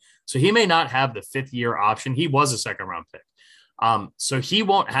pick, so he may not have the 5th-year option. He was a 2nd-round pick. So he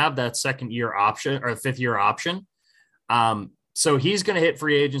won't have that 2nd-year option or 5th-year option. So he's going to hit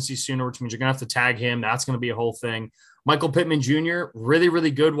free agency sooner, which means you're going to have to tag him. That's going to be a whole thing. Michael Pittman Jr., really, really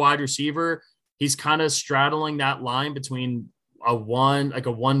good wide receiver. He's kind of straddling that line between a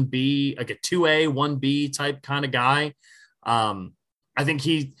 1B, like a 2A, 1B type kind of guy. I think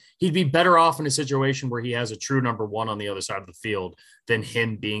he'd be better off in a situation where he has a true number 1 on the other side of the field than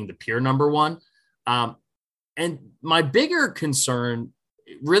him being the pure number 1. And my bigger concern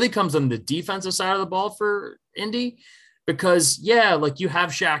really comes on the defensive side of the ball for Indy because, like you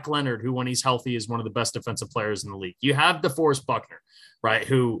have Shaq Leonard, who when he's healthy is one of the best defensive players in the league. You have DeForest Buckner, right,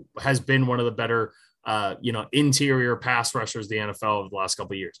 who has been one of the better, interior pass rushers of the NFL over the last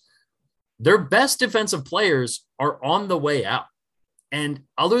couple of years. Their best defensive players are on the way out. And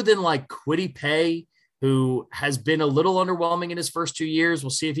other than like Kwity Paye, who has been a little underwhelming in his first 2 years, we'll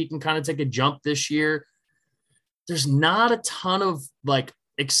see if he can kind of take a jump this year. There's not a ton of like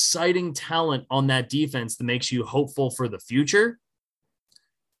exciting talent on that defense that makes you hopeful for the future.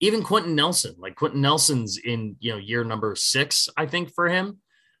 Even Quentin Nelson's in, year number 6, I think, for him.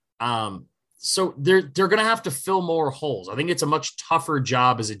 So they're going to have to fill more holes. I think it's a much tougher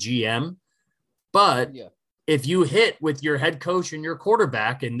job as a GM, but if you hit with your head coach and your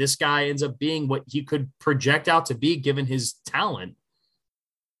quarterback, and this guy ends up being what he could project out to be, given his talent,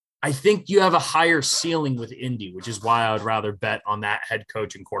 I think you have a higher ceiling with Indy, which is why I would rather bet on that head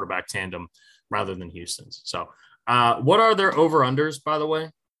coach and quarterback tandem rather than Houston's. So what are their over-unders, by the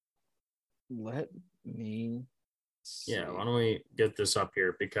way? Let me see. Yeah, why don't we get this up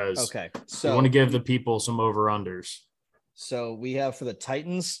here? Because so we want to give the people some over-unders. So we have for the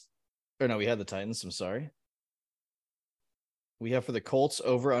Titans, we had the Titans, I'm sorry. We have for the Colts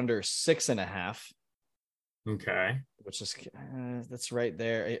over-under 6.5. Okay. Which is that's right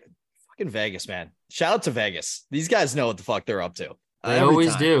there. Fucking Vegas, man. Shout out to Vegas. These guys know what the fuck they're up to. They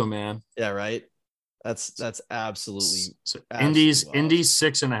always do, man. Yeah, right. That's absolutely. So Indy's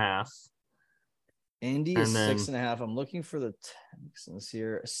 6.5. Indy is 6.5. I'm looking for the Texans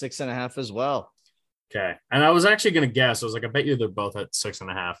here. 6.5 as well. Okay. And I was actually going to guess. I was like, I bet you they're both at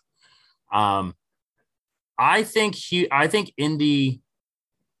 6.5. I think Indy.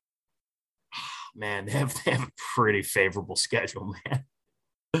 Man, they have a pretty favorable schedule, man.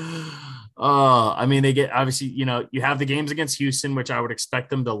 I mean, they get, obviously, you have the games against Houston, which I would expect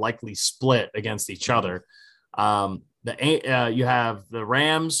them to likely split against each other. You have the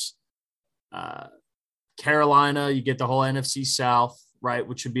Rams, Carolina, you get the whole NFC South, right,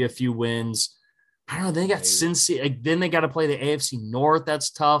 which would be a few wins. I don't know. They got Cincy. Then they got to play the AFC North. That's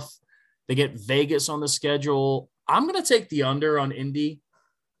tough. They get Vegas on the schedule. I'm going to take the under on Indy.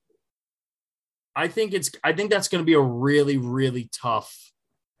 I think that's going to be a really, really tough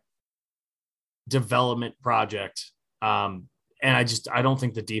development project. And I don't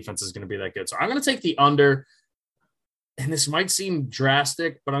think the defense is going to be that good. So I'm going to take the under, and this might seem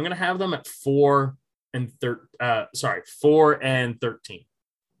drastic, but I'm going to have them at 4 and 13.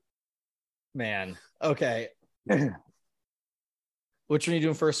 Man. Okay. Which one are you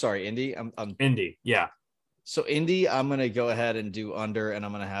doing first? Sorry, Indy. I'm Indy. Yeah. So Indy, I'm going to go ahead and do under, and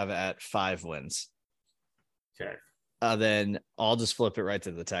I'm going to have it at 5 wins. Okay. Then I'll just flip it right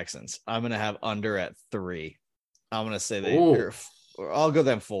to the Texans. I'm going to have under at 3. I'm going to say I'll go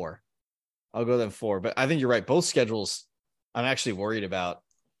them 4. But I think you're right. Both schedules, I'm actually worried about.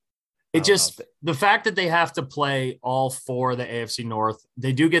 It just the fact that they have to play all 4 of the AFC North,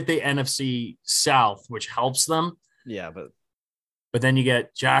 they do get the NFC South, which helps them. Yeah, but then you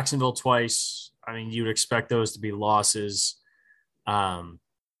get Jacksonville twice. I mean, you'd expect those to be losses.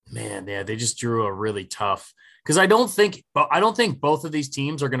 They just drew a really tough because I don't think both of these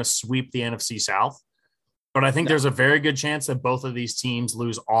teams are going to sweep the NFC South, but I think there's a very good chance that both of these teams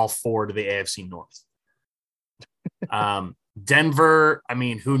lose all 4 to the AFC North. Denver, I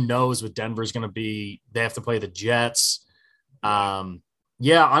mean, who knows what Denver's going to be? They have to play the Jets. I'm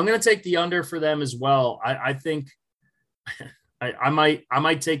going to take the under for them as well. I think I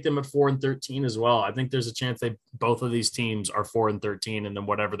might take them at 4-13 as well. I think there's a chance both of these teams are 4-13, and then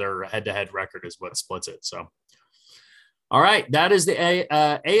whatever their head-to-head record is what splits it. So, all right, that is the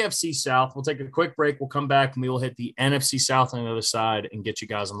AFC South. We'll take a quick break. We'll come back and we will hit the NFC South on the other side and get you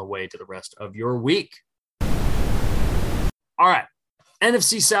guys on the way to the rest of your week. All right,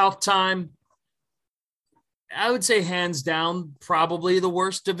 NFC South time. I would say hands down, probably the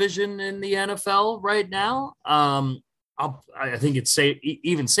worst division in the NFL right now. I think it's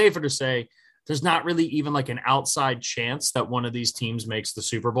even safer to say there's not really even like an outside chance that one of these teams makes the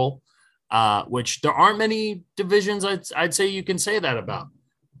Super Bowl, which there aren't many divisions I'd say you can say that about.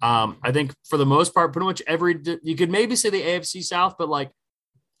 I think for the most part, pretty much you could maybe say the AFC South, but like,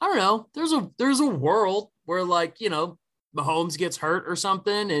 I don't know, there's a world where like, Mahomes gets hurt or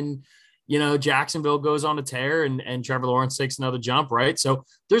something and, Jacksonville goes on a tear and Trevor Lawrence takes another jump, right? So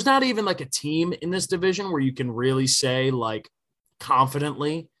there's not even like a team in this division where you can really say like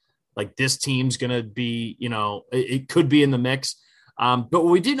confidently, like this team's going to be, it could be in the mix. But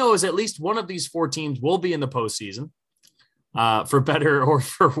what we do know is at least one of these 4 teams will be in the postseason, for better or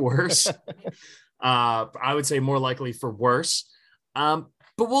for worse. I would say more likely for worse. But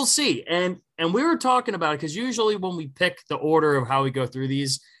we'll see. And we were talking about it because usually when we pick the order of how we go through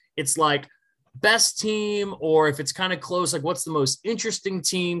these, it's like best team, or if it's kind of close, like what's the most interesting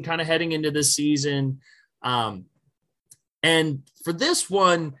team kind of heading into this season. And for this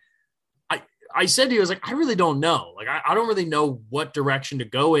one, I said to you, I was like, I really don't know. Like, I don't really know what direction to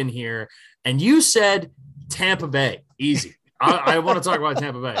go in here. And you said Tampa Bay, easy. I want to talk about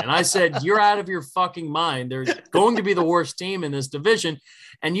Tampa Bay. And I said, you're out of your fucking mind. They're going to be the worst team in this division.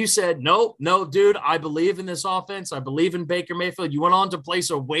 And you said, no, dude, I believe in this offense. I believe in Baker Mayfield. You went on to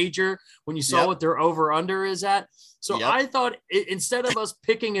place a wager when you saw what their over-under is at. So I thought instead of us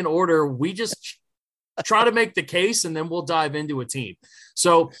picking an order, we just try to make the case and then we'll dive into a team.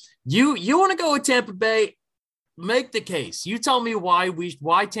 So you want to go with Tampa Bay? Make the case. You tell me why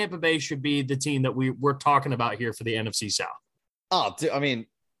Tampa Bay should be the team that we're talking about here for the NFC South. Oh, dude, I mean,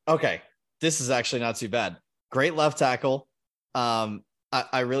 okay. This is actually not too bad. Great left tackle.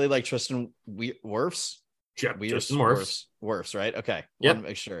 I really like Tristan Wirfs. Yeah, Tristan Wirfs, right? Okay. Yep. Want to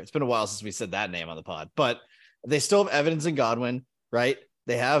make sure. It's been a while since we said that name on the pod, but they still have Evans and Godwin, right?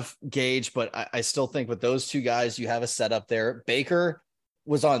 They have Gage, but I still think with those 2 guys, you have a setup there. Baker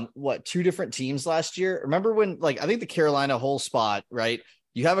was on 2 different teams last year. Remember when, like, I think the Carolina whole spot, right?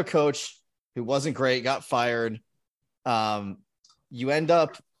 You have a coach who wasn't great, got fired. You end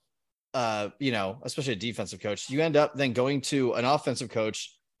up, especially a defensive coach, you end up then going to an offensive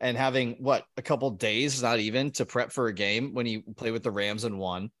coach and having a couple days, not even, to prep for a game when he played with the Rams and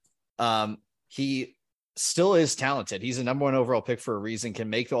won. He still is talented. He's a number 1 overall pick for a reason, can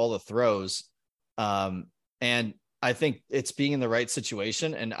make all the throws. And I think it's being in the right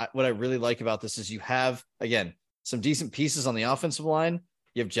situation. And what I really like about this is you have, again, some decent pieces on the offensive line.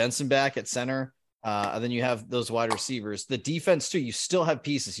 You have Jensen back at center. And then you have those wide receivers. The defense, too, you still have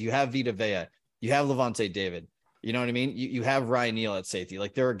pieces. You have Vita Vea. You have Levante David. You know what I mean? You have Ryan Neal at safety.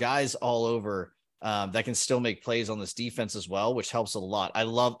 Like, there are guys all over that can still make plays on this defense as well, which helps a lot.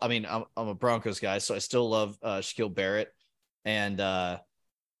 I'm a Broncos guy, so I still love Shaquille Barrett. And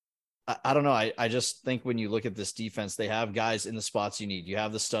I don't know. I just think when you look at this defense, they have guys in the spots you need. You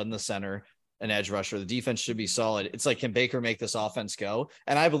have the stud in the center, an edge rusher. The defense should be solid. It's like, can Baker make this offense go?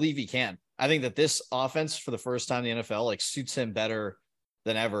 And I believe he can. I think that this offense, for the first time in the NFL, like, suits him better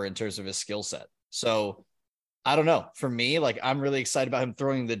than ever in terms of his skill set. So I don't know. For me, like, I'm really excited about him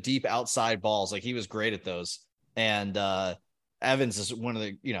throwing the deep outside balls. Like, he was great at those. And Evans is one of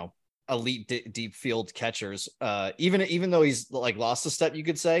the, elite deep field catchers. Even though he's like lost a step, you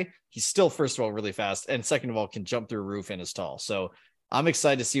could say, he's still, first of all, really fast. And second of all, can jump through a roof and is tall. So I'm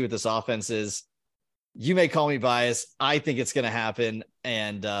excited to see what this offense is. You may call me biased. I think it's going to happen.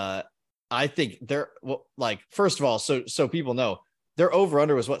 And I think they're first of all, so people know, their over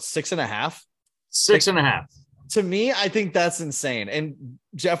under was 6.5? 6.5. To me, I think that's insane. And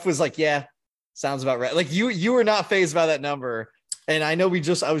Jeff was like, yeah, sounds about right. Like, you were not fazed by that number. And I know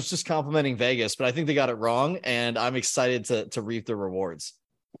I was just complimenting Vegas, but I think they got it wrong, and I'm excited to reap the rewards.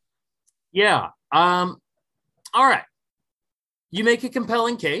 Yeah. All right. You make a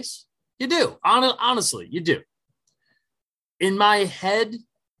compelling case. You do. Honestly, you do. In my head,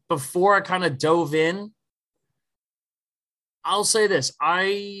 before I kind of dove in, I'll say this.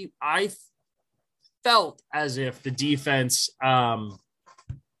 I felt as if the defense had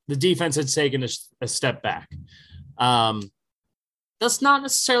taken a step back. That's not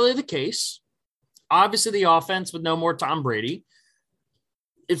necessarily the case. Obviously, the offense with no more Tom Brady,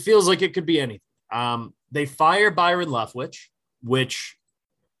 it feels like it could be anything. They fire Byron Leftwich, which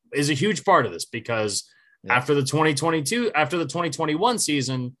is a huge part of this because after the 2021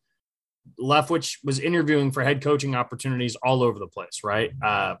 season, Leftwich was interviewing for head coaching opportunities all over the place, right?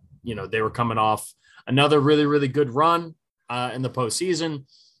 They were coming off another really, really good run in the postseason.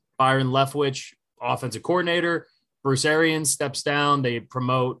 Byron Leftwich, offensive coordinator. Bruce Arians steps down. They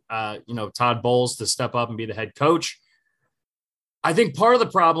promote, Todd Bowles to step up and be the head coach. I think part of the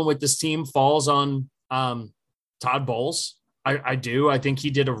problem with this team falls on Todd Bowles. I do. I think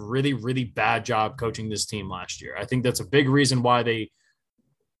he did a really, really bad job coaching this team last year. I think that's a big reason why they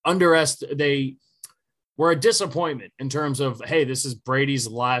were a disappointment in terms of, hey, this is Brady's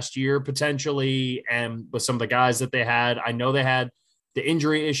last year potentially. And with some of the guys that they had, I know they had the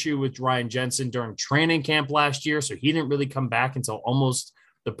injury issue with Ryan Jensen during training camp last year. So he didn't really come back until almost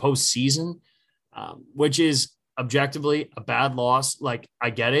the postseason, which is objectively a bad loss. Like, I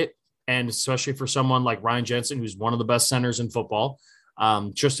get it. And especially for someone like Ryan Jensen, who's one of the best centers in football.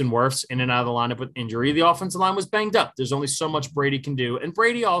 Tristan Wirfs in and out of the lineup with injury. The offensive line was banged up. There's only so much Brady can do. And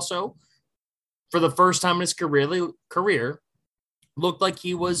Brady also, for the first time in his career looked like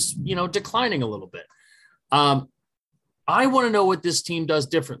he was, declining a little bit. I want to know what this team does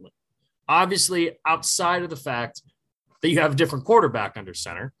differently. Obviously, outside of the fact that you have a different quarterback under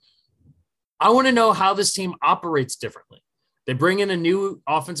center, I want to know how this team operates differently. They bring in a new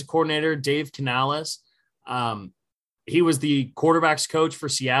offensive coordinator, Dave Canales. He was the quarterback's coach for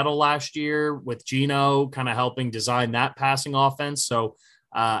Seattle last year with Geno, kind of helping design that passing offense. So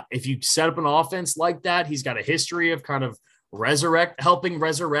if you set up an offense like that, he's got a history of kind of helping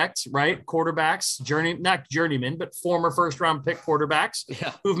resurrect, right? Quarterbacks, not journeyman, but former first round pick quarterbacks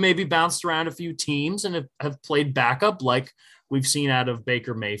who've maybe bounced around a few teams and have played backup like we've seen out of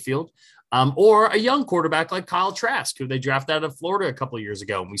Baker Mayfield. Or a young quarterback like Kyle Trask, who they drafted out of Florida a couple of years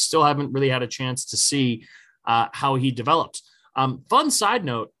ago. And we still haven't really had a chance to see how he develops. Fun side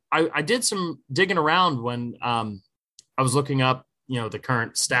note, I did some digging around when I was looking up, the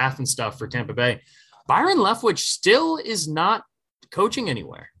current staff and stuff for Tampa Bay. Byron Leftwich still is not coaching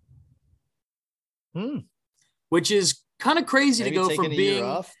anywhere, which is kind of crazy to go from being a year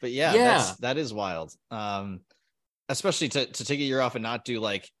off. But that is wild. Especially to take a year off and not do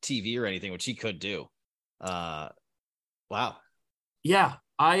like TV or anything, which he could do. Wow. Yeah.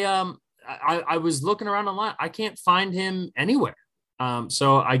 I was looking around online. I can't find him anywhere.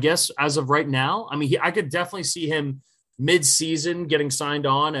 So I guess as of right now, I could definitely see him mid-season getting signed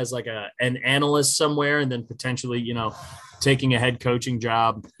on as like an analyst somewhere, and then potentially, taking a head coaching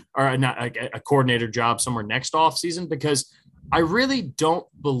job or not like a coordinator job somewhere next off season, because I really don't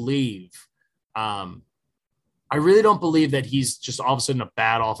believe that he's just all of a sudden a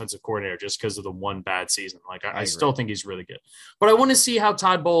bad offensive coordinator just because of the one bad season. Like I still think he's really good, but I want to see how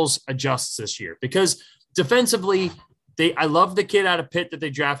Todd Bowles adjusts this year, because defensively, I love the kid out of Pitt that they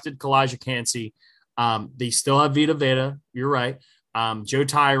drafted, Kalijah Cansey. They still have Vita Veda. You're right. Joe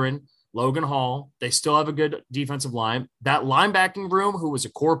Tyron, Logan Hall. They still have a good defensive line. That linebacking room, who was a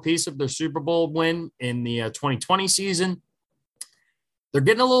core piece of their Super Bowl win in the 2020 season, they're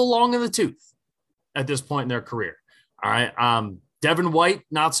getting a little long in the tooth at this point in their career. All right. Devin White,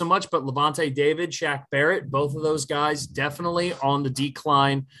 not so much, but Levante David, Shaq Barrett, both of those guys definitely on the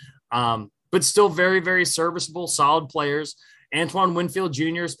decline, but still very, very serviceable, solid players. Antoine Winfield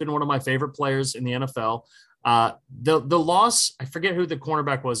Jr. has been one of my favorite players in the NFL. The loss, I forget who the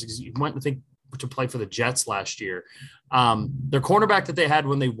cornerback was, because he went, I think, to play for the Jets last year. Their cornerback that they had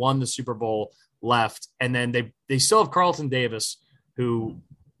when they won the Super Bowl left, and then they still have Carlton Davis, who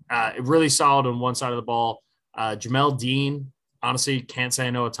really solid on one side of the ball. Jamel Dean, honestly, can't say I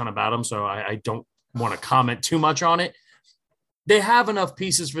know a ton about him, so I don't want to comment too much on it. They have enough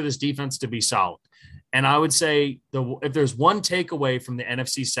pieces for this defense to be solid. And I would say if there's one takeaway from the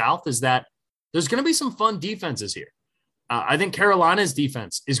NFC South is that there's going to be some fun defenses here. I think Carolina's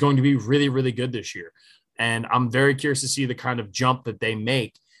defense is going to be really, really good this year. And I'm very curious to see the kind of jump that they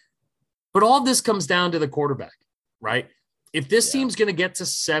make. But all of this comes down to the quarterback, right? If this team's going to get to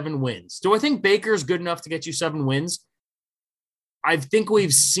 7 wins, do I think Baker's good enough to get you 7 wins? I think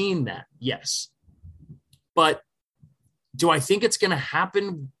we've seen that, yes. But do I think it's going to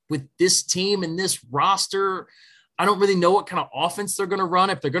happen with this team and this roster? I don't really know what kind of offense they're going to run.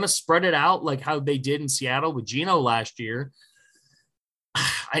 If they're going to spread it out like how they did in Seattle with Geno last year,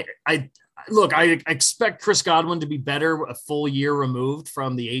 I expect Chris Godwin to be better a full year removed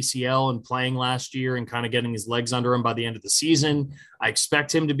from the ACL and playing last year and kind of getting his legs under him by the end of the season. I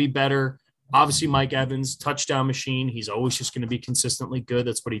expect him to be better. Obviously, Mike Evans, touchdown machine. He's always just going to be consistently good.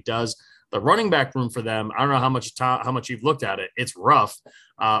 That's what he does. The running back room for them, I don't know how much you've looked at it. It's rough.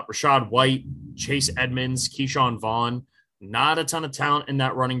 Rachaad White, Chase Edmonds, Keyshawn Vaughn, not a ton of talent in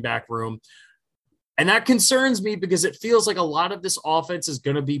that running back room. And that concerns me because it feels like a lot of this offense is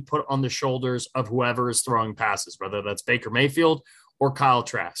going to be put on the shoulders of whoever is throwing passes, whether that's Baker Mayfield or Kyle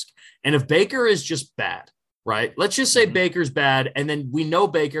Trask. And if Baker is just bad, right? Let's just say Baker's bad. And then we know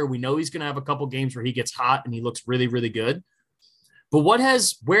Baker, we know he's going to have a couple games where he gets hot and he looks really, really good. But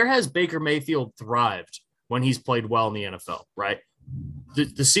where has Baker Mayfield thrived when he's played well in the NFL, right?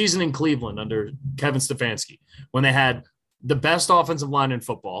 The season in Cleveland under Kevin Stefanski, when they had the best offensive line in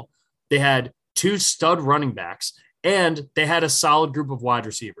football, they had 2 stud running backs, and they had a solid group of wide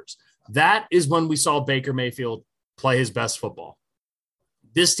receivers. That is when we saw Baker Mayfield play his best football.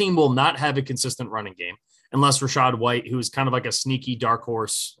 This team will not have a consistent running game unless Rachaad White, who is kind of like a sneaky dark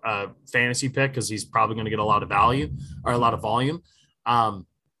horse fantasy pick because he's probably going to get a lot of value or a lot of volume.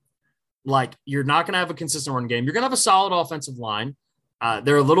 You're not going to have a consistent run game. You're going to have a solid offensive line.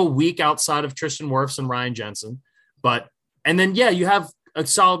 They're a little weak outside of Tristan Wirfs and Ryan Jensen, you have a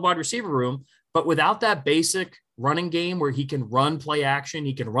solid wide receiver room, but without that basic running game where he can run play action,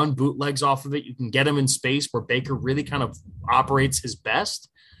 he can run bootlegs off of it. You can get him in space where Baker really kind of operates his best.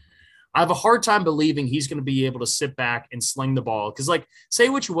 I have a hard time believing he's going to be able to sit back and sling the ball. Cause say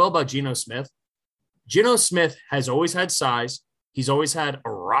what you will about Geno Smith. Geno Smith has always had size. He's always had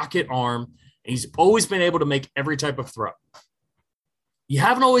a rocket arm, and he's always been able to make every type of throw. You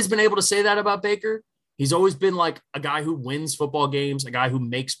haven't always been able to say that about Baker. He's always been like a guy who wins football games, a guy who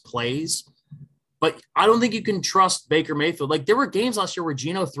makes plays. But I don't think you can trust Baker Mayfield. Like, there were games last year where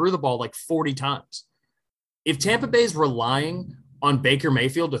Geno threw the ball like 40 times. If Tampa Bay is relying on Baker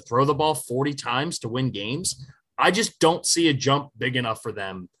Mayfield to throw the ball 40 times to win games, I just don't see a jump big enough for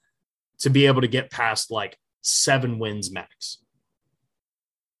them to be able to get past like 7 wins max.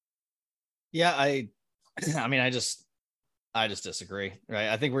 Yeah, I just disagree, right?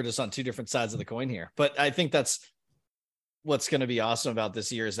 I think we're just on 2 different sides of the coin here. But I think that's what's going to be awesome about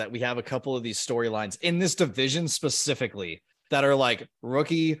this year is that we have a couple of these storylines in this division specifically that are like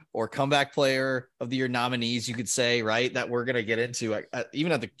rookie or comeback player of the year nominees, you could say, right? That we're going to get into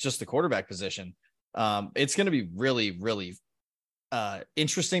even at just the quarterback position. It's going to be really, really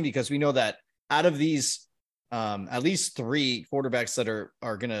interesting because we know that out of these, at least 3 quarterbacks that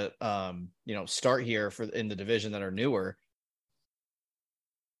are going to, start here in the division that are newer.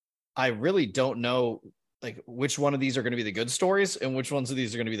 I really don't know like which one of these are going to be the good stories and which ones of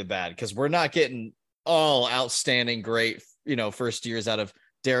these are going to be the bad, because we're not getting all outstanding, great, first years out of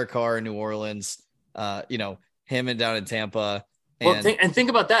Derek Carr in New Orleans, him and down in Tampa. Well, think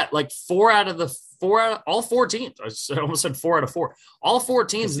about that. Like all 4 teams, I almost said 4 out of 4, all 4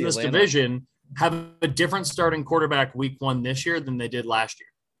 teams in this division have a different starting quarterback week 1 this year than they did last year.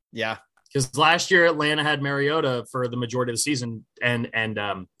 Yeah. Because last year Atlanta had Mariota for the majority of the season and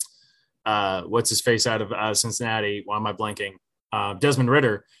what's his face out of Cincinnati? Why am I blanking? Desmond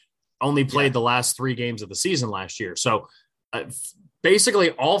Ridder only played the last 3 games of the season last year. So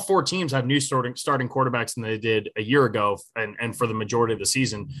basically all 4 teams have new starting quarterbacks than they did a year ago. And for the majority of the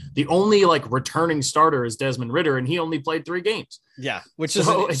season, the only like returning starter is Desmond Ridder, and he only played 3 games. Yeah. Which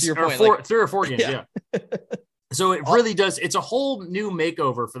is your point, 3 or 4 games. Yeah. So it really does. It's a whole new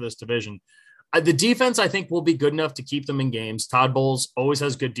makeover for this division. The defense, I think, will be good enough to keep them in games. Todd Bowles always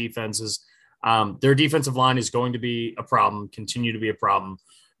has good defenses. Their defensive line is going to be a problem, continue to be a problem.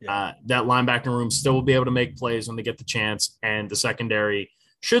 Yeah. That linebacker room still will be able to make plays when they get the chance, and the secondary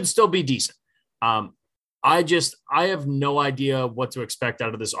should still be decent. I have no idea what to expect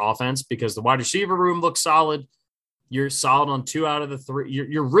out of this offense because the wide receiver room looks solid. You're solid on 2 out of the 3.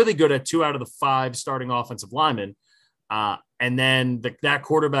 You're really good at 2 out of the 5 starting offensive linemen. And then that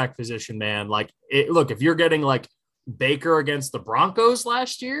quarterback position, man, look, if you're getting like Baker against the Broncos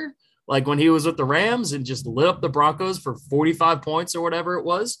last year, like when he was with the Rams and just lit up the Broncos for 45 points or whatever it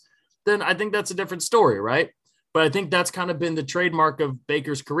was, then I think that's a different story, right? But I think that's kind of been the trademark of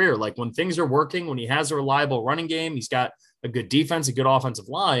Baker's career. Like when things are working, when he has a reliable running game, he's got a good defense, a good offensive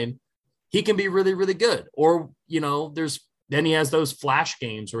line, he can be really, really good. Or, then he has those flash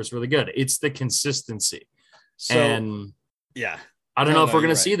games where it's really good. It's the consistency. So Yeah. I don't know if we're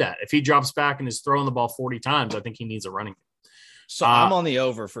going to right. see that. If he drops back and is throwing the ball 40 times, I think he needs a running game. So I'm on the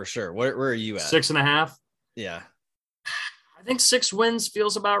over for sure. Where are you at? 6.5. Yeah. I think 6 wins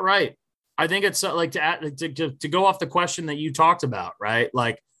feels about right. I think it's like to go off the question that you talked about, right?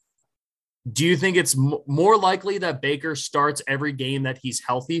 Like, do you think it's more likely that Baker starts every game that he's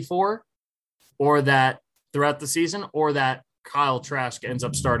healthy for, or that throughout the season, or that Kyle Trask ends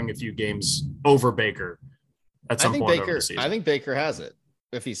up starting a few games over Baker at some point over the season? I think Baker has it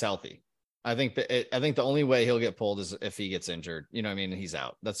if he's healthy. I think the only way he'll get pulled is if he gets injured. You know what I mean? He's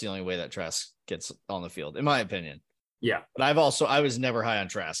out. That's the only way that Trask gets on the field, in my opinion. Yeah. But I was never high on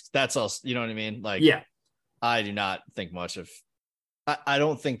Trask. That's also, you know what I mean? Like, yeah, I do not think much of, I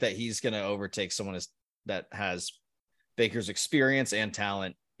don't think that he's going to overtake someone that has Baker's experience and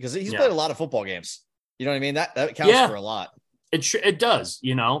talent, because he's played a lot of football games. You know what I mean? That counts for a lot. It does,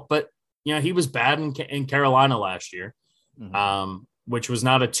 but he was bad in Carolina last year. Mm-hmm. Which was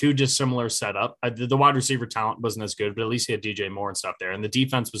not a too dissimilar setup. The wide receiver talent wasn't as good, but at least he had DJ Moore and stuff there. And the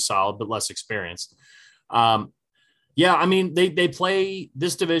defense was solid, but less experienced. They play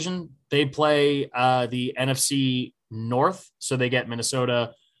this division. They play the NFC North. So they get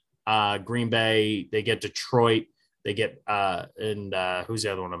Minnesota, Green Bay. They get Detroit. They get, who's the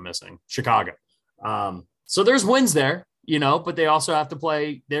other one I'm missing? Chicago. So there's wins there, but they also have to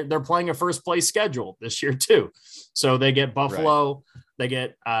play. They're playing a first place schedule this year too. So they get Buffalo.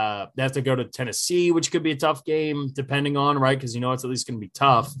 Right. They have to go to Tennessee, which could be a tough game depending on, right? Because it's at least going to be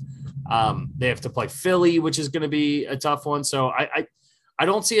tough. They have to play Philly, which is going to be a tough one. So I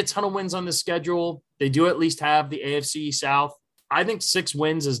don't see a ton of wins on the schedule. They do at least have the AFC South. I think 6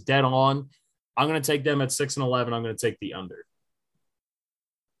 wins is dead on. I'm going to take them at 6-11. I'm going to take the under.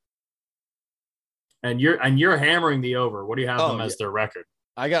 And you're hammering the over. What do you have them as their record?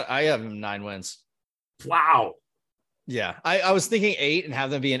 I have them 9 wins. Wow. Yeah. I was thinking 8 and have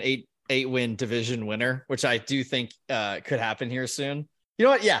them be an 8-win division winner, which I do think could happen here soon. You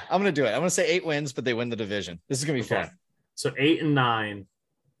know what? Yeah, I'm going to do it. I'm going to say 8 wins, but they win the division. This is going to be fun. So 8 and 9,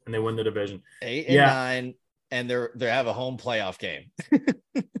 and they win the division. 8 and 9, and they have a home playoff game.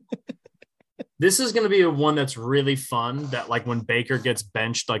 This is going to be one that's really fun. That like when Baker gets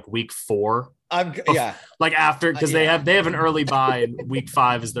benched like week 4. Like after, because they have an early bye and week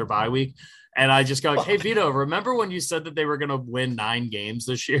 5 is their bye week. And I just go like, hey, Vido, remember when you said that they were going to win 9 games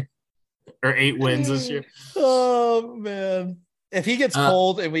this year or 8 wins this year? Oh man. If he gets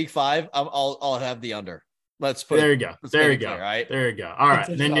pulled in week 5, I'll have the under. Let's put there. You go. There you go. Right. There you go. All right.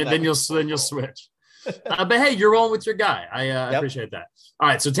 Then you'll switch. But hey, you're rolling with your guy. I appreciate that. All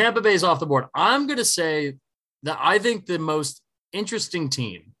right. So Tampa Bay is off the board. I'm going to say that I think the most interesting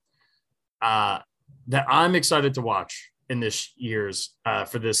team that I'm excited to watch in this year's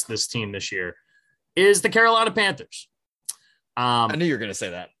for this team this year is the Carolina Panthers. I knew you were going to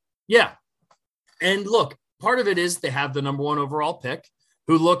say that. Yeah. And look, part of it is they have the number 1 overall pick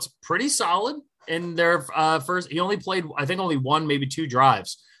who looked pretty solid in their first. He only played, I think, only 1, maybe 2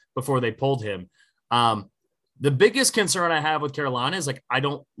 drives before they pulled him. The biggest concern I have with Carolina is like, I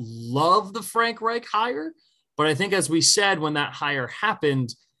don't love the Frank Reich hire, but I think as we said, when that hire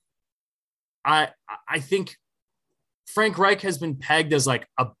happened, I think Frank Reich has been pegged as like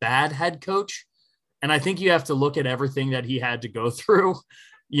a bad head coach. And I think you have to look at everything that he had to go through,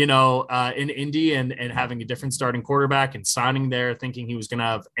 in Indy and having a different starting quarterback and signing there, thinking he was going to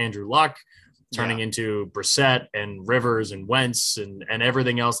have Andrew Luck, turning into Brissett and Rivers and Wentz and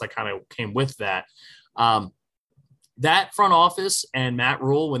everything else that kind of came with that. That front office and Matt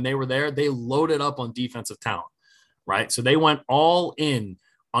Rule, when they were there, they loaded up on defensive talent, right? So they went all in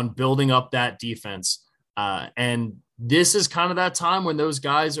on building up that defense. And this is kind of that time when those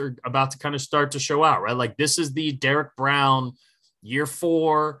guys are about to kind of start to show out, right? Like this is the Derek Brown year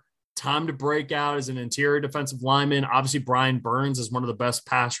 4, time to break out as an interior defensive lineman. Obviously, Brian Burns is one of the best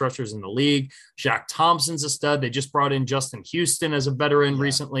pass rushers in the league. Shaq Thompson's a stud. They just brought in Justin Houston as a veteran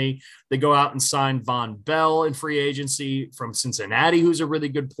recently. They go out and sign Von Bell in free agency from Cincinnati, who's a really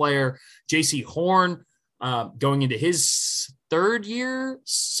good player. J.C. Horn going into his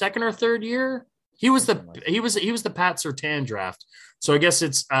second or third year. He was the Pat Surtain draft. So I guess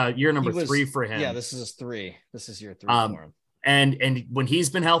it's year number 3 for him. Yeah, this is 3. This is year 3 for him. And when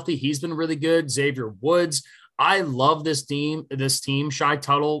he's been healthy, he's been really good. Xavier Woods. I love this team. Shy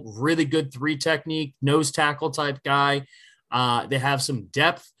Tuttle, really good 3 technique, nose tackle type guy. They have some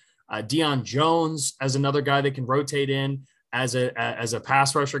depth. Deion Jones as another guy that can rotate in as a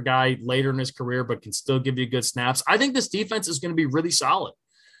pass rusher guy later in his career, but can still give you good snaps. I think this defense is going to be really solid.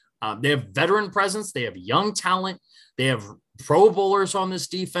 They have veteran presence. They have young talent. They have Pro Bowlers on this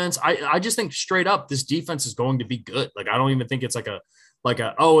defense. I just think straight up, this defense is going to be good. Like, I don't even think it's like a,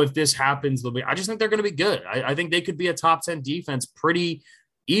 oh, if this happens, I just think they're going to be good. I think they could be a top 10 defense pretty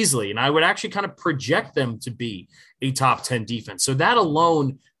easily. And I would actually kind of project them to be a top 10 defense. So that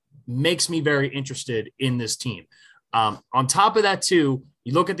alone makes me very interested in this team. On top of that, too,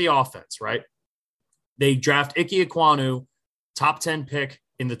 you look at the offense, right? They draft Ike Ekwonu, top 10 pick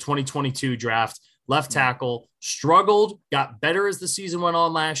in the 2022 draft, left tackle, struggled, got better as the season went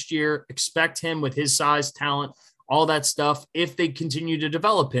on last year. Expect him with his size, talent, all that stuff. If they continue to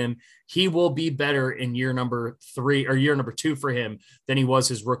develop him, he will be better in year number 3 or year number 2 for him than he was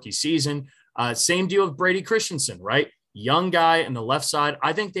his rookie season. Same deal with Brady Christensen, right? Young guy on the left side.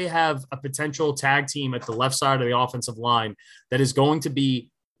 I think they have a potential tag team at the left side of the offensive line that is going to be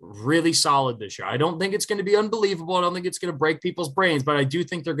really solid this year. I don't think it's going to be unbelievable. I don't think it's going to break people's brains, but I do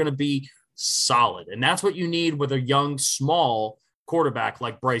think they're going to be solid. And that's what you need with a young, small quarterback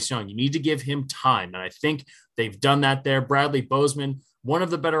like Bryce Young. You need to give him time. And I think they've done that there. Bradley Bozeman, one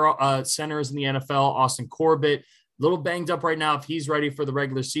of the better centers in the NFL. Austin Corbett, a little banged up right now. If he's ready for the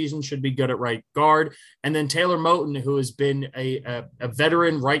regular season, should be good at right guard. And then Taylor Moton, who has been a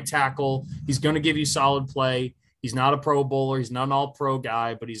veteran right tackle. He's going to give you solid play. He's not a Pro Bowler. He's not an all-pro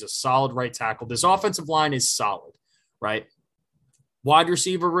guy, but he's a solid right tackle. This offensive line is solid, right? Wide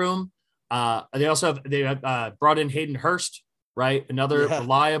receiver room. They also have brought in Hayden Hurst, right? Another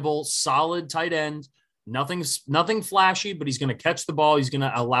reliable, solid tight end. Nothing flashy, but he's going to catch the ball. He's going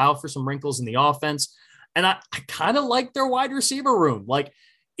to allow for some wrinkles in the offense. And I kind of like their wide receiver room. Like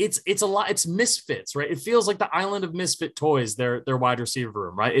it's a lot. It's misfits, right? It feels like the island of misfit toys, their wide receiver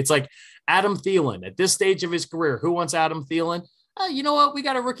room, right? It's like Adam Thielen at this stage of his career. Who wants Adam Thielen? You know what? We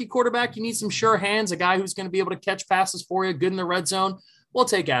got a rookie quarterback. You need some sure hands, a guy who's going to be able to catch passes for you, good in the red zone. We'll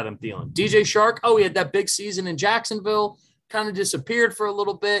take Adam Thielen. DJ Shark, he had that big season in Jacksonville, kind of disappeared for a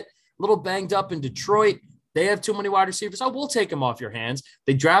little bit, a little banged up in Detroit. They have too many wide receivers. We'll take him off your hands.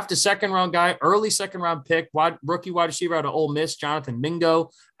 They draft a second-round guy, early second-round pick, rookie wide receiver out of Ole Miss, Jonathan Mingo,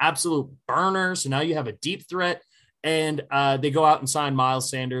 absolute burner. So now you have a deep threat. And they go out and sign Miles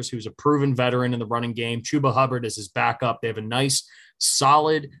Sanders, who's a proven veteran in the running game. Chuba Hubbard is his backup. They have a nice,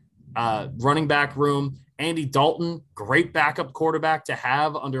 solid running back room. Andy Dalton, great backup quarterback to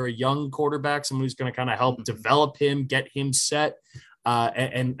have under a young quarterback, someone who's going to kind of help develop him, get him set,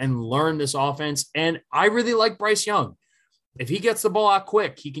 and learn this offense. And I really like Bryce Young. If he gets the ball out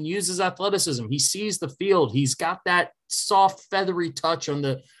quick, he can use his athleticism. He sees the field. He's got that soft, feathery touch on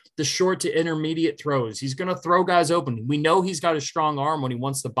the short to intermediate throws. He's going to throw guys open. We know he's got a strong arm when he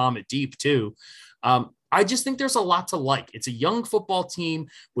wants to bomb it deep too. I just think there's a lot to like. It's a young football team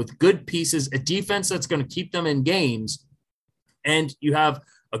with good pieces, a defense that's going to keep them in games. And you have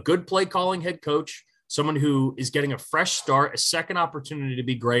a good play calling head coach, someone who is getting a fresh start, a second opportunity to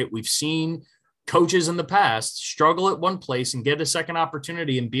be great. We've seen coaches in the past struggle at one place and get a second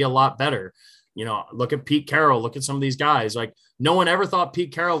opportunity and be a lot better. You know, look at Pete Carroll, look at some of these guys. Like, no one ever thought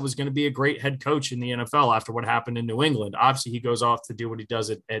Pete Carroll was going to be a great head coach in the NFL after what happened in New England. Obviously, he goes off to do what he does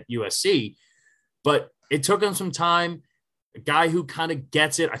at USC, but it took him some time. A guy who kind of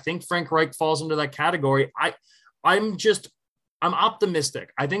gets it. I think Frank Reich falls into that category. I'm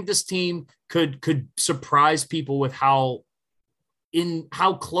optimistic. I think this team could surprise people with how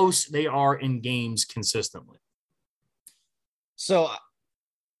close they are in games consistently. So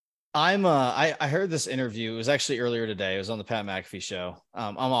I heard this interview. It was actually earlier today. It was on the Pat McAfee show.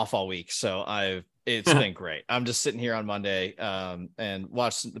 I'm off all week, so it's been great. I'm just sitting here on Monday and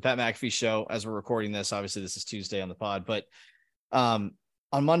watched the Pat McAfee show as we're recording this. Obviously, this is Tuesday on the pod, but on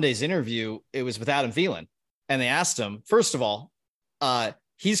Monday's interview, it was with Adam Thielen, and they asked him, first of all,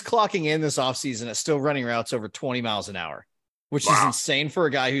 he's clocking in this offseason at still running routes over 20 miles an hour, which is insane for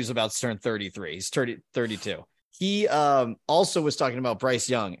a guy who's about to turn 33. He's 32. He also was talking about Bryce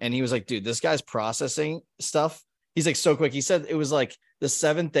Young, and he was like, dude, this guy's processing stuff. He's like so quick. He said it was like the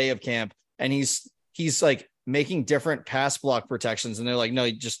 7th day of camp, and he's like making different pass block protections. And they're like, no,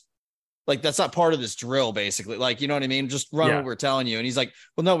 just like, that's not part of this drill, basically. Like, you know what I mean? Just run what we're telling you. And he's like,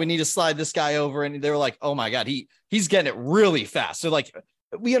 well, no, we need to slide this guy over. And they were like, oh my God, he's getting it really fast. So like,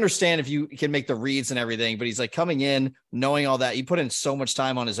 we understand if you can make the reads and everything, but he's like coming in, knowing all that. He put in so much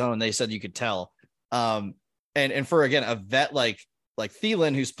time on his own. They said you could tell. And for, again, a vet like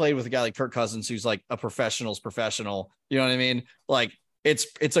Thielen, who's played with a guy like Kirk Cousins, who's like a professional's professional, you know what I mean? Like,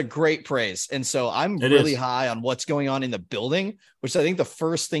 it's a great praise. And so I'm really high on what's going on in the building, which I think the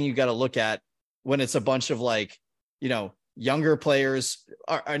first thing you got to look at when it's a bunch of like, you know, younger players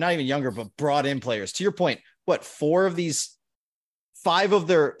are not even younger, but brought in players. To your point, what, 5 of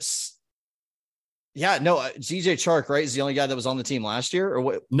their Yeah, no, DJ Chark, right, is the only guy that was on the team last year, or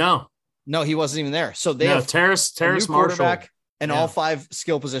what? No, he wasn't even there. So they have Terrace quarterback, Marshall, and all 5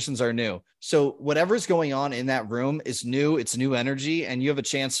 skill positions are new. So whatever's going on in that room is new. It's new energy, and you have a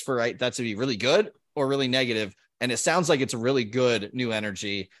chance for that to be really good or really negative. And it sounds like it's a really good new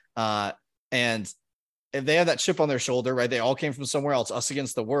energy. And if they have that chip on their shoulder, right, they all came from somewhere else, us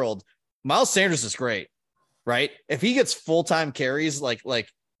against the world. Miles Sanders is great, right? If he gets full-time carries, like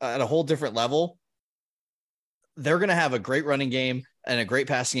at a whole different level, they're going to have a great running game and a great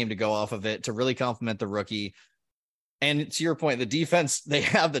passing game to go off of it to really complement the rookie. And to your point, the defense, they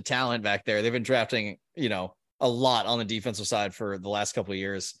have the talent back there. They've been drafting, a lot on the defensive side for the last couple of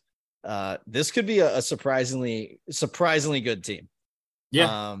years. This could be a surprisingly good team.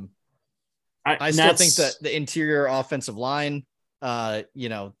 Yeah. I still think that the interior offensive line,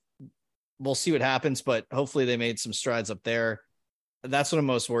 we'll see what happens, but hopefully they made some strides up there. That's what I'm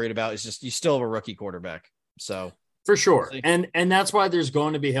most worried about, is just you still have a rookie quarterback. So for sure. And that's why there's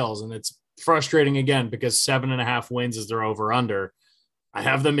going to be hills, and it's frustrating again because 7.5 wins is their over under. I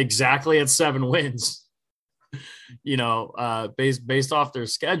have them exactly at 7 wins, based off their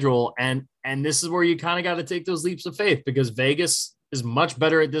schedule. And this is where you kind of got to take those leaps of faith, because Vegas is much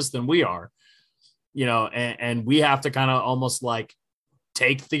better at this than we are, and we have to kind of almost like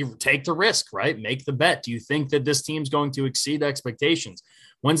take the risk, right? Make the bet. Do you think that this team's going to exceed expectations?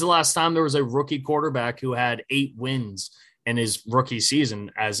 When's the last time there was a rookie quarterback who had 8 wins in his rookie season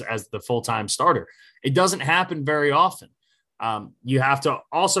as the full-time starter? It doesn't happen very often. You have to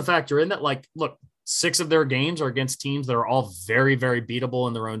also factor in that, like, look, 6 of their games are against teams that are all very, very beatable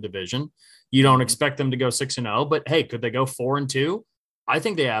in their own division. You don't expect them to go 6-0, but hey, could they go 4-2? I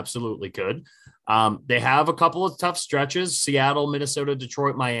think they absolutely could. They have a couple of tough stretches: Seattle, Minnesota,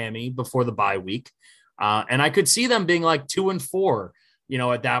 Detroit, Miami before the bye week. And I could see them being like 2-4,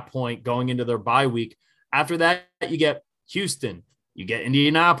 at that point going into their bye week. After that, you get Houston, you get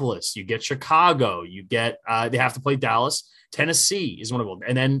Indianapolis, you get Chicago, you get, they have to play Dallas. Tennessee is one of them.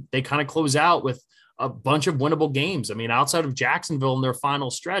 And then they kind of close out with a bunch of winnable games. I mean, outside of Jacksonville in their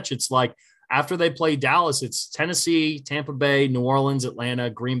final stretch, it's like after they play Dallas, it's Tennessee, Tampa Bay, New Orleans, Atlanta,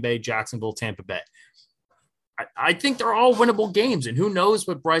 Green Bay, Jacksonville, Tampa Bay. I think they're all winnable games, and who knows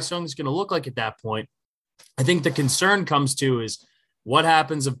what Bryce Young is going to look like at that point. I think the concern comes to is what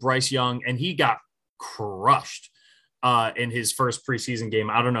happens if Bryce Young, and he got crushed in his first preseason game.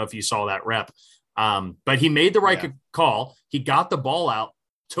 I don't know if you saw that rep, but he made the right call. He got the ball out,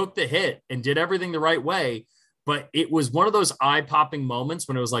 took the hit, and did everything the right way. But it was one of those eye-popping moments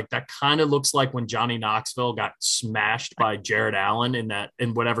when it was like, that kind of looks like when Johnny Knoxville got smashed by Jared Allen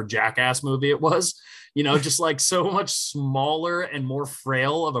in whatever Jackass movie it was, just like so much smaller and more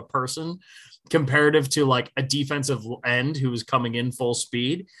frail of a person comparative to like a defensive end who was coming in full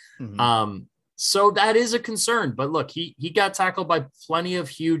speed. Mm-hmm. So that is a concern. But look, he got tackled by plenty of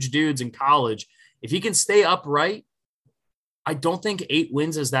huge dudes in college. If he can stay upright, I don't think 8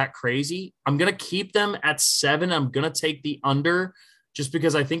 wins is that crazy. I'm going to keep them at 7. I'm going to take the under just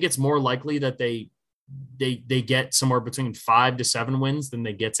because I think it's more likely that they get somewhere between 5 to 7 wins than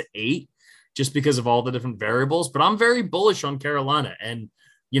they get to 8, just because of all the different variables. But I'm very bullish on Carolina. And,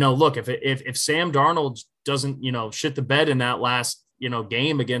 look, if Sam Darnold doesn't, shit the bed in that last,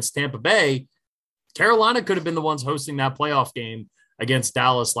 game against Tampa Bay, Carolina could have been the ones hosting that playoff game against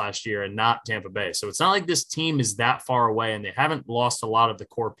Dallas last year and not Tampa Bay. So it's not like this team is that far away, and they haven't lost a lot of the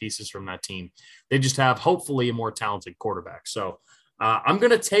core pieces from that team. They just have hopefully a more talented quarterback. So I'm going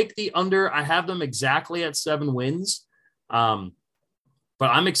to take the under. I have them exactly at 7 wins. But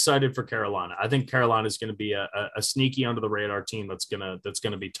I'm excited for Carolina. I think Carolina is going to be a sneaky under the radar team that's going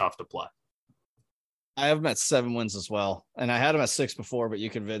to be tough to play. I have them at 7 wins as well. And I had them at 6 before, but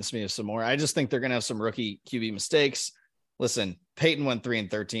you convinced me of some more. I just think they're going to have some rookie QB mistakes. Listen, Peyton went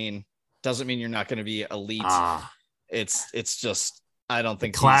 3-13. Doesn't mean you're not going to be elite. It's just, I don't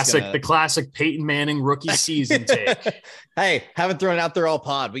think the classic Peyton Manning rookie season take. Hey, haven't thrown out there all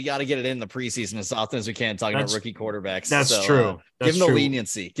pod. We got to get it in the preseason as often as we can, talking about rookie quarterbacks. That's true. Give him the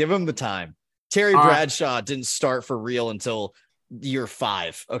leniency. Give him the time. Terry Bradshaw didn't start for real until year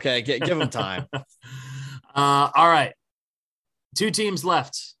 5. Okay, give him time. All right, 2 teams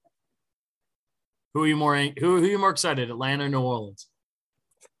left. Who are you more excited, Atlanta or New Orleans?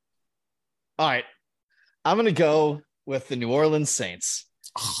 All right. I'm going to go with the New Orleans Saints.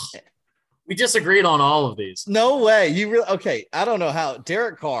 We disagreed on all of these. No way. Okay. I don't know how.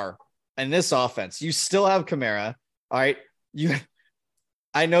 Derek Carr and this offense, you still have Kamara. All right.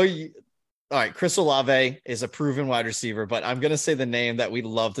 I know you. All right. Chris Olave is a proven wide receiver, but I'm going to say the name that we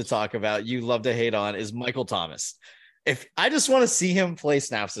love to talk about, you love to hate on, is Michael Thomas. if I just want to see him play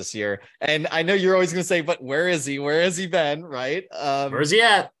snaps this year, and I know you're always going to say, but where is he? Where has he been? Right? Where's he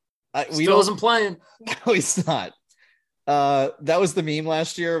at? Still isn't playing. No, he's not. That was the meme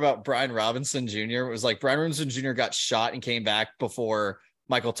last year about Brian Robinson Jr. It was like Brian Robinson Jr. got shot and came back before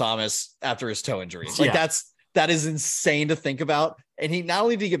Michael Thomas after his toe injury. Like that is insane to think about. And he not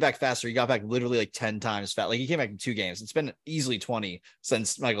only did he get back faster, he got back literally like 10 times fast. Like he came back in 2 games. It's been easily 20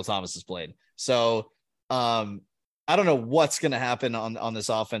 since Michael Thomas has played. So I don't know what's going to happen on this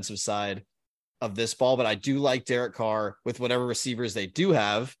offensive side of this ball, but I do like Derek Carr with whatever receivers they do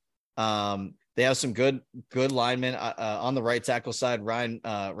have. They have some good linemen on the right tackle side. Ryan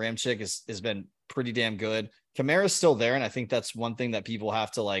Ramczyk has been pretty damn good. Kamara's still there, and I think that's one thing that people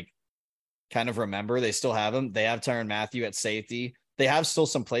have to like kind of remember. They still have him. They have Tyrann Mathieu at safety. They have still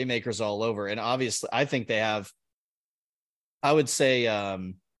some playmakers all over, and obviously, I think they have. I would say, I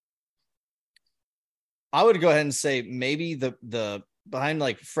would go ahead and say maybe the behind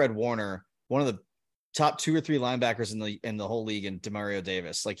like Fred Warner, one of the top 2 or 3 linebackers in the whole league, and Demario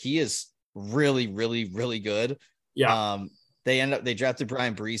Davis. Like he is really, really, really good. Yeah. They drafted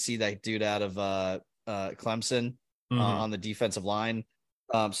Brian Breesy, that dude out of Clemson, on the defensive line.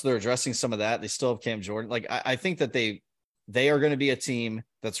 So they're addressing some of that. They still have Cam Jordan. Like I think that they are going to be a team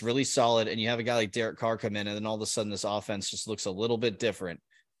that's really solid. And you have a guy like Derek Carr come in, and then all of a sudden this offense just looks a little bit different.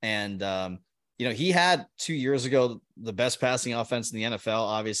 And he had 2 years ago the best passing offense in the NFL.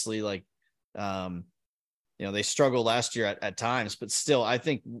 Obviously, like they struggled last year at times, but still, I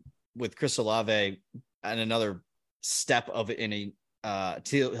think with Chris Olave and another step of it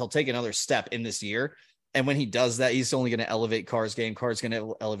he'll take another step in this year. And when he does that, he's only going to elevate Carr's game. Carr's going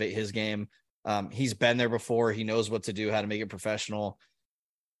to elevate his game. He's been there before. He knows what to do, how to make it professional.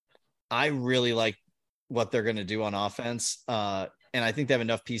 I really like what they're going to do on offense. And I think they have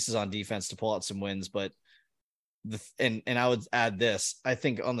enough pieces on defense to pull out some wins, but and I would add this, I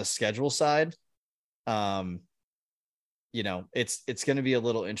think on the schedule side, it's going to be a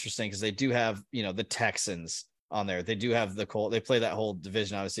little interesting because they do have, the Texans on there. They do have the Colts. They play that whole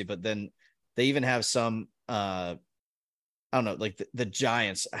division, obviously, but then they even have some, I don't know, like the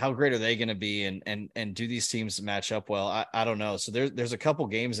Giants. How great are they going to be? And do these teams match up well? I don't know. So there's a couple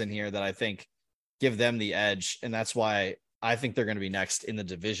games in here that I think give them the edge. And that's why I think they're going to be next in the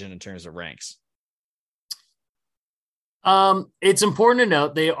division in terms of ranks. It's important to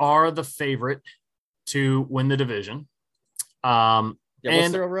note they are the favorite to win the division. What's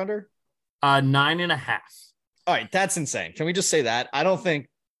their over under? 9.5. All right, that's insane. Can we just say that? I don't think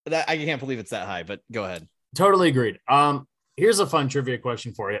that I can't believe it's that high, but go ahead. Totally agreed. Here's a fun trivia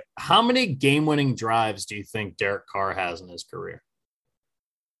question for you. How many game-winning drives do you think Derek Carr has in his career?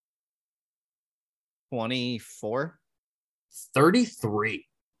 24. 33.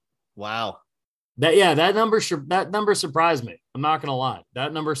 Wow. That number surprised me. I'm not gonna lie.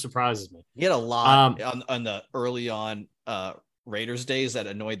 That number surprises me. He had a lot on the early on Raiders days that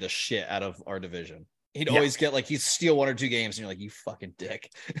annoyed the shit out of our division. He'd always get like he'd steal 1 or 2 games, and you're like, you fucking dick.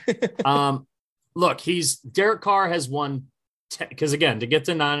 Look, Derek Carr has won because again, to get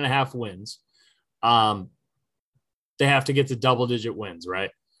to 9.5 wins, they have to get to double-digit wins,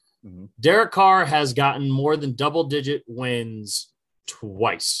 right? Mm-hmm. Derek Carr has gotten more than double-digit wins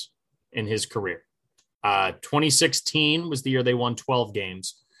twice in his career. 2016 was the year they won 12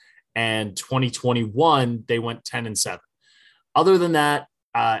 games, and 2021 they went 10-7. Other than that,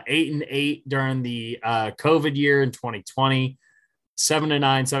 8-8 during the COVID year in 2020, 7-9,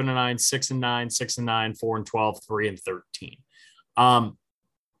 7-9, 6-9, 6-9, 4-12, 3-13.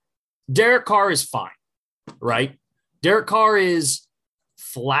 Derek Carr is fine, right? Derek Carr is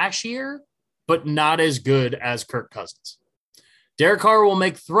flashier, but not as good as Kirk Cousins. Derek Carr will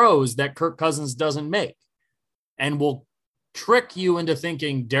make throws that Kirk Cousins doesn't make and will trick you into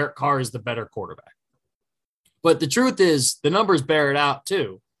thinking Derek Carr is the better quarterback. But the truth is, the numbers bear it out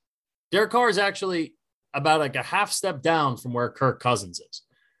too. Derek Carr is actually about like a half step down from where Kirk Cousins is.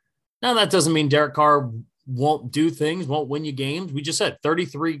 Now, that doesn't mean Derek Carr won't do things, won't win you games. We just said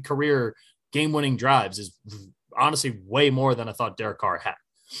 33 career game-winning drives is honestly way more than I thought Derek Carr had.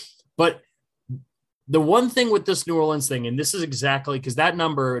 But the one thing with this New Orleans thing, and this is exactly because that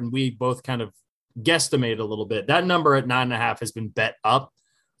number, and we both kind of guesstimated a little bit, that number at 9.5 has been bet up.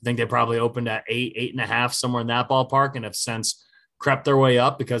 I think they probably opened at 8.5, somewhere in that ballpark, and have since crept their way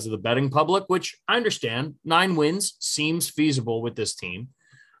up because of the betting public, which I understand. 9 wins seems feasible with this team.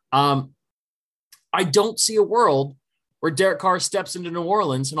 I don't see a world where Derek Carr steps into New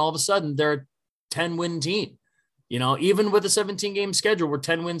Orleans and all of a sudden they're a 10-win team. You know, even with a 17-game schedule where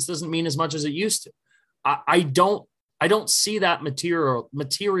 10 wins doesn't mean as much as it used to. I don't see that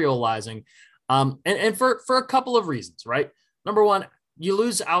materializing. And for a couple of reasons, right? Number one, you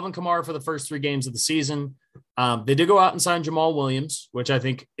lose Alvin Kamara for the first 3 games of the season. They did go out and sign Jamal Williams, which I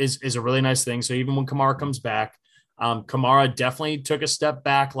think is a really nice thing. So even when Kamara comes back, Kamara definitely took a step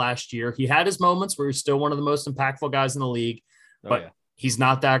back last year. He had his moments where he's still one of the most impactful guys in the league, but he's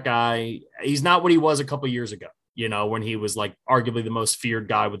not that guy. He's not what he was a couple of years ago, when he was like arguably the most feared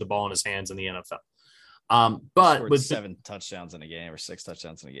guy with the ball in his hands in the NFL. But with 7 touchdowns in a game or 6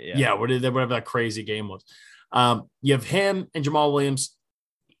 touchdowns in a game. Yeah. Whatever that crazy game was. You have him and Jamal Williams.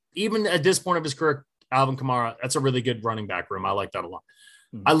 Even at this point of his career, Alvin Kamara, that's a really good running back room. I like that a lot.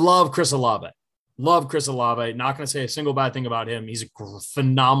 I love Chris Olave. Not going to say a single bad thing about him. He's a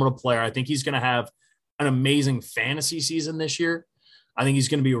phenomenal player. I think he's going to have an amazing fantasy season this year. I think he's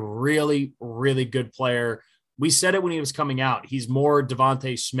going to be a really, really good player. We said it when he was coming out. He's more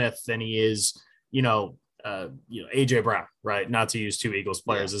Devontae Smith than he is, AJ Brown, right? Not to use 2 Eagles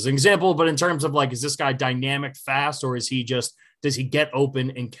players as an example, but in terms of like, is this guy dynamic fast, or does he get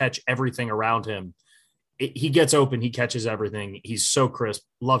open and catch everything around him? He gets open. He catches everything. He's so crisp.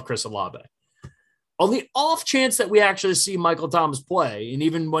 Love Chris Olave. On the off chance that we actually see Michael Thomas play, and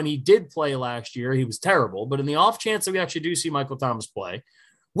even when he did play last year, he was terrible, but in the off chance that we actually do see Michael Thomas play,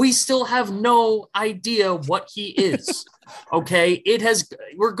 we still have no idea what he is. Okay.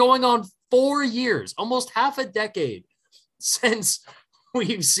 We're going on 4 years, almost half a decade since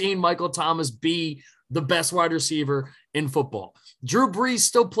we've seen Michael Thomas be the best wide receiver in football. Drew Brees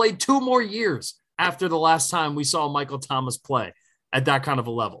still played 2 more years after the last time we saw Michael Thomas play at that kind of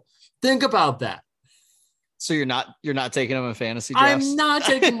a level. Think about that. So you're not taking him in fantasy drafts? I'm not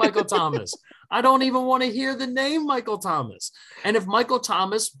taking Michael Thomas. I don't even want to hear the name Michael Thomas. And when Michael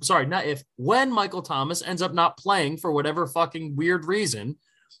Thomas ends up not playing for whatever fucking weird reason,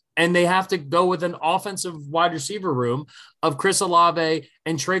 and they have to go with an offensive wide receiver room of Chris Olave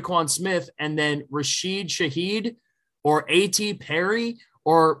and Traquan Smith, and then Rashid Shaheed or A.T. Perry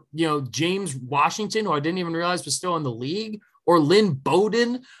or, James Washington, who I didn't even realize was still in the league, or Lynn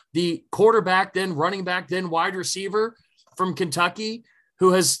Bowden, the quarterback, then running back, then wide receiver from Kentucky,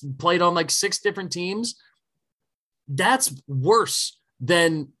 who has played on like 6 different teams. That's worse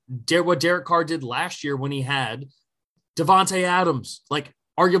than what Derek Carr did last year when he had Devontae Adams, like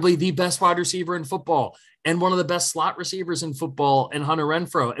arguably the best wide receiver in football, and one of the best slot receivers in football, and Hunter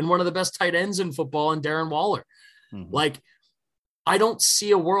Renfrow, and one of the best tight ends in football, and Darren Waller. Like, I don't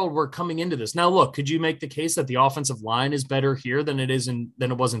see a world where coming into this. Now, look, could you make the case that the offensive line is better here than it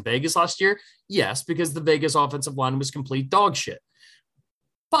was in Vegas last year? Yes, because the Vegas offensive line was complete dog shit.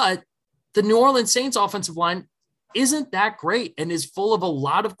 But the New Orleans Saints offensive line isn't that great and is full of a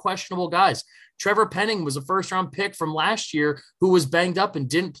lot of questionable guys. Trevor Penning was a first-round pick from last year who was banged up and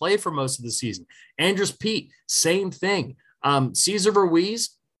didn't play for most of the season. Andres Pete, same thing. Cesar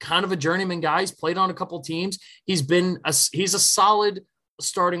Ruiz, kind of a journeyman guy. He's played on a couple teams. He's a solid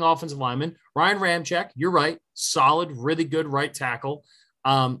starting offensive lineman. Ryan Ramczyk, you're right. Solid, really good right tackle.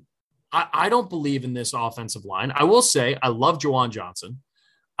 I don't believe in this offensive line. I will say I love Juwan Johnson.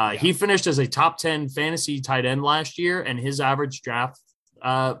 He finished as a top 10 fantasy tight end last year, and his average draft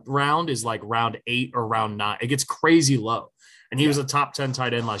round is like round 8 or round 9. It gets crazy low. And he was a top 10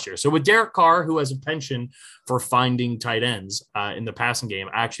 tight end last year. So with Derek Carr, who has a penchant for finding tight ends in the passing game,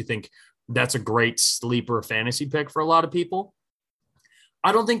 I actually think that's a great sleeper fantasy pick for a lot of people.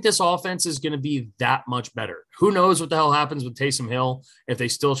 I don't think this offense is going to be that much better. Who knows what the hell happens with Taysom Hill if they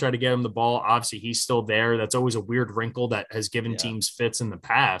still try to get him the ball. Obviously, he's still there. That's always a weird wrinkle that has given teams fits in the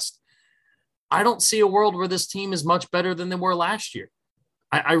past. I don't see a world where this team is much better than they were last year.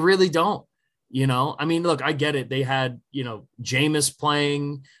 I really don't. I mean, look, I get it. They had, Jameis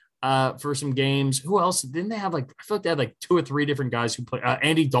playing for some games. Who else? Didn't they have I feel like they had like 2 or 3 different guys who play.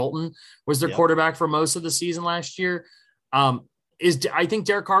 Andy Dalton was their quarterback for most of the season last year. I think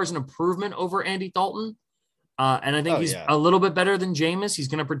Derek Carr is an improvement over Andy Dalton. And I think he's a little bit better than Jameis. He's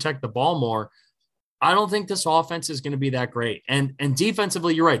going to protect the ball more. I don't think this offense is going to be that great. And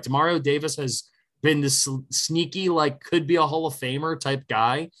defensively, you're right. Demario Davis has been this sneaky, could be a Hall of Famer type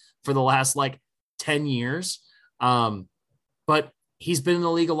guy for the last 10 years. But he's been in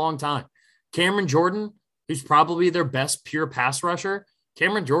the league a long time. Cameron Jordan, who's probably their best pure pass rusher.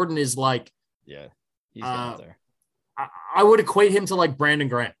 Cameron Jordan is he's out there. I would equate him to Brandon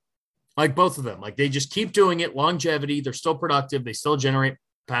Graham, both of them. They just keep doing it. Longevity. They're still productive. They still generate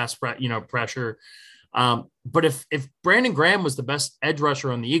pass, pressure. But if Brandon Graham was the best edge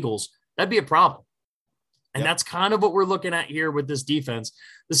rusher on the Eagles, that'd be a problem. And that's kind of what we're looking at here with this defense.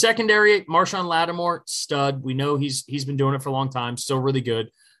 The secondary, Marshawn Lattimore, stud. We know he's been doing it for a long time. Still really good.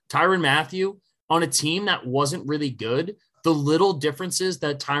 Tyrann Mathieu on a team that wasn't really good, the little differences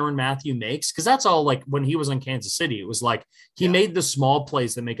that Tyrann Mathieu makes, because that's all like when he was in Kansas City, it was like he made the small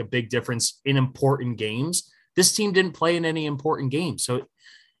plays that make a big difference in important games. This team didn't play in any important games. So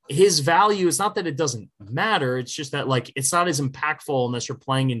his value is not that it doesn't matter. It's just that like it's not as impactful unless you're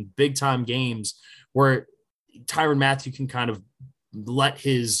playing in big time games where Tyrann Mathieu can kind of let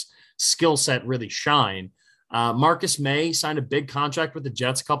his skill set really shine. Marcus May signed a big contract with the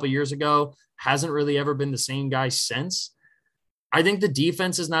Jets a couple of years ago. Hasn't really ever been the same guy since. I think the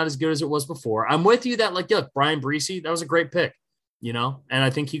defense is not as good as it was before. I'm with you that, like, look, Brian Bresee, that was a great pick, you know, and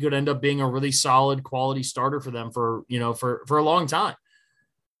I think he could end up being a really solid quality starter for them for a long time.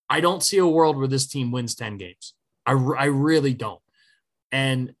 I don't see a world where this team wins 10 games. I really don't.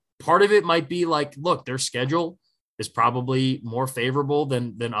 And part of it might be like, look, their schedule is probably more favorable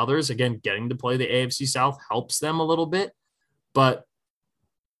than others. Again, getting to play the AFC South helps them a little bit, but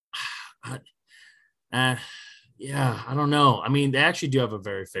yeah, I don't know. I mean, they actually do have a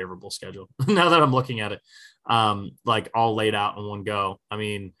very favorable schedule now that I'm looking at it, like all laid out in one go. I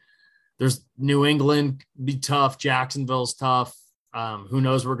mean, there's New England be tough. Jacksonville's tough. Who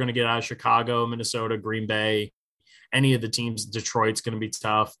knows? We're going to get out of Chicago, Minnesota, Green Bay, any of the teams. Detroit's going to be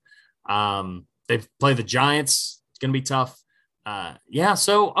tough. They play the Giants. It's going to be tough. Yeah.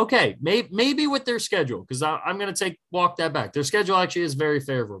 So, okay. Maybe with their schedule, because I'm going to walk that back. Their schedule actually is very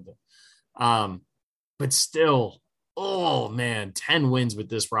favorable. But still, oh man, 10 wins with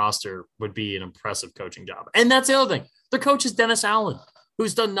this roster would be an impressive coaching job. And that's the other thing. Their coach is Dennis Allen,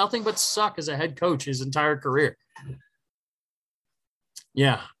 who's done nothing but suck as a head coach his entire career.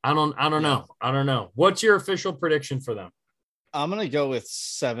 Yeah, I don't know. I don't know. What's your official prediction for them? I'm going to go with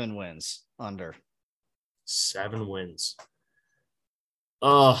 7 wins under. 7 wins.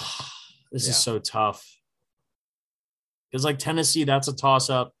 Oh, this is so tough. Because like Tennessee, that's a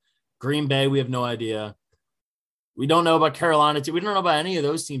toss-up. Green Bay, we have no idea. We don't know about Carolina. We don't know about any of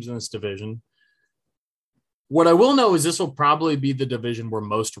those teams in this division. What I will know is this will probably be the division we're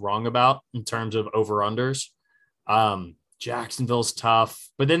most wrong about in terms of over-unders. Jacksonville's tough,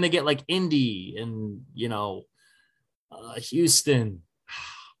 but then they get like Indy and, Houston.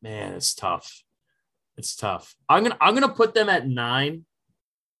 Man, it's tough. It's tough. I'm gonna put them at 9. I'm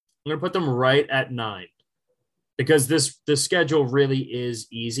gonna put them right at 9. Because the schedule really is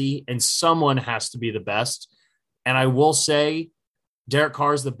easy and someone has to be the best. And I will say Derek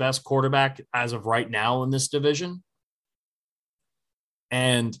Carr is the best quarterback as of right now in this division.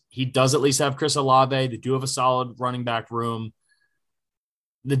 And he does at least have Chris Olave. They do have a solid running back room.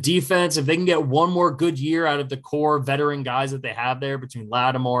 The defense, if they can get one more good year out of the core veteran guys that they have there between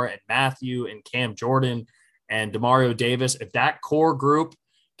Lattimore and Matthew and Cam Jordan and Demario Davis, if that core group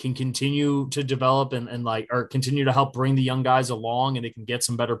can continue to develop and continue to help bring the young guys along and they can get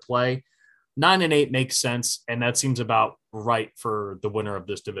some better play, 9-8 makes sense. And that seems about right for the winner of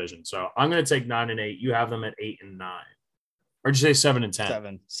this division. So I'm going to take 9-8. You have them at 8 and 9. Or did you say 7 and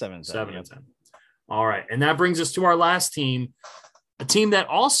 10? 7 and 10. All right. And that brings us to our last team, a team that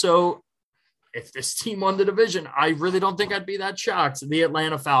also, if this team won the division, I really don't think I'd be that shocked. The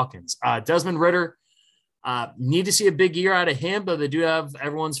Atlanta Falcons. Desmond Ridder, need to see a big year out of him, but they do have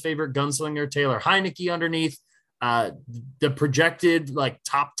everyone's favorite gunslinger, Taylor Heineke, underneath. The projected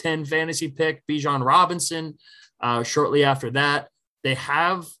top 10 fantasy pick, Bijan Robinson, shortly after that. They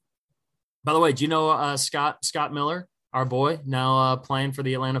have, by the way, do you know Scott Miller, our boy, now playing for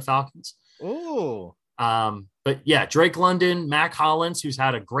the Atlanta Falcons? Ooh. But yeah, Drake London, Mac Hollins, who's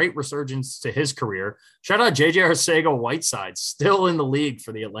had a great resurgence to his career. Shout out JJ Arcega-Whiteside, still in the league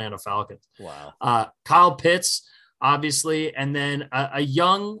for the Atlanta Falcons. Wow. Kyle Pitts, obviously, and then a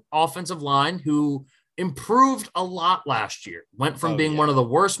young offensive line who improved a lot last year. Went from being one of the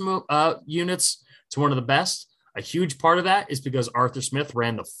worst units to one of the best. A huge part of that is because Arthur Smith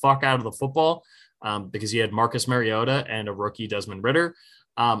ran the fuck out of the football because he had Marcus Mariota and a rookie Desmond Ridder.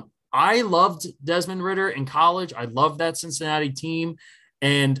 I loved Desmond Ridder in college. I loved that Cincinnati team.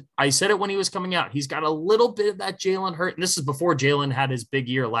 And I said it when he was coming out. He's got a little bit of that Jalen Hurts. And this is before Jalen had his big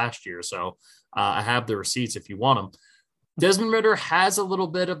year last year. So I have the receipts if you want them. Desmond Ridder has a little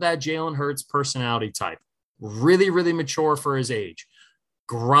bit of that Jalen Hurts personality type. Really, really mature for his age.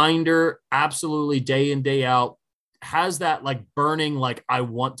 Grinder, absolutely day in, day out. Has that burning, I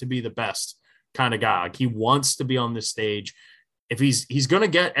want to be the best kind of guy. He wants to be on this stage. If he's going to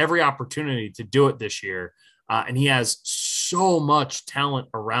get every opportunity to do it this year, and he has so much talent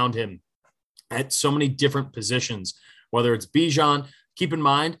around him at so many different positions, whether it's Bijan, keep in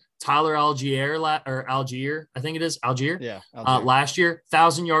mind, Tyler Algier, I think it is Algier. Yeah. Algier. Last year,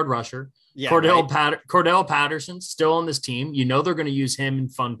 1,000-yard rusher. Yeah, Cordell Patterson still on this team. They're going to use him in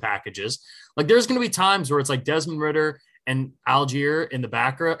fun packages. There's going to be times where it's Desmond Ridder and Algier in the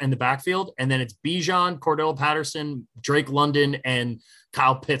backfield. And then it's Bijan, Cordell Patterson, Drake London, and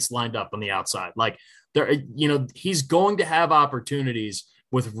Kyle Pitts lined up on the outside. Like he's going to have opportunities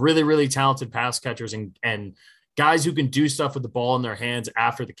with really, really talented pass catchers and guys who can do stuff with the ball in their hands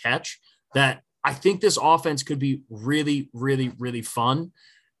after the catch, that I think this offense could be really, really, really fun.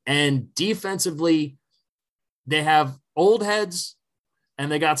 And defensively, they have old heads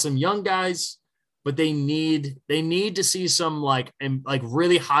and they got some young guys, but they need to see some like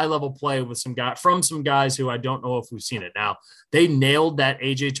really high level play with some guys who I don't know if we've seen it. Now, they nailed that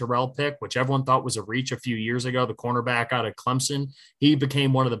AJ Terrell pick, which everyone thought was a reach a few years ago, the cornerback out of Clemson. He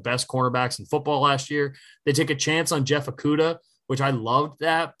became one of the best cornerbacks in football last year. They take a chance on Jeff Okudah, which I loved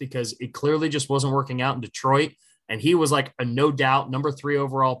that because it clearly just wasn't working out in Detroit. And he was like a no doubt number 3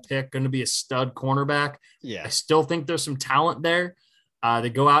 overall pick, going to be a stud cornerback. Yeah. I still think there's some talent there. They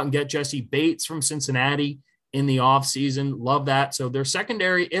go out and get Jesse Bates from Cincinnati in the offseason. Love that. So their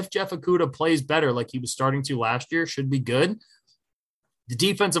secondary, if Jeff Okudah plays better like he was starting to last year, should be good. The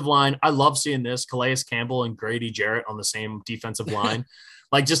defensive line, I love seeing this. Calais Campbell and Grady Jarrett on the same defensive line.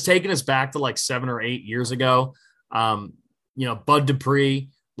 Like just taking us back to like 7 or 8 years ago. Bud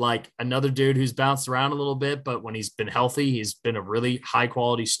Dupree, like another dude who's bounced around a little bit, but when he's been healthy, he's been a really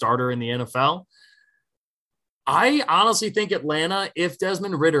high-quality starter in the NFL. I honestly think Atlanta, if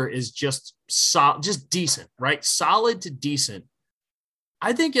Desmond Ridder is just decent, right? Solid to decent,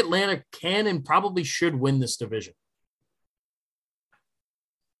 I think Atlanta can and probably should win this division.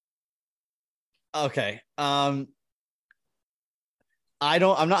 Okay. I'm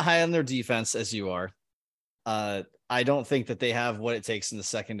not high on their defense as you are. I don't think that they have what it takes in the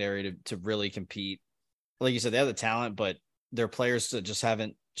secondary to really compete. Like you said, they have the talent, but their players that just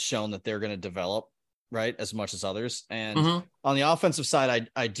haven't shown that they're going to develop right as much as others. And on the offensive side,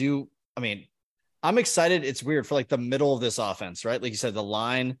 I'm excited. It's weird for like the middle of this offense, right? Like you said, the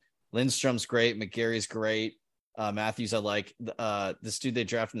line, Lindstrom's great. McGarry's great. Matthews, I like this dude they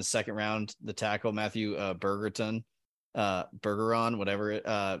drafted in the second round, the tackle, Matthew Bergeron,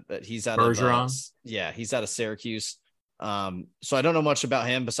 whatever. He's out Bergeron. He's out of Syracuse. So I don't know much about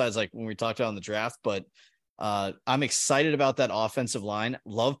him besides like when we talked about in the draft, but I'm excited about that offensive line.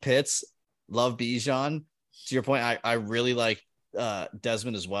 Love Pitts, love Bijan. To your point, I really like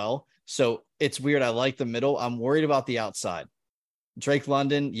Desmond as well. So it's weird. I like the middle. I'm worried about the outside. Drake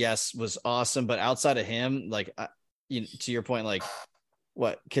London, yes, was awesome, but outside of him, like to your point, like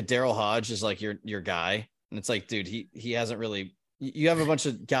what Daryl Hodge is like your guy, and it's like, dude, he hasn't really. You have a bunch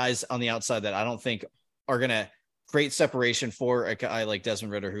of guys on the outside that I don't think are gonna create separation for a guy like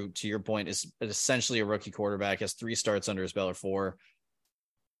Desmond Ridder, who, to your point, is essentially a rookie quarterback, has 3 starts under his belt or 4.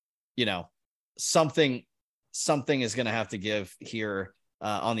 Something is gonna have to give here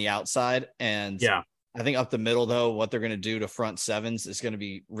on the outside, and yeah. I think up the middle, though, what they're going to do to front sevens is going to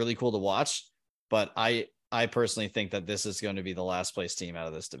be really cool to watch. But I personally think that this is going to be the last place team out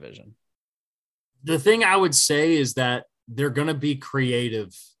of this division. The thing I would say is that they're going to be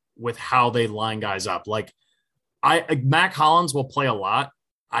creative with how they line guys up. Like Mac Hollins will play a lot.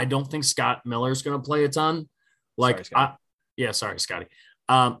 I don't think Scott Miller is going to play a ton. Like, sorry, Scotty.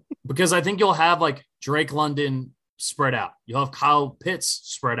 Because I think you'll have like Drake London spread out. You'll have Kyle Pitts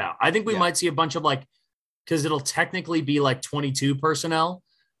spread out. I think we might see a bunch of like, because it'll technically be like 22 personnel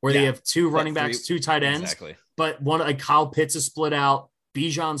where they have 2 running backs, 2 tight ends. Exactly. But one like Kyle Pitts is split out,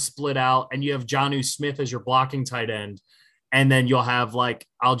 Bijan split out, and you have Jonnu Smith as your blocking tight end. And then you'll have like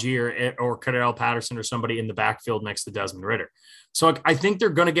Algier or Cordell Patterson or somebody in the backfield next to Desmond Ridder. So I think they're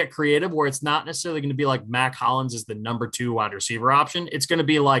going to get creative where it's not necessarily going to be like Mac Hollins is the number 2 wide receiver option. It's going to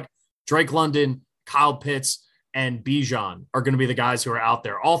be like Drake London, Kyle Pitts, and Bijan are going to be the guys who are out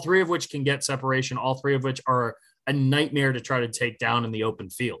there, all 3 of which can get separation, all 3 of which are a nightmare to try to take down in the open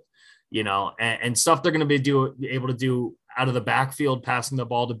field, and stuff they're going to be able to do out of the backfield, passing the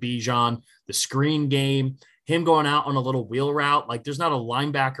ball to Bijan, the screen game, him going out on a little wheel route. Like there's not a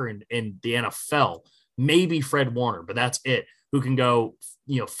linebacker in the NFL, maybe Fred Warner, but that's it, who can go,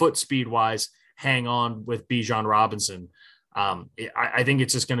 foot speed wise, hang on with Bijan Robinson. I think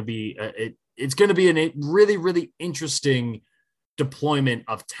it's just going to be it's going to be a really, really interesting deployment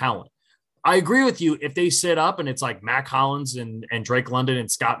of talent. I agree with you. If they sit up and it's like Mac Hollins and Drake London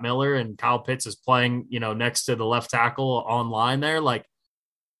and Scott Miller and Kyle Pitts is playing, next to the left tackle on line there, like,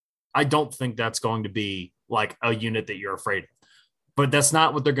 I don't think that's going to be like a unit that you're afraid of, but that's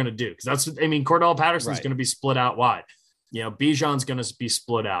not what they're going to do. Cause Cordell Patterson's going to be split out wide. Bijan's going to be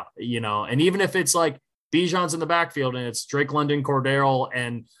split out, and even if it's like Bijan's in the backfield and it's Drake London, Cordell,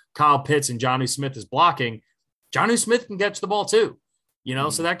 and Kyle Pitts and Jonnu Smith is blocking, Jonnu Smith can catch the ball too,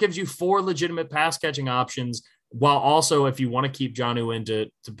 so that gives you 4 legitimate pass catching options while also if you want to keep Jonnu in to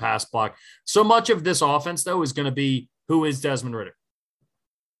pass block. So much of this offense, though, is going to be who is Desmond Ridder.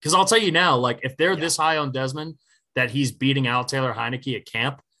 Because I'll tell you now, like if they're this high on Desmond that he's beating out Taylor Heineke at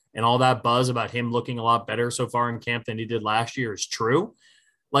camp and all that buzz about him looking a lot better so far in camp than he did last year is true,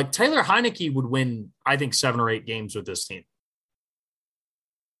 like Taylor Heineke would win, I think, 7 or 8 games with this team.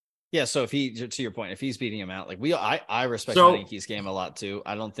 Yeah, so if he, to your point, if he's beating him out, like I respect Heineke's game a lot too.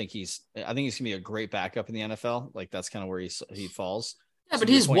 I think he's gonna be a great backup in the NFL. Like that's kind of where he falls. Yeah, but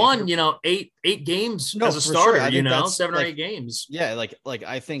he's won, eight games as a starter, sure. 7 or 8 games. Yeah, like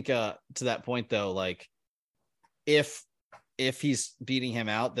I think to that point though, like if he's beating him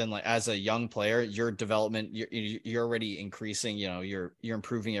out, then like as a young player, your development, you're already increasing, you're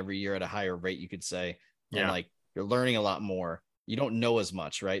improving every year at a higher rate, you could say. And like you're learning a lot more. You don't know as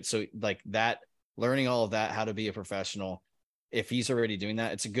much, right? So like that, learning all of that, how to be a professional, if he's already doing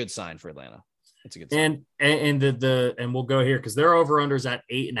that, it's a good sign for Atlanta. It's a good sign. And we'll go here because their over-unders at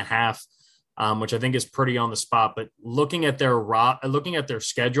 8.5, which I think is pretty on the spot. But looking at their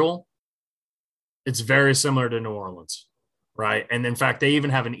schedule, it's very similar to New Orleans, right? And in fact, they even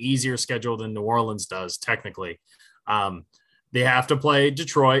have an easier schedule than New Orleans does technically. They have to play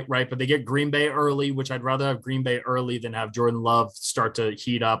Detroit, right? But they get Green Bay early, which I'd rather have Green Bay early than have Jordan Love start to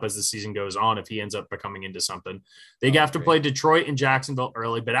heat up as the season goes on if he ends up becoming into something. They have to play Detroit and Jacksonville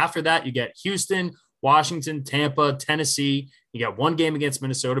early. But after that, you get Houston, Washington, Tampa, Tennessee. You got 1 game against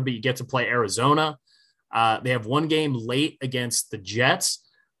Minnesota, but you get to play Arizona. They have 1 game late against the Jets.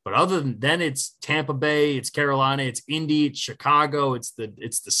 But other than then, it's Tampa Bay, it's Carolina, it's Indy, it's Chicago, it's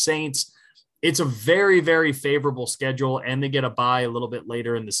the Saints. It's a very, very favorable schedule, and they get a bye a little bit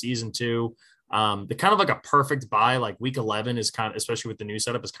later in the season too. They're kind of like a perfect bye. Like week 11 is kind of, especially with the new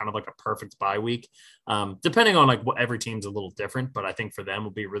setup, is kind of like a perfect bye week. Depending on like what every team's a little different, but I think for them will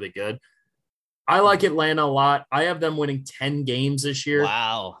be really good. I like Atlanta a lot. I have them winning 10 games this year.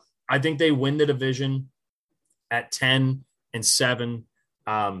 Wow. I think they win the division at 10-7.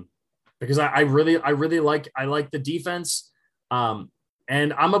 Because I really like the defense.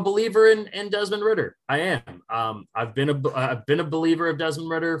 And I'm a believer in Desmond Ridder. I am. I've been a believer of Desmond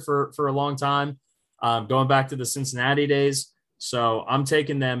Ridder for a long time, going back to the Cincinnati days. So I'm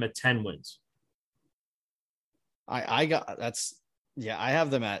taking them at 10 wins. I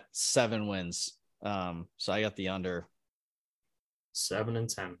have them at 7 wins. So I got the under. 7 and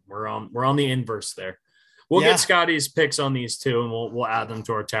 10. We're on the inverse there. We'll get Scotty's picks on these too, and we'll add them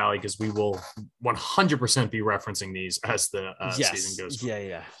to our tally because we will 100% be referencing these as the season goes.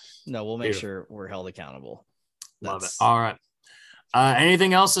 Yeah. No, we'll make sure we're held accountable. Love it. All right.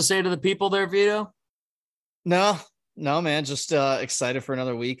 Anything else to say to the people there, Vido? No, man. Just excited for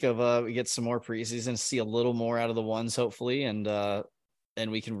another week of we get some more preseason, see a little more out of the ones, hopefully, and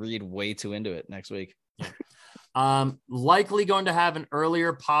we can read way too into it next week. Likely going to have an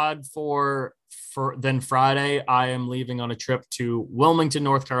earlier pod than Friday. I am leaving on a trip to Wilmington,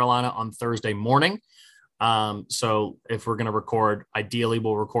 North Carolina on Thursday morning. So if we're going to record, ideally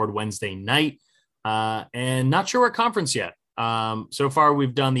we'll record Wednesday night, and not sure what conference yet. So far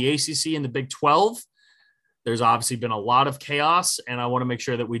we've done the ACC and the Big 12. There's obviously been a lot of chaos, and I want to make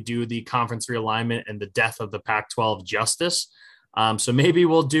sure that we do the conference realignment and the death of the Pac-12 justice. So maybe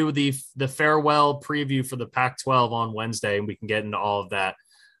we'll do the farewell preview for the Pac-12 on Wednesday, and we can get into all of that.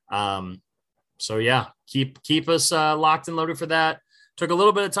 So yeah, keep us locked and loaded for that. Took a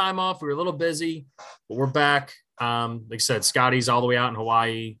little bit of time off. We were a little busy, but we're back. Like I said, Scotty's all the way out in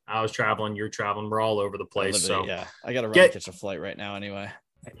Hawaii. I was traveling. You're traveling. We're all over the place. So yeah, I got to run and catch a flight right now anyway.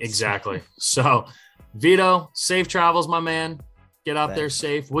 Exactly. So Vido, safe travels, my man. Get out there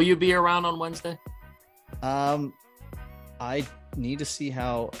safe. Will you be around on Wednesday? I need to see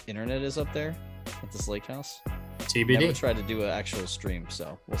how internet is up there at this lake house. TBD. Never tried to do an actual stream,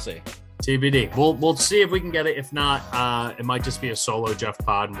 so we'll see. TBD. We'll see if we can get it. If not, it might just be a solo Jeff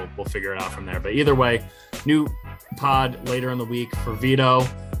pod, and we'll figure it out from there. But either way, new pod later in the week for Vido.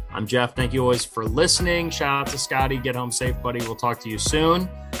 I'm Jeff. Thank you always for listening. Shout out to Scotty. Get home safe, buddy. We'll talk to you soon.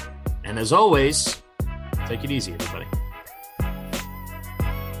 And as always, take it easy, everybody.